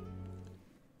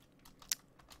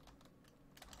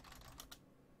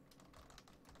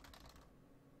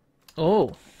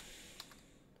 Oh.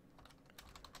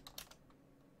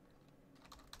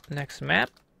 Next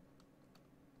map.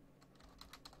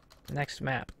 Next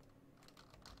map.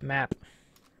 Map.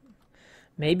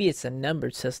 Maybe it's a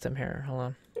numbered system here. Hold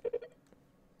on.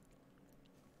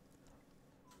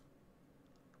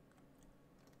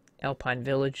 Alpine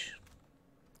Village.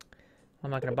 I'm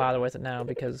not going to bother with it now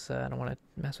because I don't want to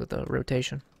mess with the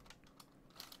rotation.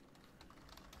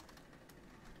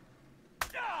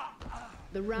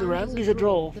 The round is a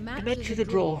draw. The match is a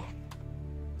draw.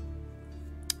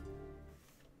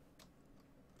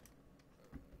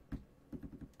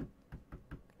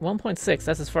 .6,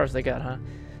 that's as far as they got, huh?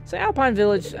 So Alpine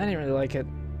Village, I didn't really like it,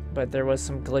 but there was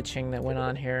some glitching that went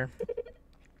on here.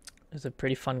 It was a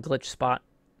pretty fun glitch spot.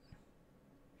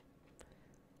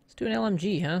 Let's do an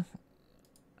LMG,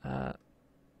 huh?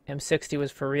 M60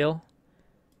 was for real.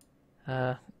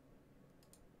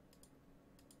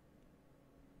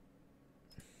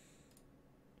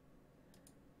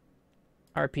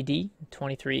 RPD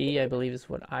 23E, I believe, is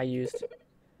what I used.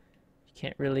 You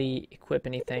can't really equip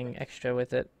anything extra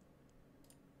with it,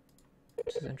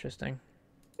 which is interesting.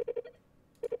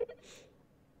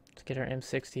 Let's get our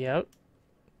M60 out.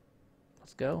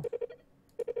 Let's go.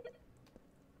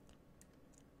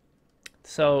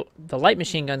 So the light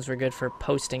machine guns were good for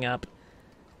posting up.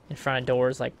 in front of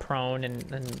doors, like prone,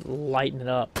 and lighten it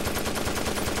up.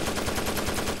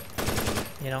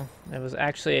 You know, it was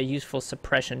actually a useful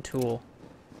suppression tool.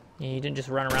 You didn't just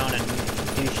run around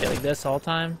and do shit like this all the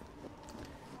time.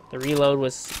 The reload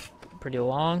was pretty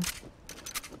long.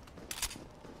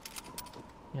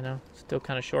 You know, still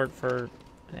kind of short for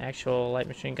an actual light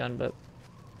machine gun, but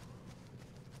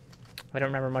I don't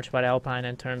remember much about Alpine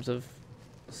in terms of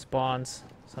spawns,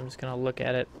 so I'm just gonna look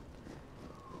at it,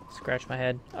 scratch my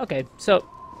head. Okay, so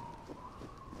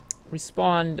we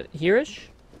spawned here-ish.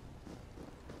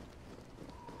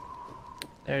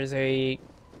 There's a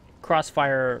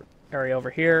crossfire area over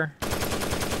here.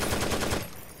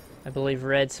 I believe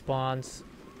red spawns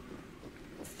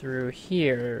through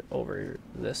here over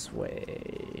this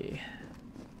way.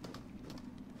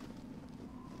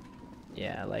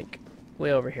 Yeah, like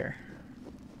way over here.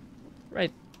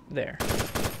 Right there.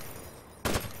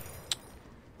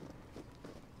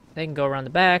 They can go around the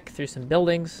back through some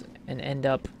buildings and end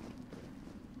up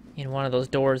in one of those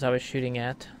doors I was shooting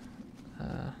at.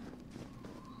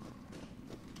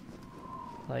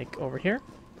 Like over here.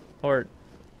 Or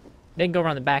they can go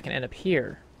around the back and end up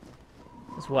here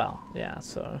as well. Yeah,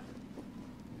 so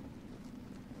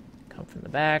come from the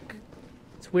back.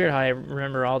 It's weird how I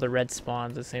remember all the red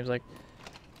spawns, it seems like.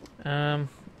 Red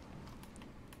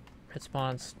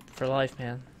spawns for life,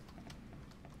 man.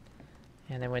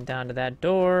 And they went down to that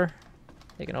door.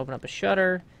 They can open up a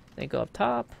shutter. They go up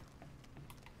top.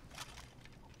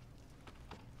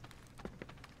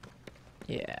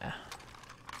 Yeah.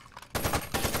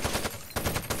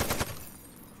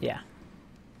 Yeah.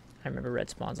 I remember red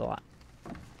spawns a lot.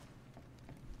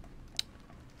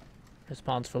 Red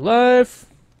spawns for life.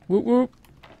 Whoop whoop.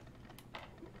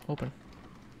 Open.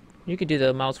 You could do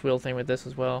the mouse wheel thing with this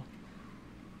as well.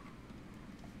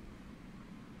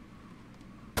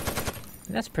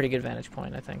 And that's a pretty good vantage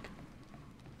point, I think.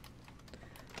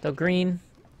 Though green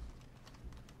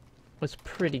was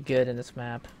pretty good in this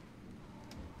map,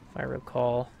 if I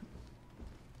recall.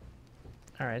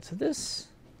 Alright, so this...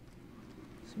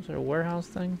 some sort of warehouse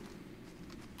thing.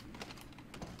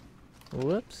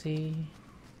 Whoopsie.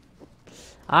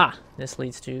 Ah, this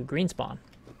leads to green spawn.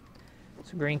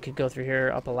 So green could go through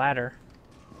here up a ladder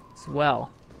as well.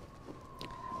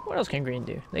 What else can green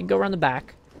do? They can go around the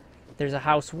back. There's a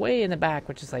house way in the back,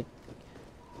 which is like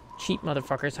cheap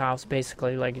motherfucker's house,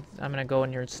 basically. Like, I'm gonna go in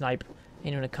here and snipe.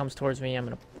 Anyone that comes towards me, I'm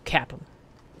gonna cap him.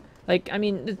 Like, I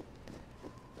mean,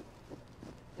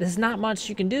 there's not much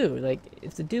you can do. Like,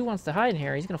 if the dude wants to hide in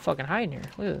here, he's gonna fucking hide in here.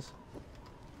 Look at this.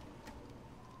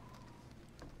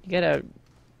 You gotta,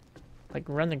 like,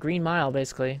 run the green mile,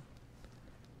 basically.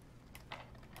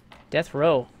 Death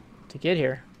row to get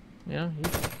here. You know?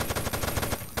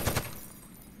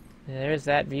 And there's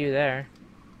that view there.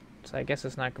 So I guess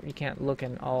it's not, you can't look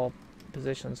in all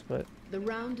positions, but... The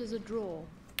round is a draw.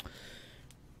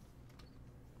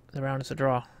 The round is a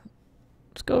draw.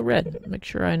 Let's go red. Make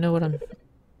sure I know what I'm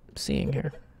seeing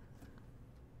here.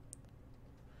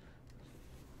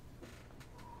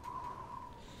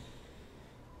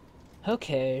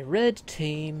 Okay, red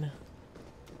team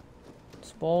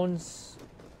spawns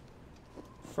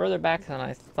further back than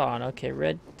I thought. Okay,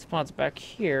 red spawns back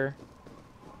here.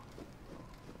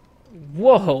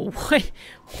 Whoa,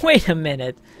 wait a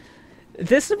minute.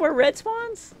 This is where red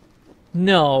spawns?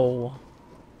 No.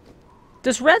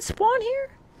 Does red spawn here?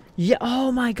 Yeah,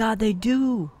 oh my god, they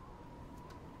do.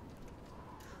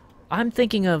 I'm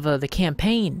thinking of the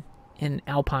campaign in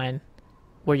Alpine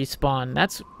where you spawn.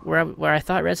 That's where I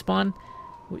thought red spawned.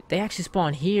 They actually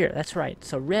spawn here. That's right.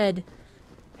 So red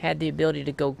had the ability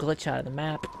to go glitch out of the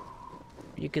map.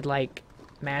 You could like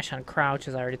mash on crouch,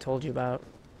 as I already told you about.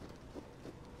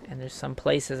 And there's some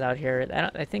places out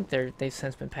here. I think they've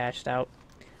since been patched out.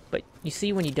 But you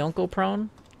see when you don't go prone,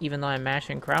 even though I'm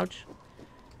mashing crouch,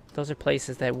 those are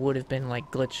places that would have been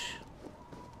like glitch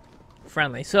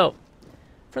friendly. So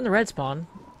from the red spawn,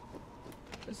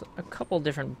 there's a couple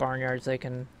different barnyards they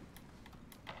can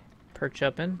perch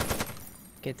up in.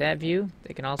 Get that view.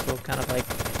 They can also kind of like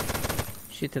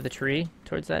shoot through the tree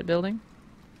towards that building.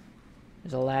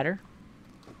 There's a ladder.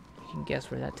 You can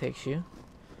guess where that takes you.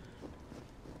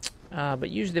 But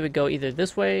usually they would go either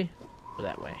this way or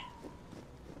that way.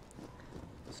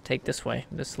 Let's take this way.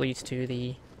 This leads to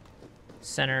the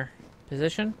center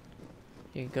position.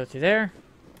 You can go through there.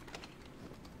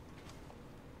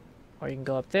 Or you can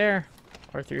go up there.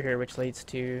 Or through here, which leads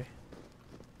to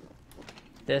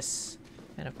this.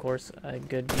 And of course, a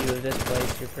good view of this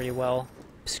place. You're pretty well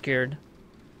obscured.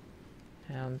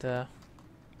 And,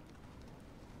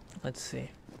 let's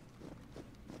see.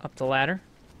 Up the ladder.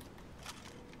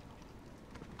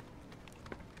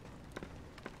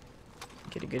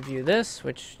 Get a good view of this,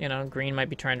 which, you know, green might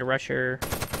be trying to rush your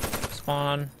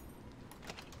spawn.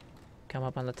 Come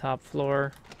up on the top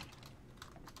floor.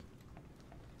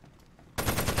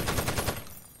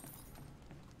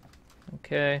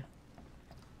 Okay.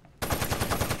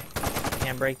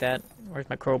 Can't break that. Where's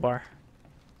my crowbar?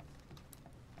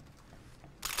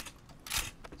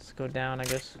 Let's go down, I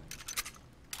guess.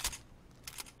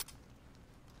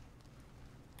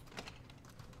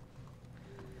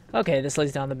 Okay, this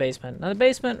leads down the basement. Now, the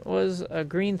basement was a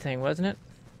green thing, wasn't it?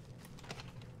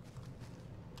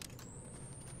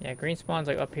 Yeah, green spawns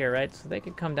like up here, right? So they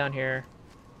could come down here.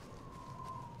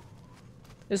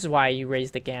 This is why you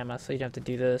raise the gamma, so you don't have to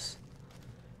do this.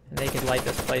 And they could light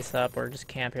this place up or just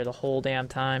camp here the whole damn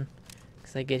time,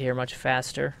 because they get here much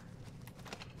faster.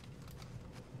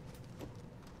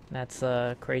 That's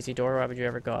a crazy door. Why would you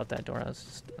ever go out that door?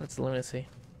 That's lunacy.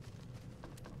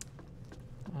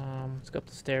 Let's go up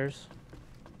the stairs.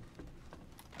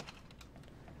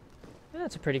 Yeah,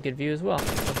 that's a pretty good view as well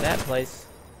of that place.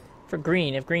 For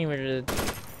green, if green were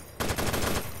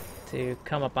to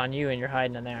come up on you and you're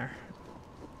hiding in there.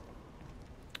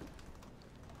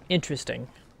 Interesting.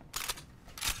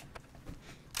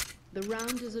 The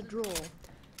round is a draw.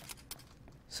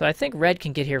 So I think red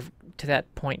can get here to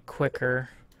that point quicker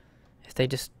if they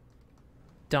just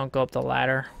don't go up the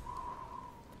ladder.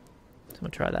 So I'm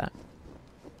gonna try that.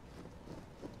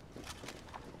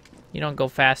 You don't go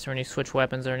faster when you switch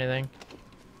weapons or anything.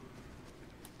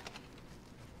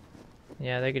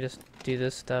 Yeah, they could just do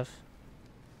this stuff.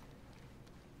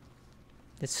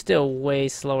 It's still way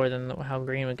slower than how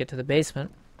green would get to the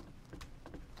basement.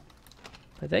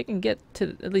 But they can get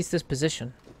to at least this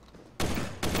position.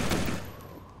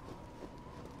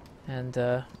 And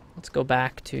let's go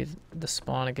back to the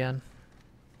spawn again.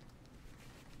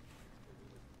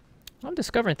 I'm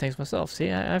discovering things myself. See,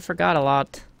 I forgot a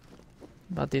lot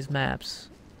about these maps.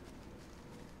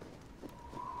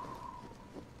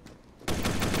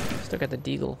 Still got the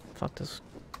deagle. Fuck this.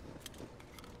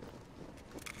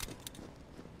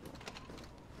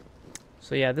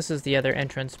 So yeah, this is the other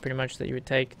entrance pretty much that you would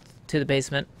take to the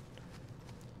basement.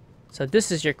 So this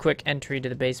is your quick entry to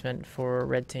the basement for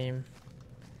red team.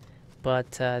 But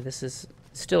this is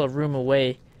still a room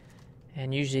away.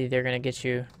 And usually they're going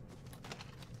to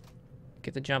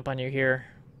get the jump on you here.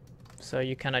 So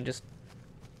you kind of just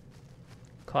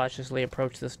cautiously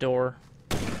approach this door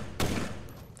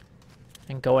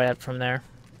and go at it from there.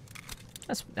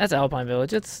 That's Alpine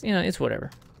Village. It's, you know, it's whatever.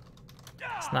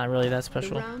 It's not really that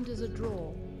special. The round is a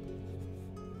draw.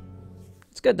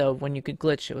 It's good though. When you could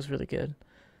glitch, it was really good.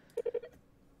 You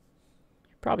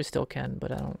probably still can,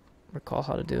 but I don't recall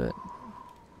how to do it.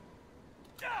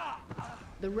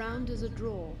 The round is a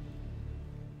draw.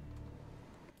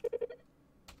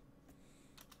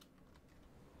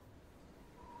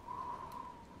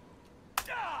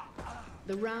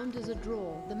 The round is a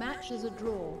draw. The match is a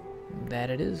draw. That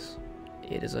it is.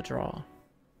 It is a draw.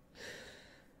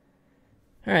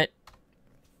 Alright.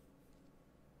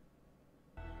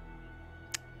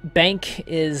 Bank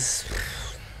is...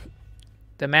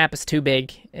 The map is too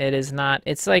big. It is not...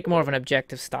 It's like more of an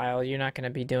objective style. You're not going to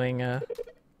be doing...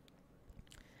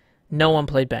 No one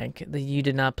played Bank. You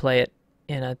did not play it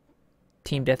in a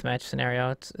team deathmatch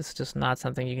scenario. It's just not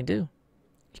something you can do.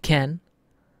 You can.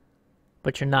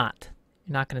 But you're not.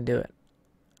 You're not going to do it.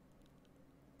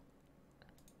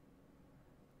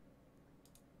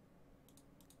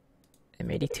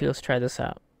 M82, let's try this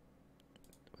out.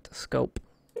 With the scope.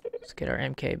 Let's get our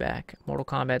MK back. Mortal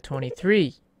Kombat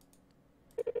 23.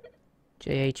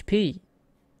 JHP.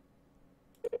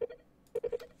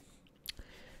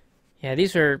 Yeah,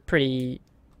 these are pretty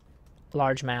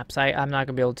large maps. I'm not going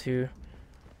to be able to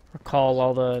recall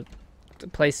all the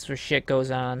places where shit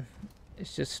goes on.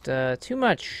 It's just too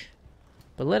much.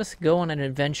 But let us go on an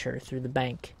adventure through the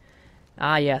bank.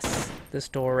 Ah, yes. This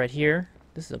door right here.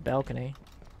 This is a balcony.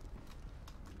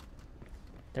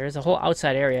 There is a whole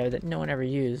outside area that no one ever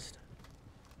used.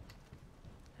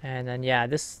 And then, yeah,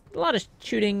 a lot of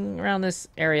shooting around this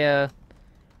area.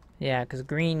 Yeah, because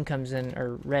green comes in,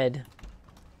 or red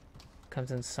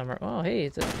comes in summer. Oh, hey,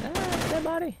 it's a dead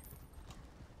body.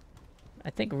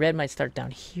 I think red might start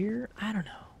down here. I don't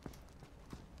know.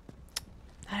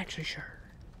 Not actually sure.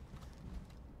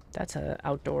 That's an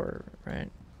outdoor, right?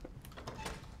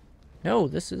 No,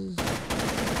 this is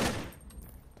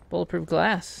bulletproof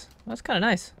glass. Well, that's kind of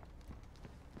nice.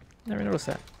 Never noticed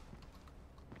that.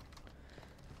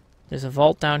 There's a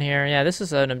vault down here. Yeah, this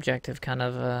is an objective kind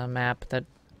of map that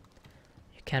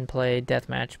you can play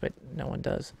deathmatch, but no one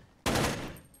does.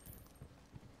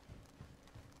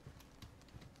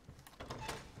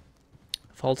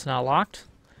 Vault's not locked.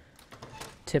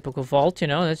 Typical vault, you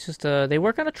know. That's just they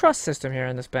work on a trust system here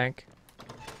in this bank.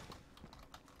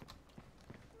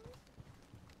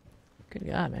 Good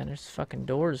God, man! There's fucking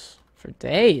doors for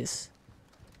days.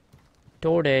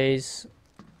 Door days.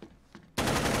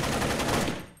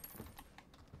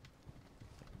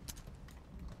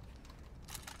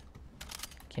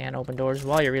 Can't open doors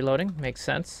while you're reloading. Makes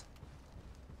sense.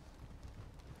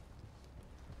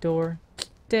 Door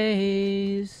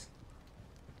days.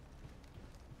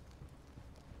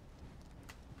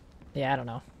 Yeah, I don't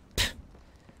know.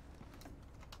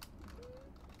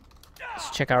 Let's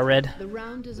check out red. The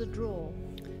round is a draw.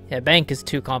 Yeah, bank is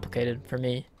too complicated for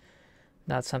me.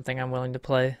 Not something I'm willing to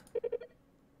play.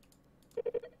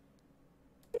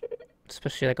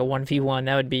 Especially like a 1v1.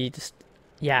 That would be just...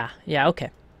 Yeah, okay.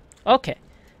 Okay.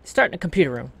 Start in a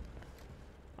computer room.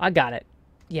 I got it.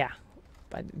 Yeah.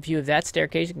 By the view of that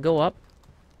staircase, you can go up.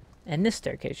 And this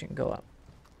staircase, you can go up.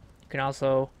 You can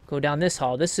also go down this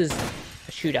hall. This is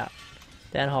a shootout.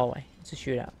 That hallway. It's a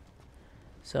shootout.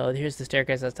 So here's the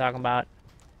staircase I was talking about.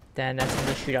 Then that's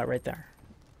another shootout right there.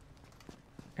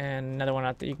 And another one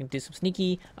out there. You can do some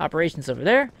sneaky operations over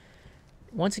there.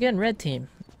 Once again, red team.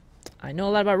 I know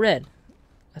a lot about red.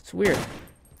 That's weird.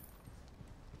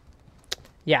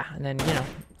 Yeah, and then, you know,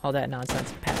 all that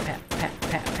nonsense. Pat, pat, pat,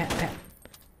 pat, pat, pat.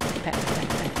 Pat, pat,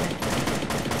 pat, pat,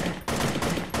 pat,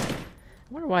 pat. I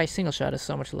wonder why single shot is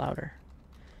so much louder.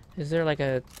 Is there like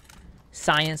a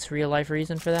science, real life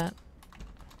reason for that?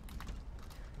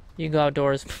 You can go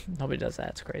outdoors. Nobody does that.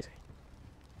 It's crazy.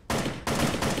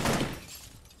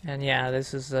 And yeah,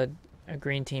 this is a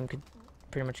green team could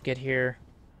pretty much get here.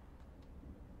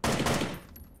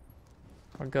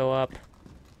 Or go up.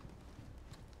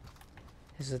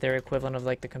 This is their equivalent of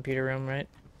like the computer room, right?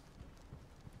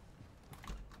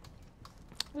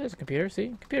 There's a computer,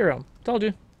 see? Computer room. Told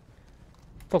you.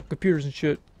 Fuck computers and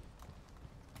shit.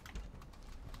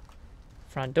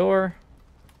 Front door.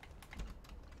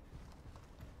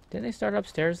 Didn't they start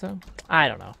upstairs though? I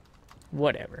don't know.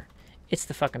 Whatever. It's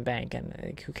the fucking bank and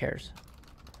like, who cares?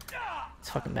 It's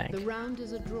fucking bank. The round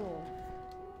is a draw.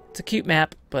 It's a cute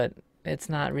map, but it's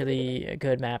not really a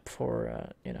good map for,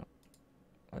 you know.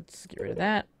 Let's get rid of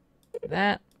that.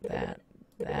 That.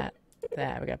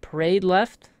 We got parade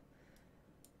left.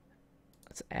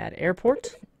 Let's add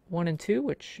airport 1 and 2,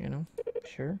 which, you know,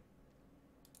 sure.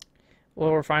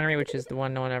 Oil refinery, which is the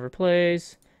one no one ever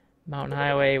plays. Mountain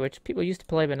highway, which people used to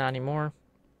play, but not anymore.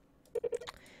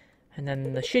 And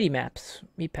then the shitty maps.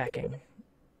 Meatpacking.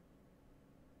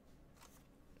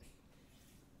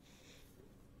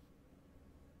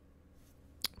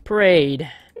 Parade.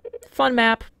 Fun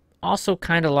map. Also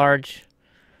kind of large.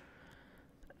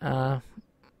 Not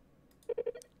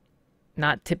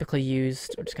typically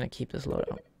used. We're just going to keep this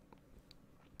loadout.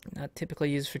 Not typically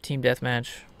used for team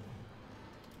deathmatch.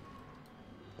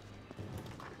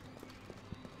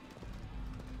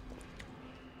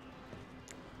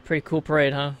 Pretty cool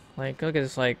parade, huh? Like, look at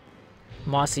this, like,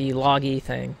 mossy, loggy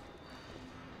thing.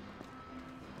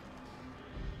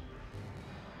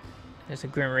 There's a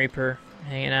Grim Reaper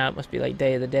hanging out. Must be like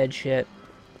Day of the Dead shit.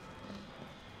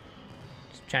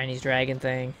 Chinese dragon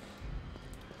thing.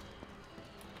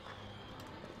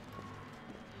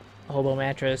 A hobo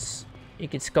mattress. You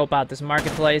can scope out this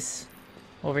marketplace.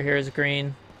 Over here is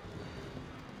green.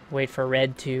 Wait for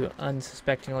red to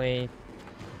unsuspectingly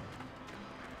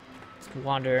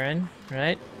wander in,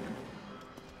 right?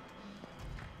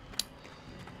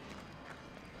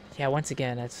 Yeah, once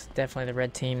again, that's definitely the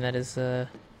red team. That is,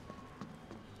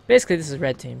 basically, this is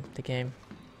red team, the game.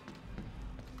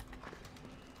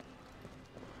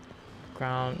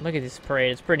 Ground. Look at this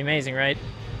parade. It's pretty amazing, right?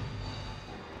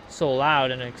 So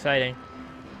loud and exciting.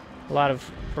 A lot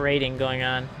of parading going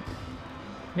on.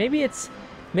 Maybe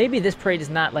this parade is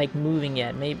not like moving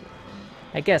yet. Maybe,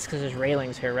 I guess, because there's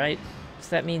railings here, right? So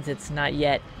that means it's not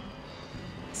yet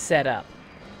set up.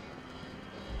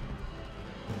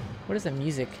 What is the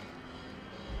music?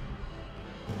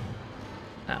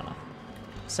 I don't know.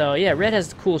 So yeah, red has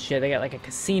the cool shit. They got like a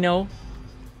casino.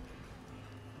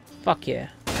 Fuck yeah.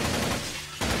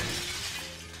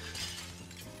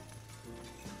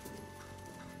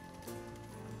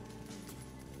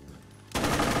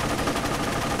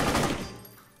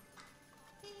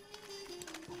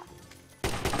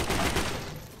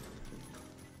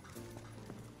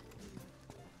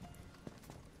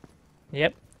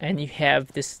 Yep, and you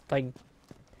have this, like,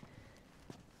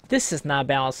 this is not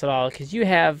balanced at all, because you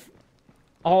have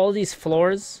all these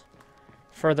floors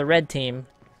for the red team.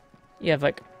 You have,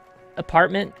 like,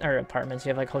 apartments, you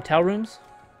have, like, hotel rooms.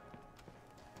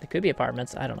 They could be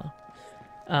apartments, I don't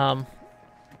know.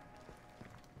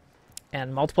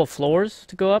 And multiple floors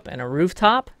to go up, and a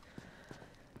rooftop.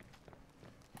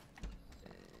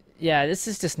 Yeah, this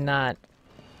is just not...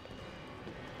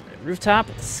 Rooftop,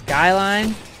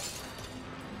 skyline.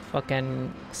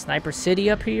 Fucking Sniper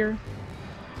City up here.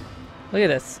 Look at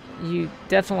this. You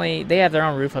definitely... They have their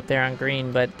own roof up there on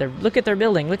green, but they're... Look at their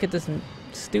building. Look at this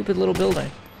stupid little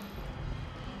building.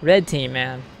 Red team,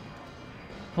 man.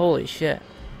 Holy shit.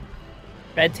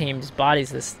 Red team just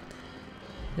bodies this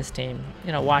team.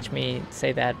 You know, watch me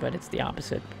say that, but it's the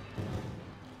opposite.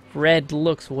 Red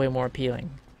looks way more appealing.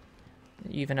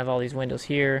 You even have all these windows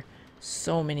here.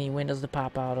 So many windows to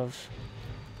pop out of.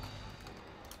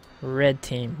 Red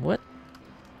team. What?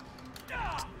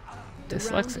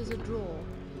 Dyslexic. Is a draw.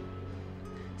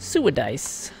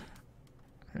 Suidice.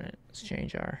 Alright, let's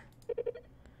change our...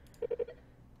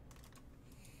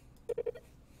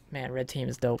 Man, red team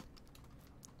is dope.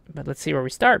 But let's see where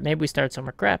we start. Maybe we start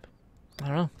somewhere crap. I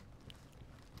don't know.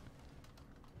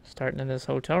 Starting in this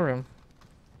hotel room.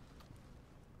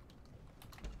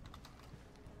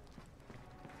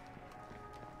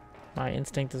 My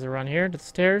instinct is to run here to the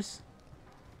stairs.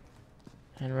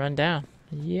 And run down.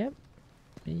 Yep.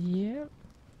 Yep.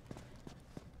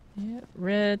 Yep.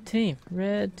 Red team.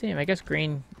 Red team. I guess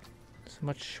green is a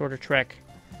much shorter trek.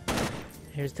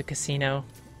 Here's the casino.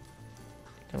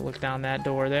 Gonna look down that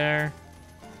door there.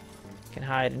 Can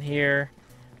hide in here.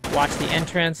 Watch the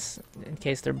entrance in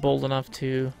case they're bold enough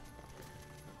to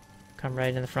come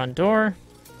right in the front door.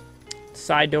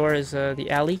 Side door is the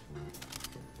alley.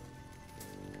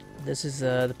 This is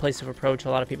the place of approach a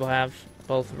lot of people have,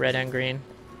 both red and green.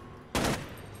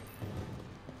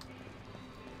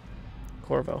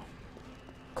 Corvo.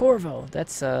 Corvo,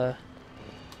 that's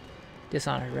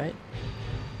Dishonored, right?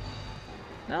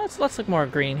 No, let's look more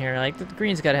green here. Like, the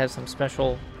green's got to have some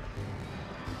special...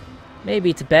 Maybe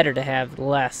it's better to have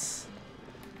less.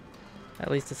 At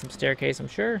least it's some staircase, I'm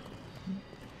sure.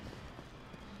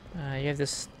 You have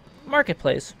this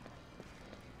marketplace.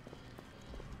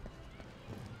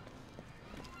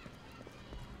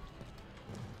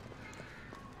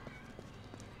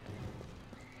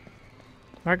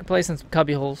 Marketplace and some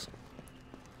cubby holes.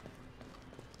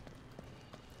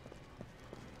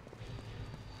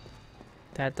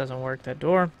 That doesn't work, that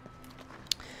door.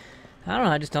 I don't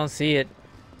know, I just don't see it.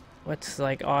 What's,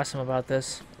 like, awesome about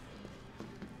this?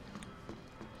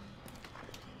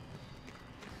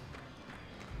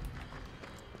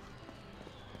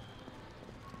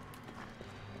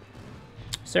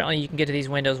 Certainly you can get to these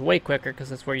windows way quicker because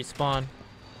that's where you spawn.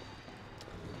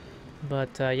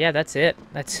 But, yeah, that's it.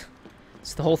 That's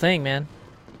the whole thing, man.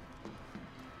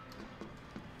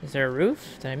 Is there a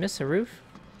roof? Did I miss a roof?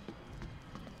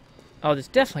 Oh, there's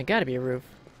definitely got to be a roof.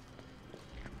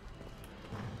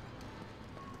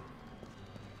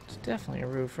 It's definitely a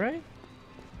roof, right?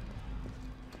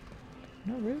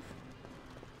 No roof?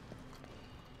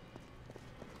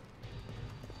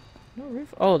 No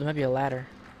roof? Oh, there might be a ladder.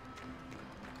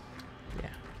 Yeah,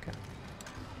 okay.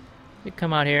 You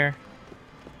come out here.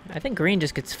 I think green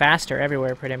just gets faster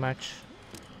everywhere, pretty much.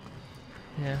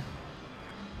 Yeah.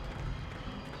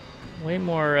 Way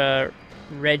more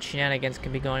red shenanigans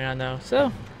can be going on, though.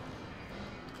 So.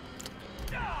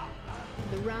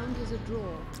 The round is a draw.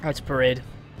 Oh, it's a parade.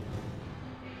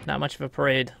 Not much of a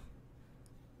parade.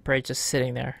 Parade's just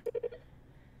sitting there.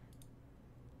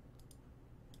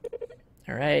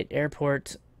 Alright,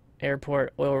 airport,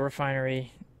 oil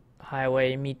refinery,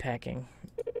 highway, meatpacking.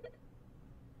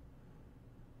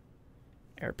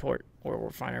 Airport, oil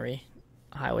refinery,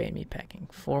 highway, and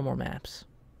meatpacking. 4 more maps.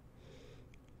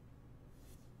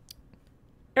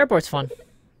 Airport's fun.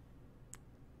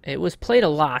 It was played a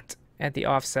lot at the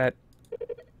offset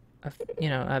of, you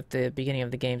know, at the beginning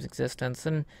of the game's existence,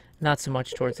 and not so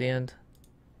much towards the end.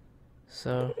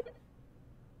 So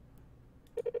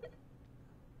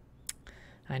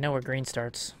I know where green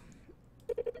starts.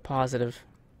 Positive.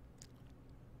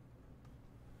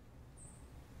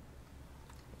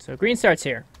 So green starts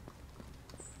here.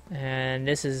 And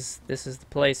this is the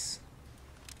place.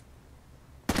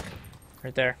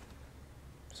 Right there.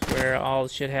 It's where all the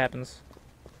shit happens.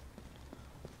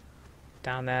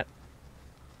 Down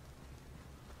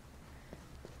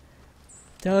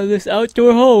this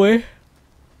outdoor hallway.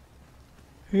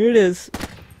 Here it is.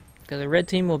 Because the red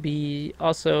team will be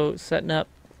also setting up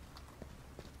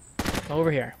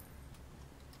over here.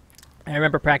 I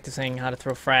remember practicing how to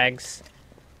throw frags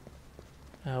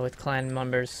with clan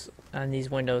members on these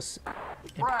windows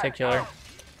in particular.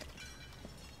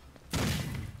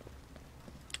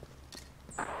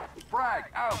 Frag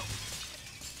out.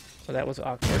 So that was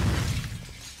awkward.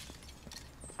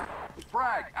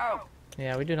 Frag out.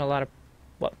 Yeah, we're doing a lot of...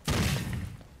 What?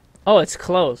 Oh, it's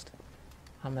closed.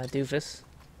 I'm that doofus.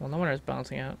 Well, no wonder it's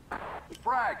bouncing out.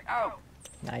 Frag out.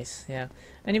 Nice, yeah.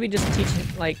 And we just teach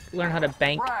him, like, learn how to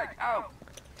bank Frag out.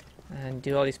 and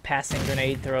do all these passing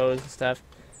grenade throws and stuff.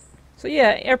 So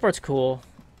yeah, airport's cool.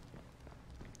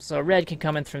 So red can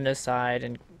come in from this side,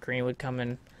 and green would come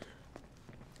in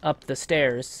up the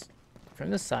stairs from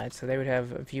this side. So they would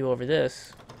have a view over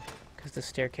this, because the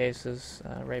staircase is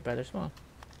right by their spawn.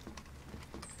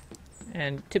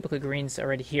 And typically green's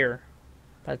already here.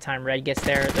 By the time red gets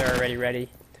there, they're already ready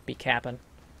to be capping.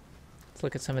 Let's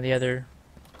look at some of the other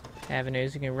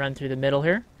avenues. You can run through the middle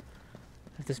here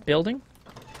of this building.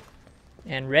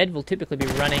 And red will typically be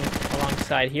running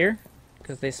alongside here,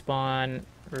 because they spawn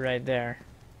right there.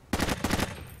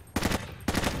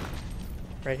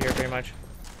 Right here, pretty much.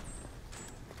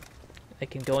 They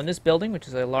can go in this building, which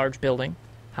is a large building.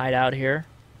 Hide out here.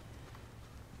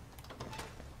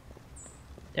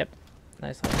 Yep.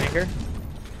 Nice little hangar.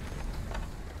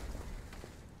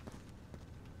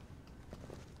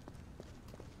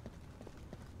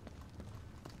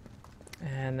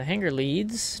 And the hangar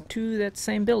leads to that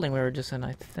same building we were just in,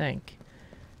 I think.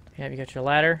 Yeah, you got your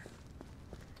ladder.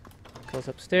 Goes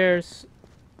upstairs.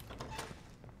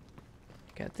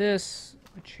 Got this,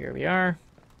 which here we are.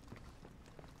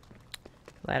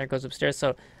 Ladder goes upstairs,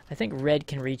 so I think red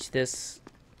can reach this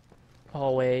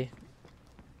hallway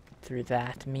through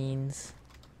that means.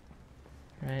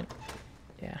 Right?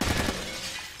 Yeah.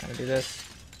 Gotta do this.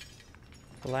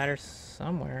 The ladder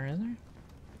somewhere, is there?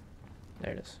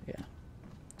 There it is, yeah.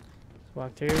 Let's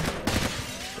walk through.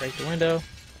 Break the window.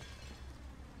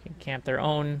 You can camp their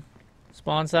own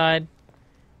spawn side.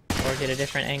 Or get a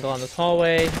different angle on this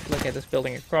hallway. Look at this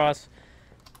building across.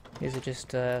 These are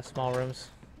just small rooms.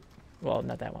 Well,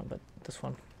 not that one, but this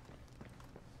one.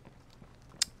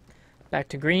 Back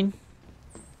to green.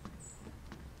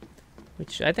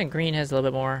 Which I think green has a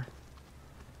little bit more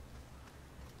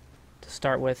to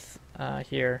start with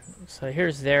here. So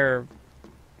here's their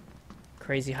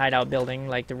crazy hideout building.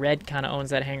 Like the red kind of owns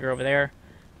that hangar over there.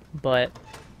 But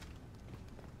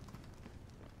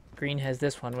green has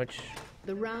this one, which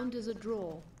The round is a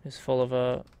draw. is full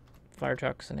of fire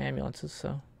trucks and ambulances,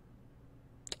 so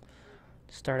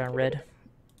start on red.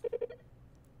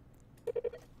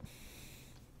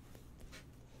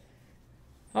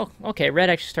 Oh, okay, red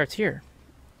actually starts here.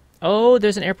 Oh,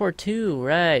 there's an airport too,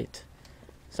 right.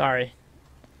 Sorry.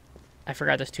 I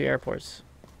forgot there's two airports.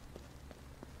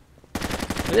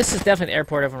 But this is definitely the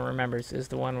airport everyone remembers, is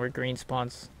the one where green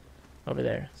spawns over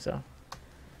there, so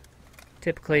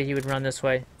typically he would run this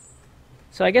way.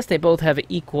 So I guess they both have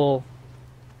equal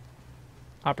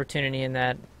opportunity in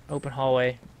that open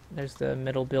hallway. There's the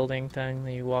middle building thing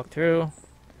that you walk through.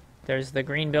 There's the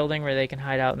green building where they can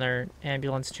hide out in their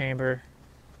ambulance chamber.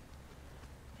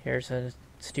 Here's a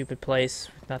stupid place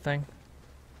with nothing.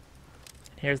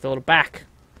 Here's the little back.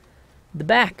 The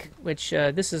back, which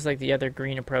this is like the other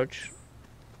green approach.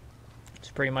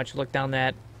 Just pretty much look down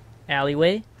that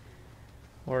alleyway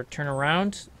or turn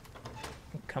around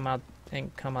and come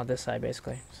out this side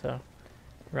basically. So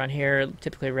around here,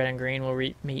 typically red and green will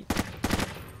meet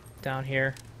down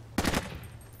here.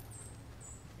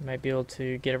 You might be able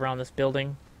to get around this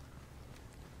building.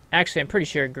 Actually, I'm pretty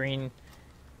sure green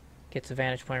gets a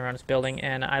vantage point around this building,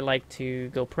 and I like to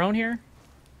go prone here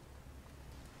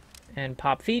and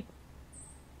pop feet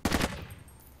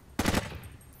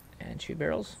and shoot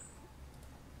barrels.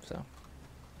 So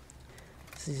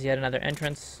this is yet another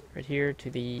entrance right here to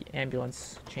the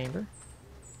ambulance chamber.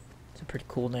 It's a pretty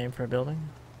cool name for a building,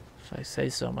 if I say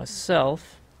so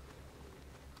myself.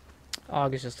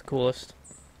 AUG is just the coolest.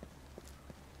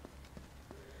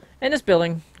 And this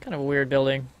building, kind of a weird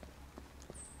building.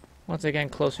 Once again,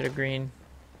 closer to green.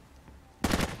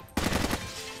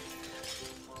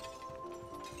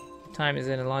 Time is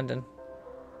in London.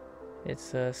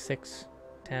 It's 6:10,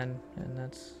 and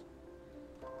that's...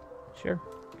 Sure.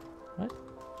 What?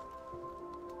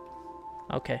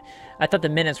 Okay. I thought the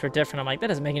minutes were different. I'm like, that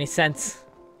doesn't make any sense.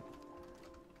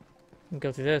 Can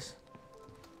go through this.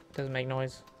 Doesn't make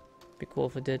noise. Be cool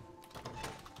if it did.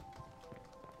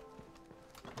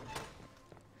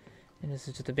 And this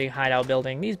is just a big hideout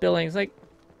building. These buildings, like,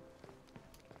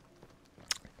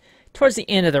 towards the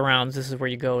end of the rounds, this is where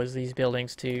you go, is these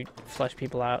buildings to flush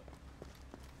people out.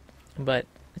 But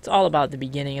it's all about the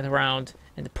beginning of the round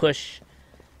and the push,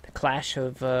 the clash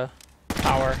of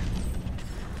power.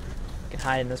 You can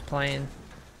hide in this plane.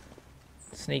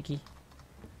 Sneaky.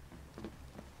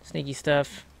 Sneaky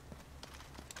stuff.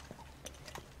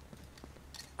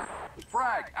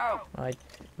 Frag out. Oh,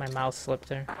 my mouse slipped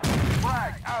there.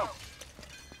 Frag out.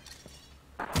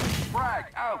 Frag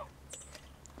out.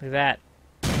 Look at that.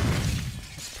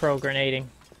 It's pro grenading.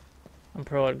 I'm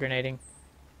pro at grenading.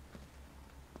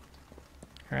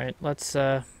 Alright, let's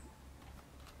The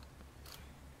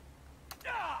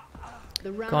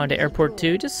go on round to is a Airport draw.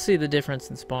 2 just to see the difference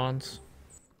in spawns.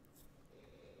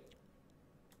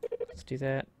 Let's do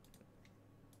that.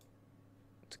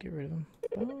 Let's get rid of them.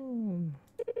 Boom.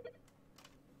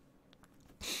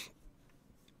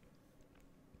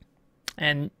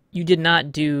 And you did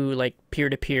not do like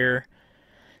peer-to-peer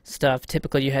stuff.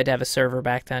 Typically you had to have a server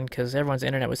back then because everyone's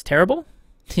internet was terrible,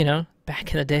 you know,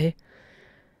 back in the day.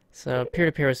 So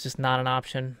peer-to-peer was just not an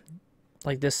option.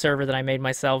 Like this server that I made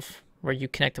myself where you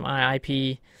connect to my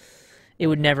IP, it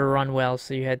would never run well,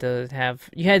 so you had to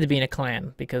be in a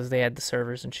clan because they had the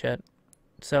servers and shit.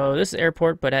 So this is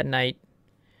airport, but at night.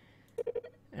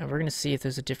 And we're gonna see if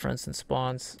there's a difference in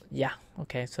spawns. Yeah,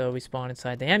 okay, so we spawn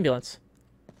inside the ambulance.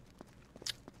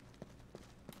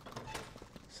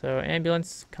 So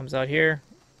ambulance comes out here.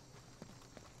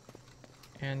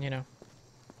 And you know,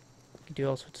 you can do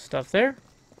all sorts of stuff there.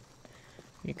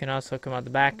 You can also come out the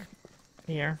back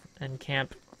here and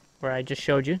camp where I just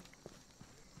showed you.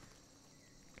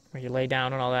 Where you lay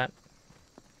down and all that.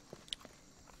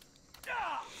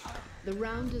 The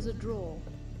round is a draw.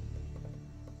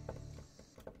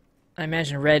 I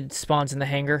imagine red spawns in the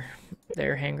hangar.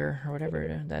 Their hangar, or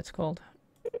whatever that's called.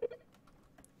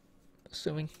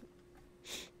 Assuming.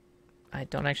 I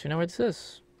don't actually know where this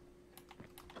is.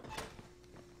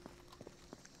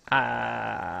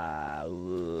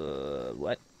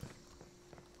 What?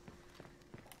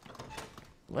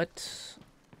 What?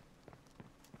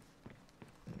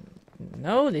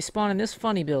 No, they spawn in this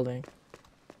funny building.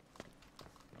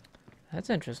 That's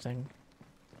interesting.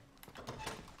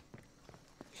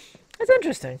 That's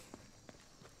interesting.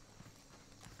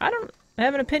 I don't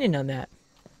have an opinion on that.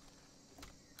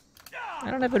 I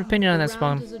don't have an opinion on that The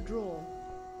round spawn. is a draw.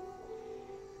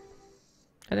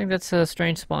 I think that's a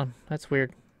strange spawn. That's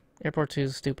weird. Airport 2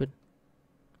 is stupid.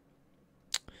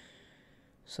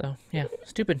 So, yeah,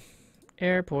 stupid.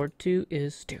 Airport 2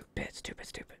 is stupid, stupid,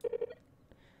 stupid.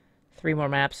 3 more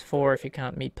maps, 4 if you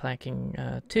count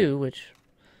Meatpacking 2, which...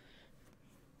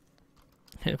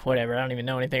 whatever, I don't even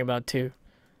know anything about 2.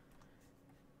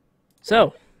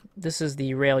 So, this is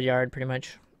the rail yard, pretty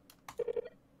much.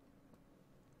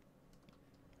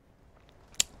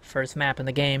 First map in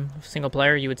the game. Single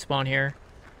player, you would spawn here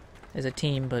as a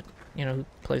team, but, you know, who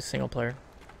plays single player?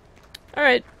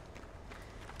 Alright.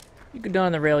 You can go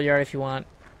on the rail yard if you want.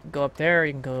 Go up there, or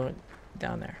you can go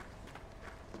down there.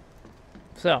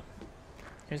 So,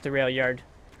 here's the rail yard.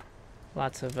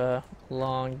 Lots of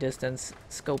long distance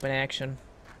scope and action.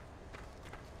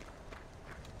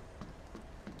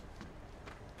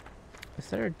 Is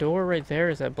there a door right there?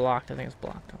 Is that blocked? I think it's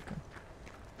blocked. Okay.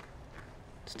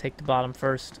 Let's take the bottom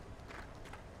first.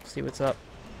 See what's up.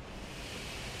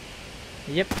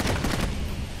 Yep.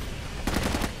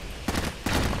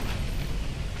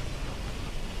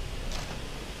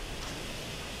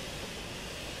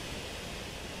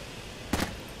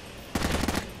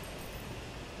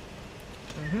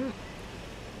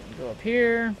 Go up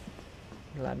here.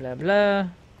 Blah, blah, blah.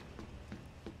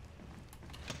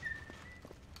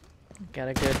 Got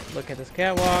a good look at this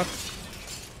catwalk.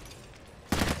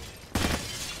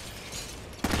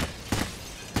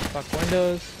 Fuck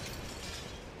windows.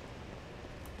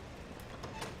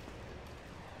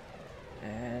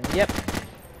 And yep,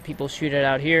 people shoot it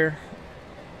out here.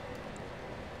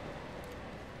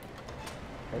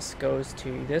 This goes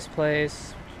to this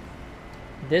place.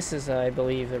 This is, I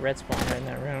believe, the red spawner in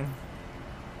that room.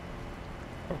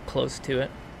 Or close to it.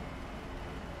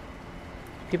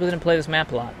 People didn't play this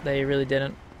map a lot. They really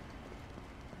didn't.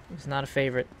 It was not a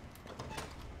favorite.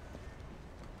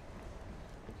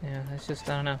 Yeah, it's just,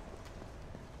 I don't know.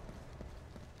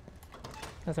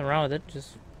 Nothing wrong with it,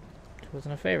 just it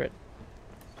wasn't a favorite.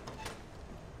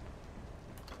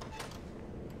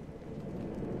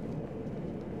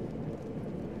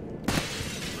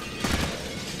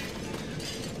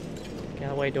 Get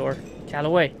out of the way, door. Get out of the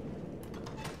way.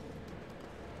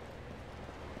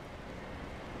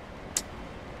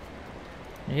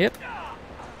 Yep.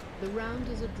 The round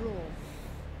is a draw.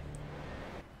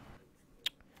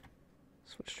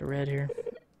 Switch to red here.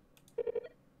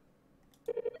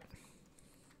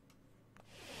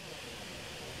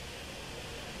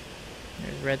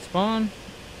 There's red spawn.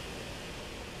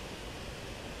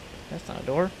 That's not a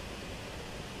door.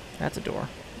 That's a door.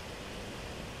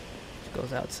 Just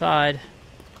goes outside.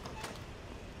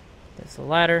 There's the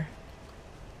ladder.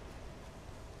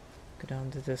 Go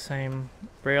down to the same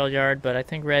rail yard, but I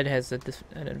think red has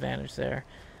an advantage there.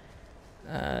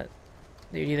 They'd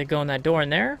either go in that door in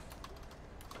there,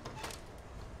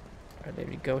 or they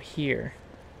would go here.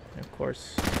 And of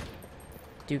course,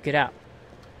 duke it out.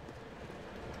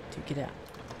 Duke it out.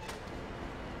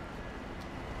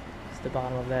 the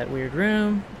bottom of that weird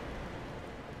room.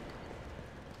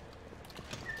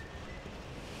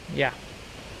 Yeah.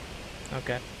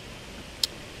 Okay.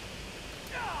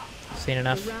 Seen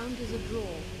enough. The round is a draw.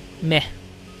 Meh.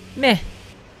 Meh.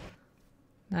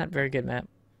 Not very good map.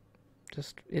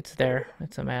 Just, it's there.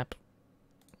 It's a map.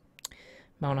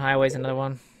 Mountain Highway's another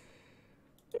one.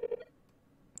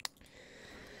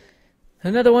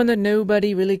 Another one that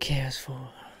nobody really cares for.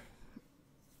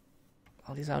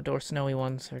 All these outdoor snowy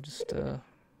ones are just,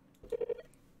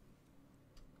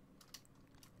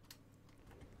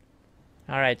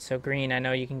 Alright, so green, I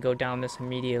know you can go down this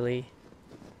immediately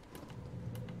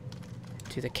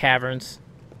to the caverns.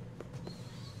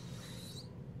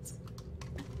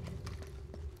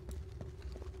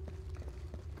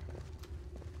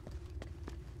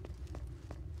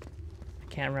 I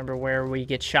can't remember where we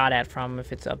get shot at from,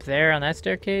 if it's up there on that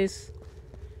staircase,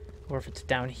 or if it's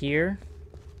down here.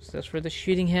 So that's where the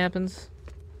shooting happens.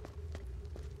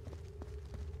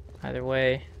 Either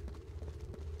way.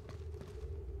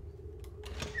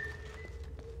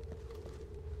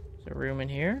 There's a room in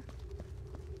here.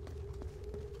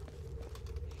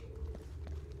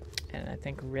 And I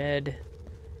think red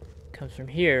comes from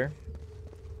here.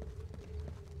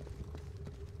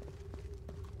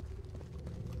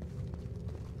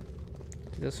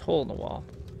 To this hole in the wall.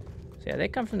 So yeah, they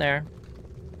come from there.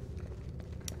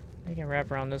 They can wrap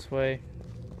around this way.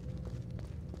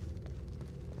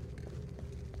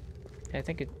 I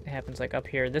think it happens like up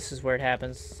here. This is where it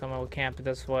happens. Someone will camp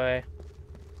this way.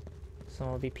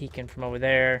 Someone will be peeking from over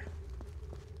there.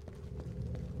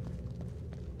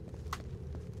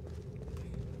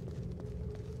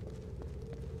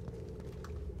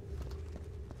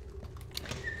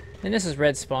 And this is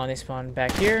red spawn. They spawn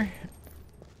back here.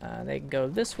 They go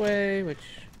this way, which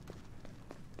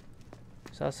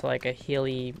is also like a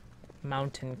hilly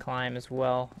mountain climb as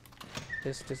well.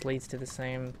 This just leads to the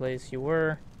same place you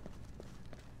were.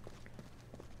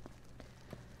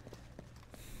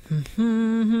 And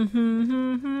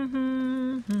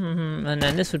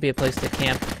then this would be a place to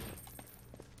camp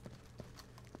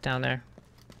down there,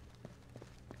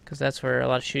 because that's where a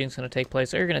lot of shooting's going to take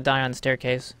place. Or you're going to die on the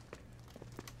staircase.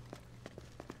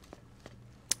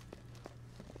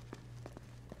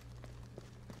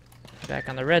 Back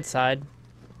on the red side,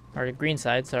 or the green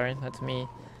side, sorry, that's me.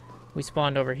 We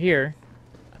spawned over here,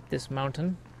 up this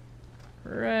mountain,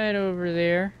 right over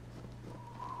there.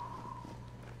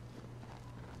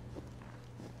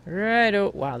 Right,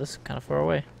 oh, wow, this is kind of far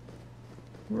away.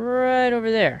 Right over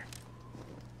there.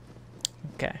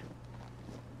 Okay.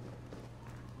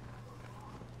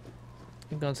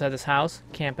 You go inside this house,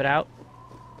 camp it out.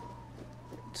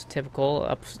 It's typical.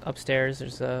 Upstairs,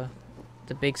 there's the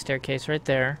big staircase right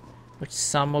there, which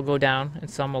some will go down and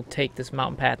some will take this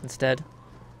mountain path instead.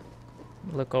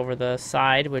 Look over the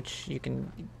side, which you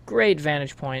can, great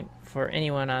vantage point for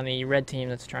anyone on the red team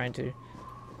that's trying to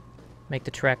make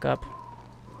the trek up.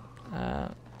 I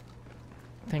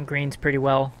think green's pretty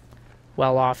well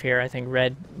off here. I think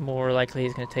red more likely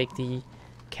is going to take the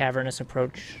cavernous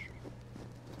approach,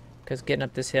 because getting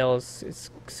up this hill is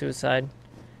suicide.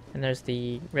 And there's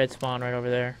the red spawn right over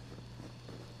there.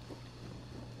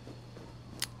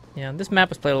 Yeah, this map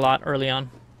was played a lot early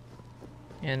on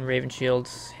in Raven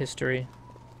Shield's history.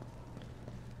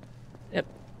 Yep,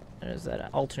 there's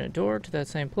that alternate door to that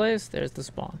same place. There's the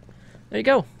spawn. There you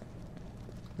go.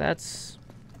 That's...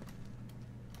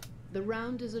 The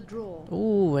round is a draw.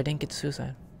 Ooh, I didn't get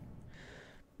suicide.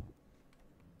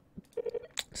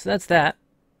 So that's that.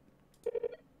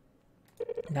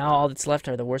 Now all that's left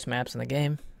are the worst maps in the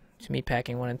game. It's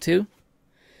Meatpacking 1 and 2.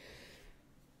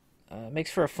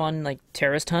 Makes for a fun, like,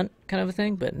 terrorist hunt kind of a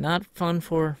thing, but not fun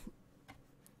for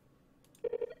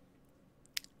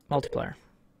multiplayer.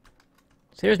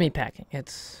 So here's Meatpacking.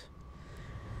 It's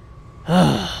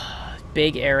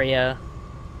big area.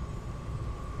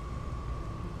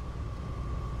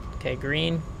 Okay,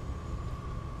 green.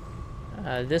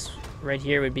 This right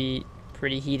here would be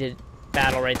pretty heated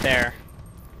battle right there,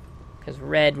 because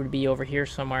red would be over here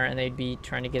somewhere, and they'd be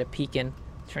trying to get a peek in,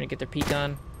 trying to get their peek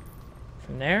on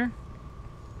from there.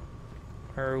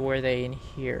 Or were they in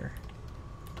here?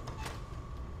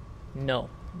 No,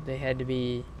 they had to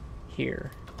be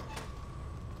here.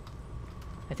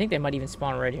 I think they might even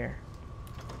spawn right here.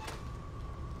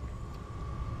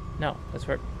 No, that's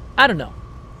where... I don't know.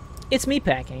 It's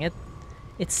Meatpacking.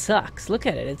 It sucks. Look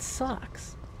at it. It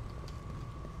sucks.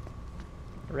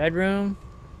 Red room.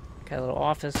 Got a little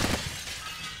office.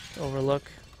 Overlook.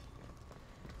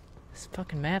 This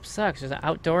fucking map sucks. There's an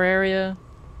outdoor area.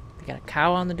 They got a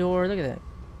cow on the door. Look at that.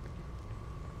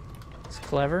 It's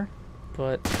clever,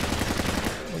 but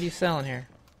what are you selling here?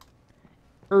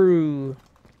 Ooh.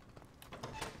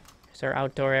 Here's our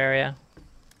outdoor area.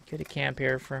 Go to camp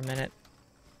here for a minute.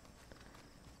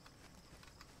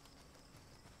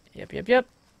 Yep, yep, yep.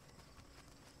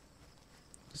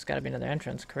 There's got to be another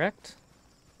entrance, correct?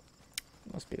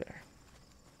 Must be there.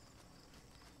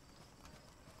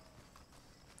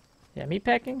 Yeah,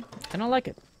 meatpacking? I don't like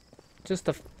it. Just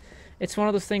the... It's one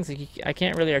of those things that I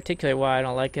can't really articulate why I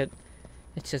don't like it.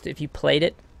 It's just if you played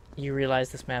it, you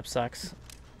realize this map sucks.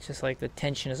 It's just like the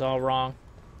tension is all wrong.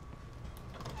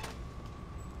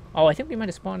 Oh, I think we might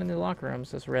have spawned in the locker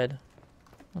rooms as red.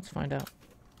 Let's find out.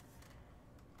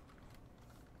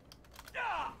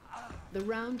 The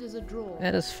round is a draw.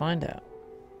 Let us find out.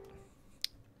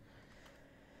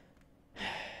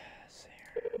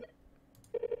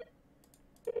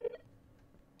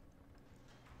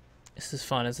 This is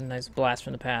fun. It's a nice blast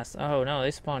from the past. Oh no,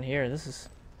 they spawn here. This is...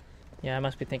 Yeah, I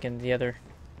must be thinking the other...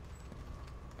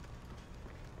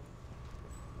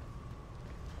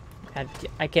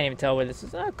 I can't even tell where this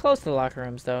is. Close to the locker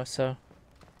rooms though, so...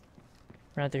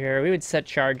 Right through here. We would set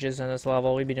charges on this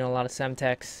level. We'd be doing a lot of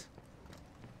semtex.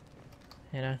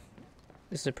 You know,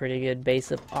 this is a pretty good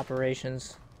base of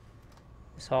operations.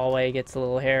 This hallway gets a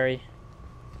little hairy.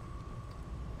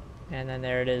 And then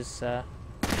there it is.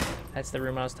 That's the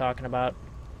room I was talking about.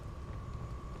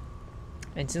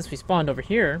 And since we spawned over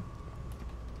here,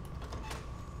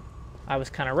 I was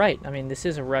kind of right. I mean, this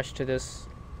is a rush to this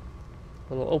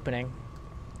little opening.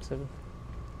 So.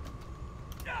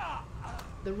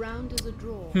 The round is a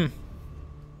draw.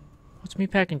 What's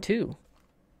meatpacking 2?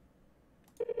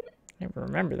 I never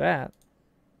remember that.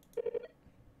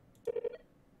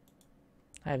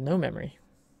 I have no memory.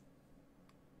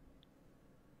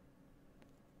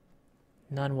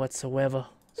 None whatsoever.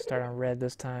 Start on red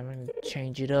this time. I'm gonna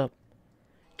change it up.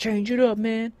 Change it up,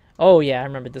 man. Oh yeah, I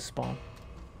remember this spawn.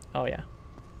 Oh yeah.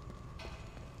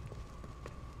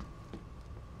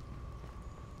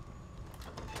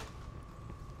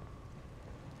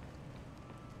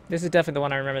 This is definitely the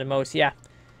one I remember the most. Yeah.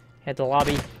 Had the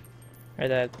lobby. Or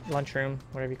the lunchroom,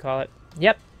 whatever you call it.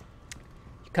 Yep.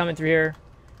 You're coming through here.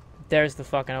 There's the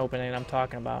fucking opening I'm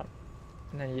talking about.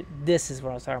 And then this is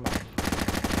what I was talking about.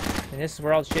 And this is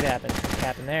where all the shit happens. You're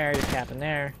capping there, you're capping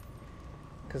there.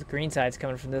 Because the green side's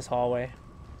coming from this hallway.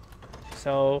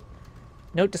 So,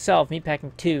 note to self,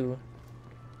 meatpacking 2.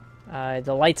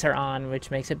 The lights are on,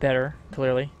 which makes it better,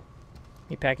 clearly.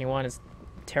 Meatpacking 1 is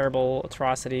terrible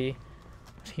atrocity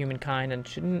of humankind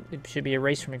and it should be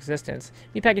erased from existence.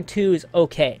 Meatpacking 2 is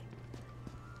okay.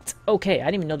 It's okay. I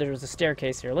didn't even know there was a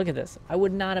staircase here. Look at this. I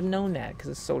would not have known that because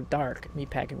it's so dark.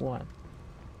 Meatpacking 1.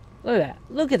 Look at that.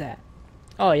 Look at that.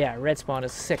 Oh yeah, red spawn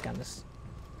is sick on this.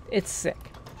 It's sick.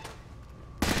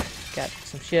 Got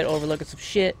some shit overlooking some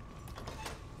shit.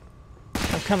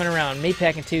 I'm coming around.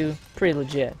 Meatpacking 2, pretty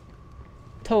legit.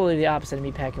 Totally the opposite of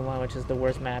Meatpacking 1, which is the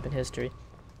worst map in history.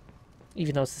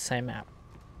 Even though it's the same map.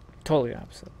 Totally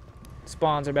opposite.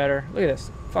 Spawns are better. Look at this.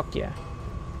 Fuck yeah.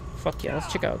 Fuck yeah.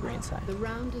 Let's check out green side. The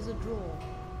round is a draw.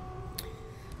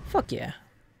 Fuck yeah.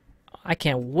 I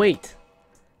can't wait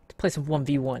to play some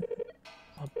 1v1.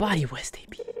 My body West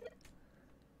AP.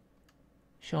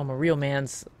 Show him a real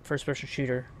man's first-person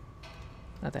shooter.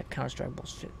 Not that Counter-Strike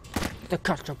bullshit. The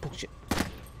Counter-Strike bullshit.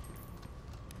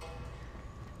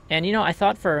 And you know, I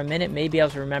thought for a minute maybe I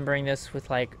was remembering this with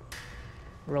like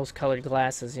rose-colored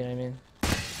glasses, you know what I mean?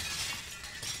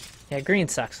 Yeah, green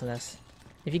sucks in this.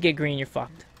 If you get green, you're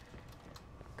fucked.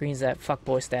 Green's that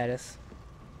fuckboy status.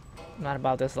 Not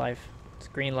about this life. It's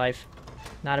green life.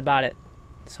 Not about it.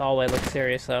 This hallway looks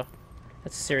serious though.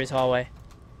 That's a serious hallway.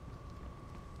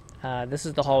 This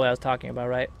is the hallway I was talking about,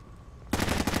 right?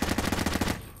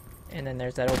 And then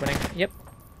there's that opening. Yep.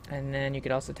 And then you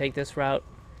could also take this route.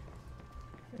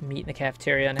 Meet in the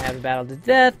cafeteria and have a battle to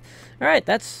death. Alright,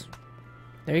 that's...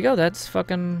 There you go. That's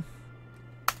fucking...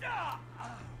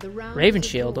 Raven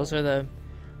Shield. Those are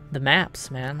the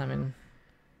maps, man. I mean...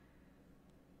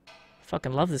 I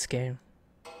fucking love this game.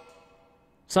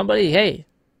 Somebody, hey,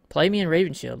 play me in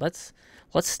Raven Shield. Let's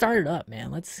start it up,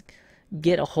 man. Let's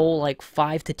get a whole like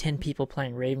 5 to 10 people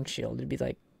playing Raven Shield. It'd be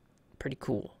like pretty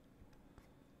cool.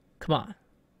 Come on.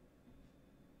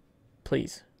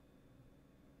 Please.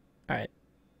 Alright.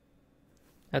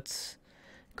 Let's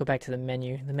go back to the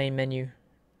menu, the main menu.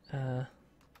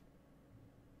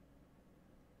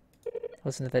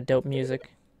 Listen to that dope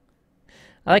music.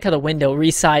 I like how the window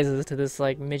resizes to this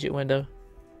like midget window.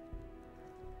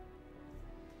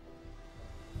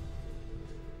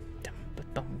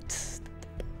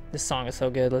 This song is so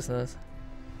good. Listen to this.